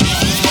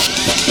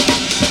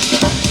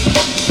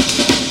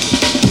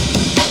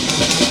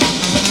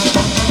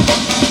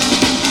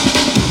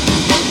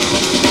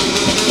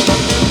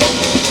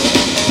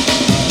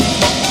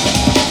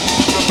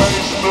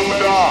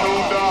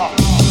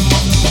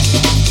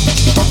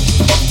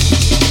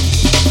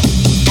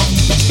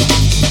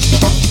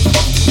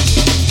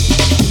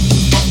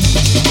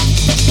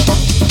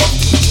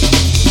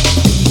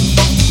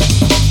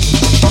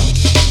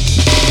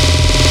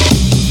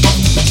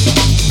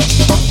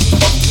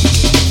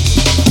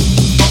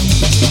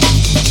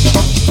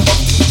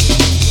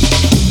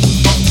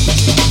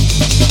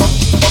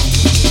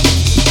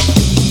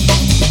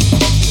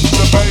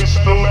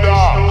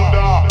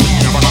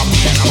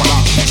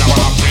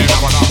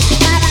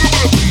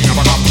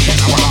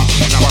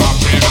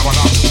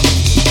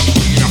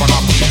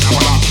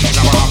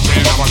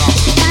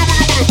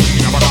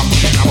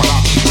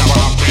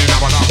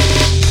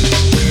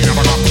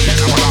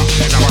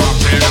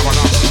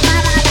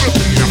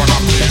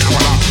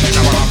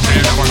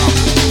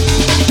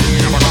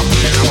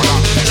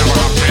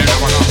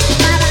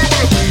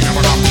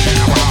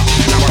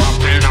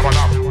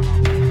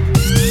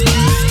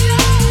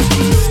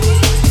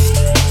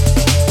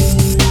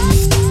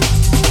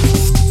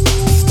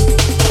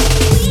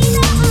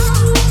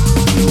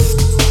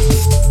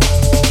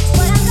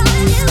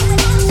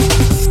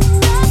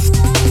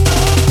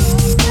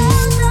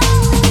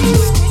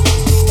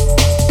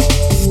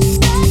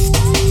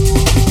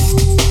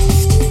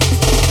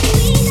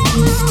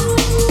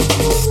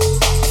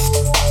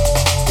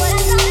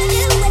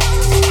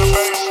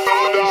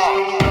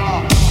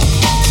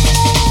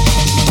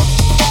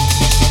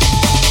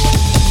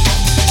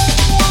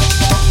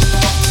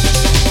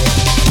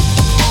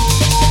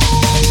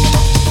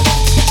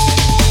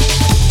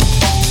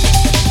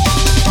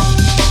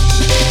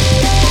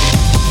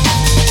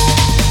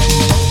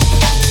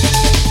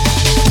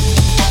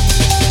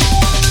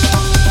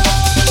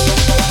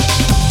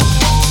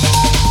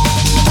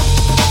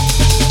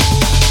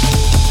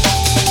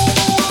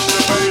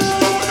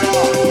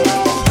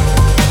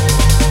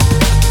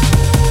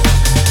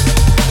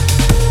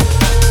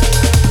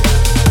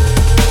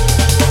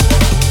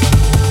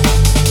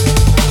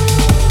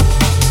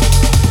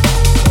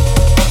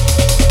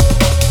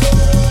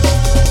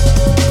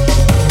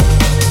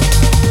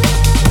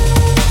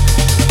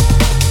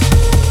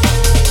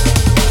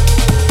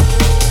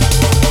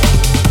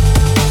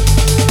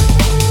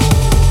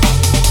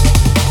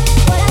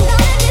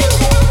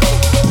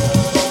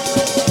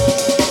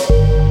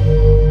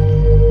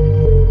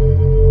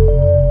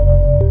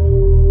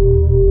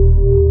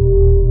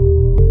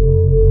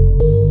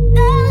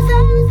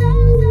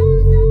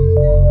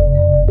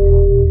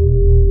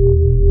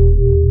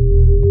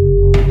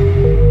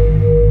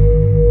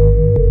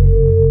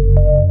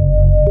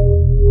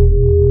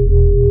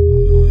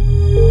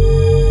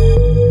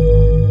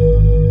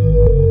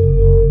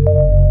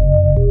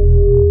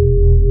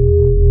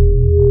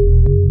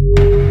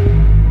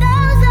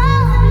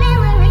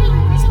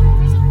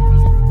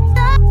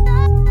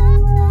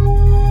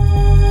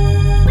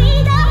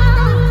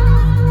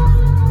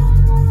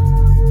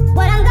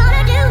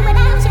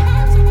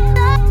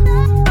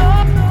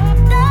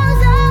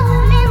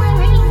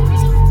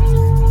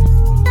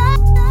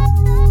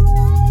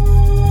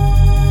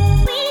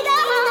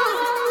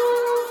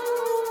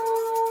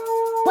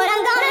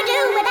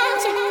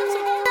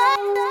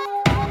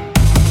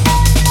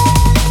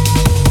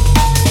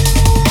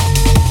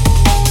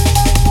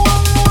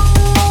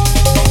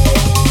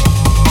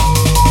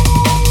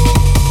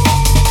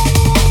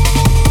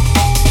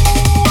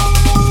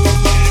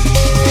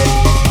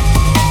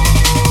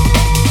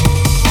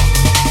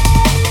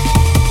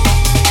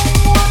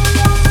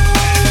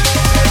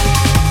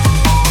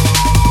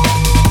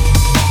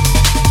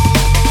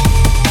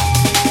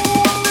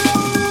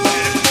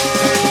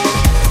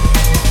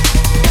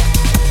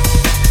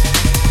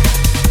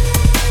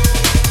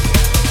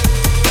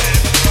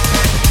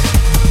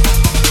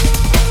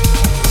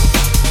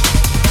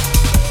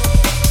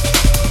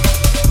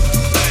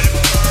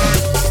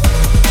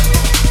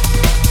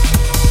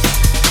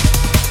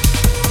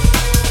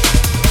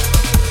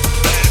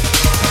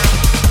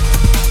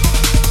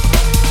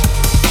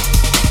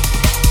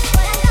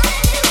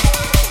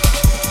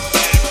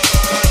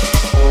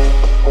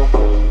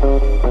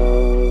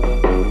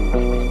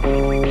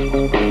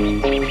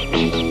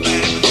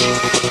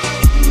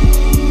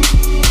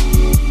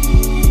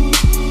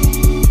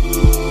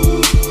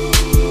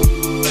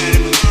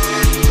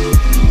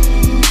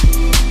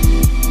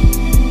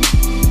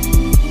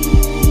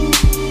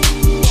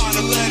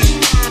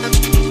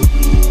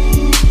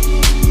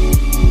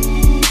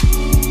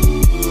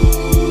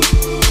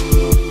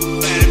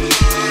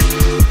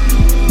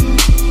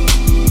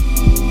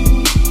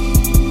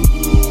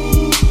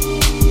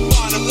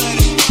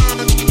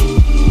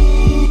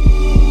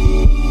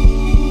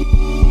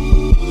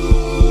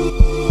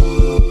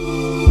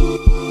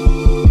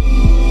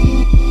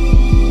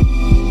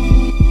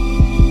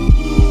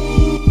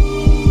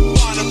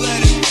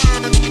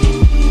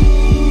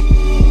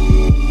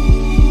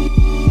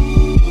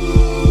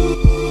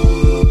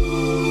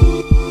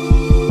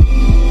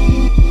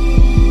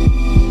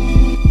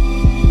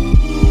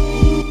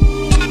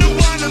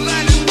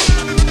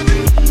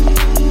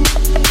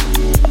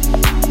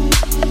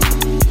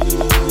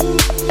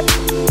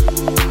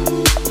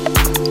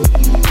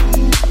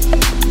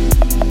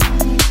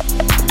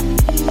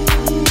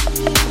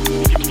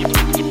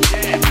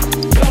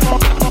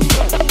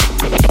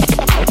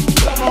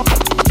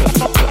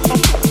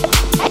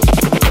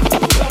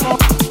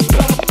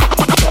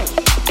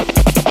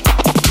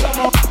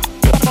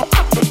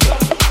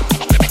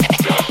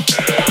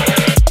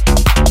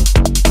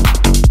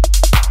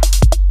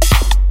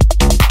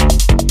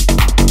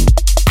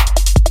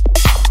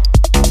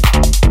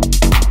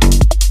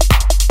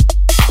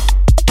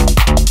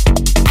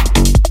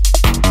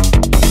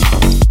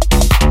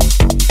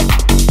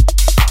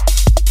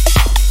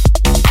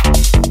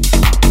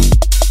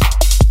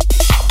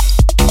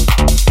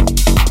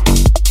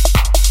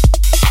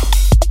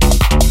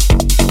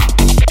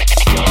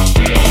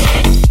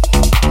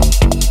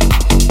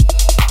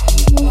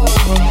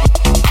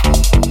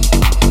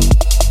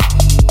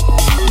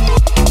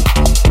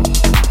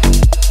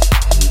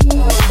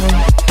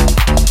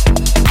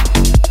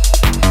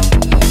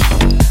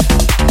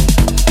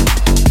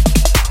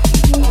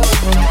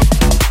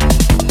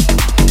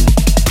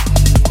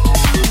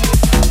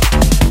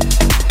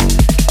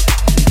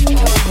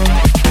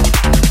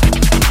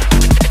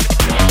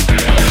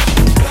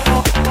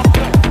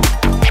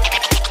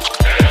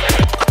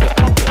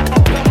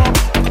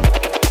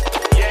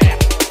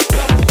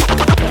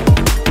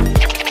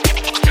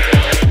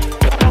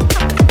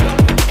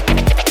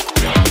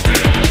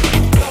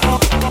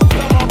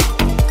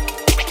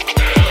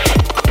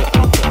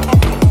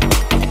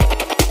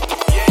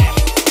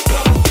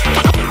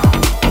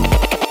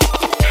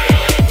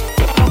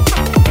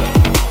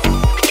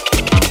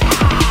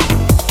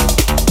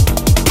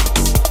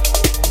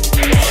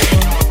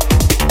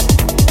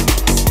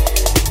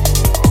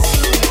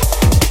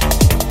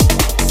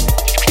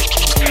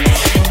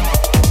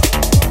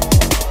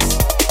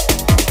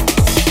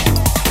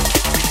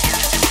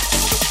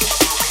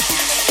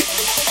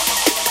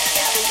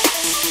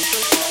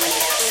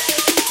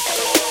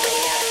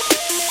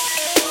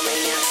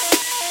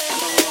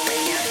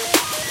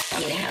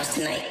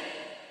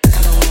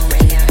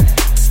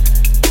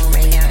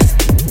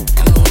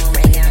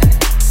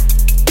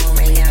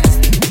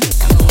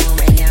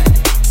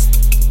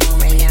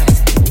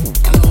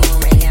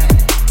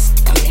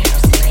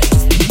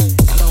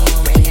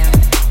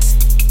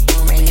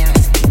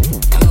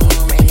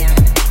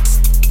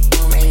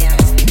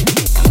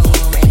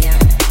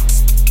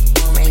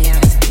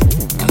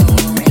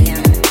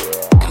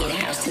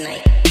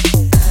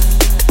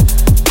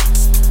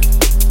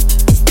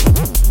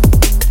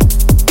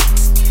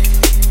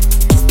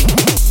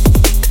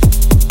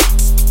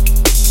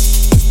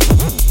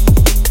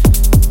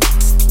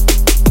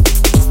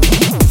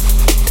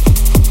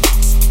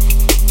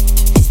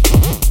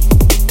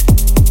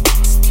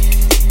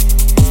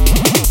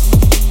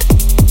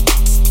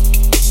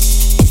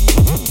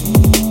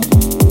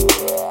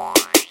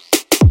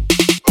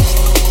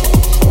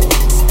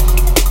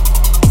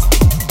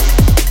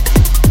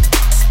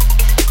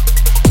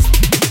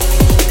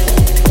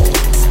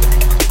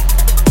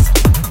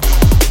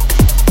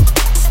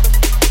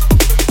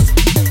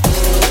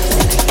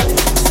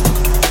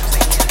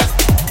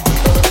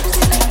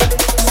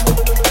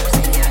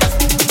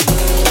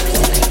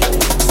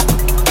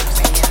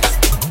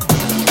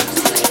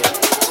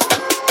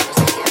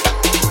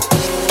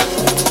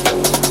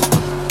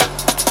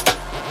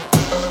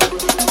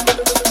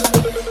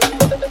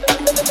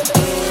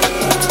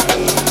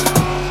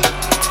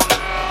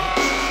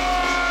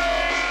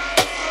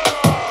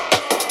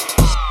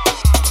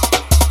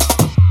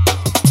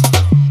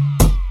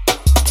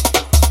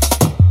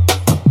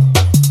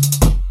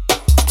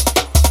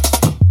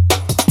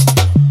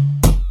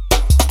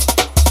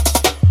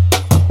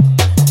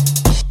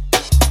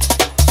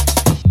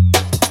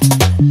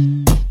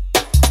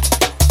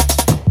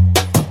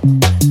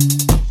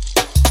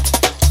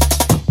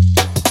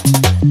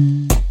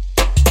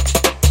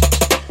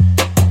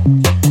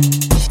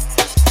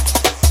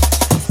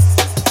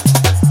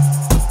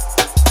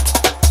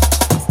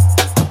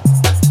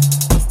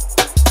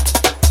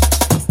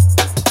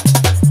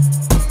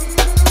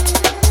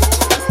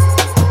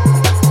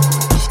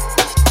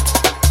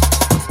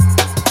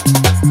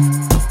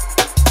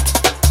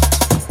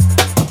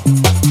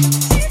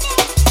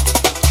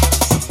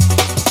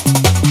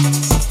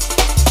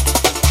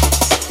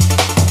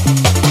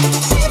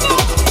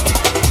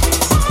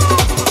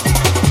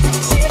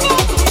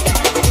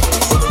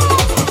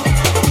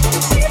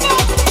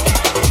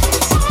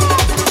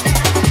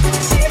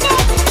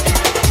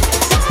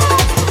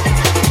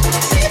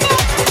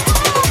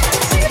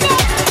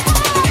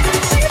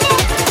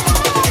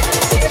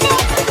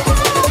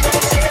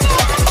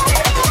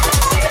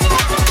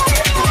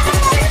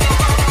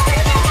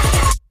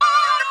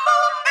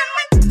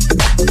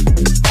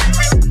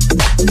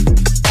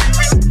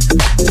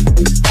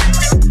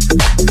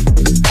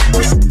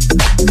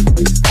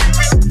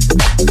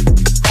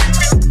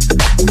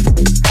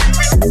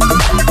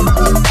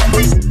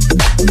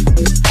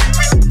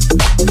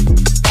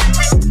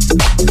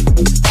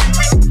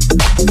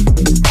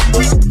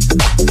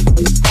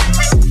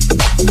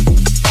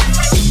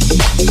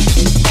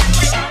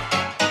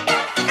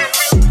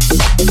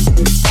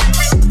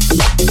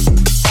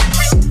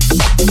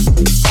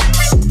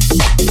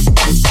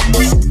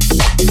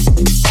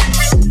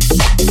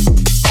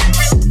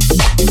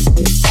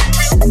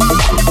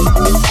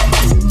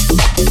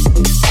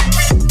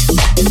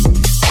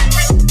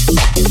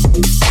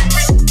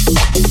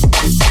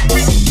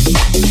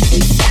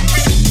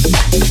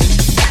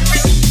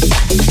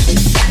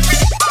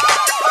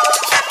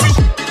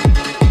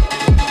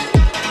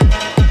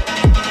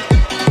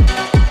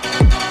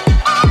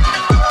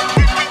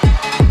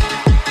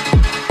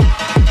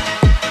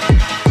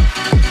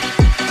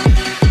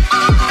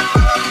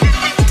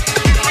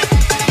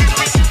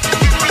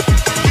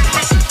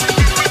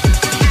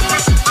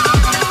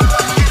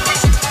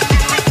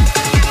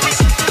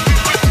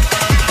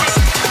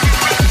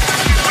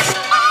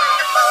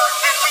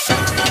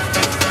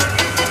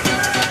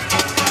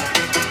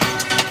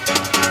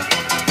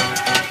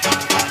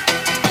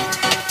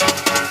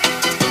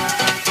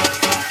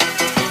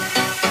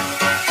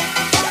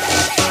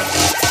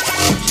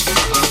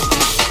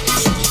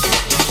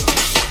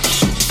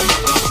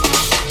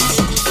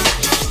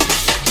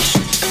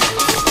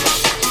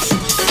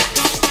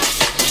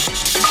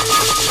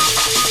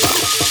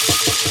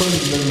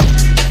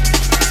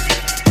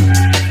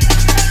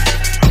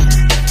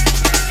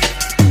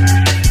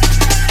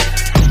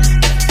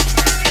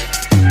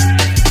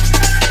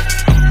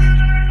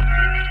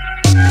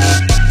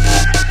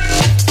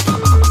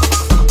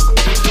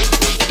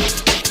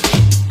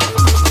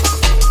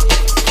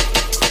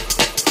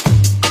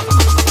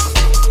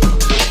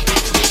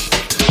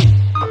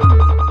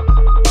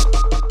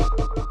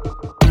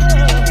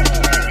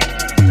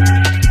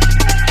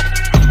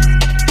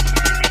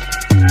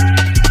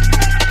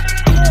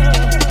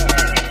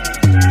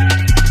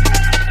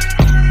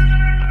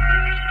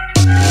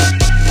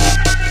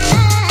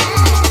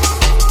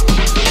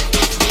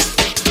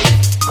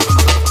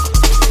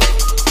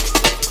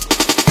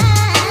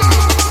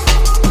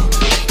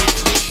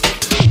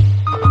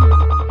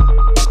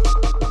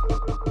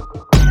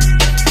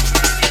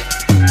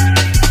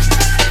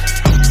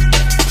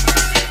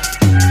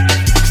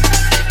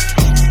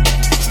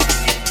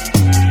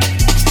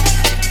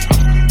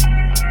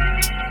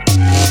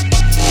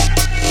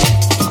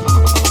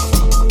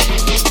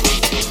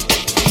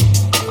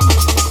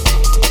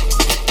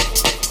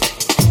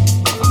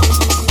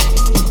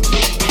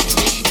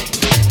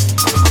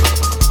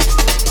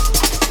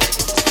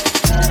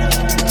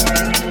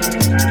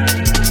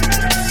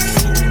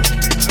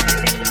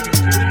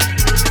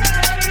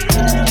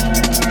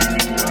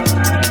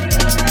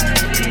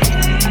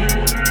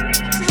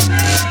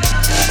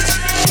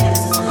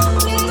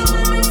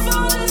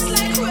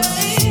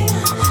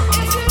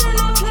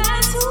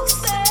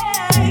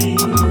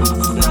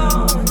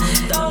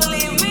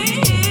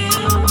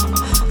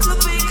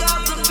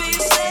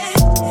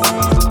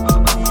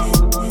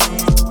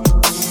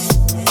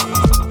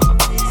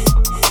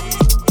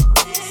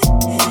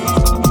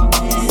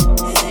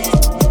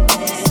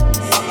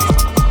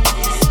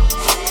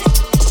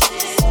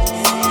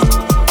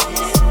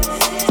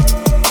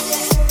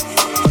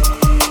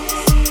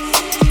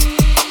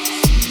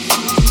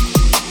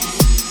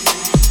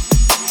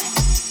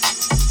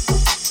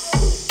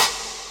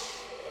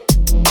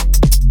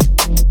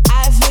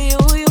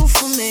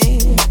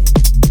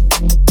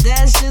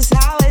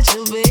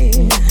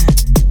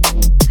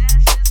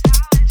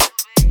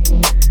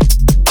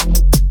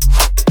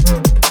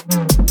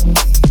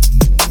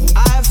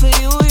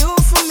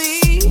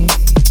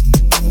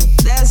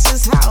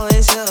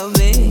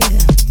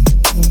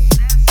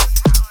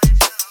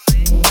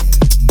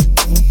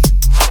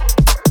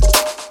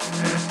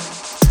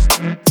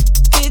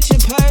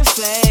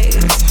 perfect.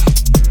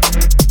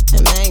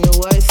 And man, you're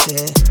worth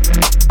it.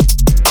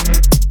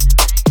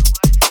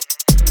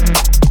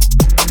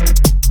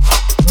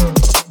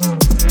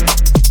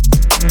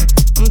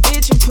 I'm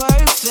picture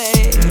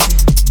perfect.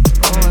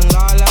 Oh, and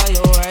Lala,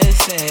 you're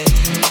worth it.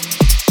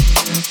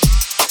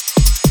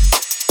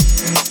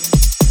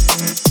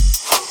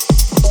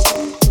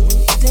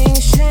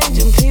 Things change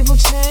and people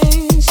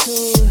change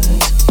too.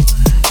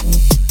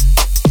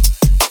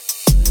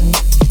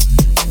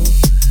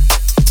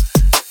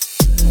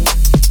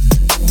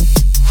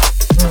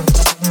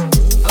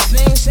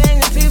 Things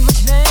change and people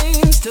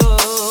change too.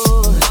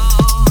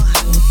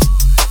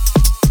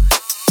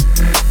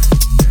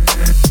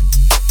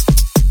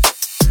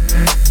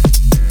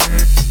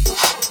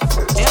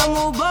 And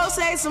we'll both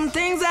say some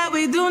things that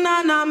we do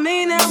not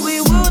mean, and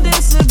we will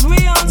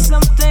disagree on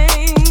some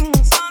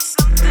things.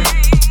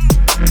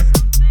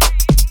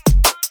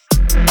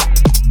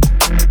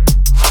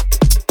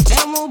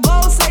 And we'll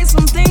both say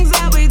some things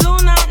that we do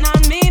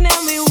not mean,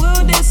 and we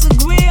will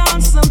disagree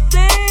on some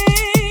things.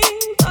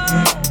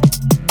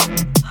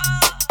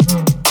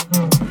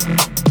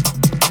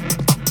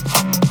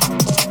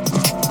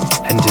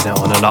 Ending it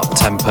on an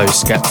up-tempo,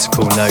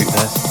 skeptical note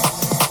there.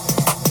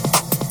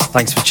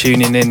 Thanks for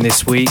tuning in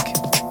this week.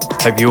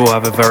 Hope you all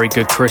have a very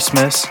good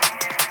Christmas.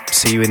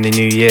 See you in the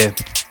new year.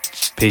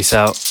 Peace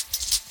out.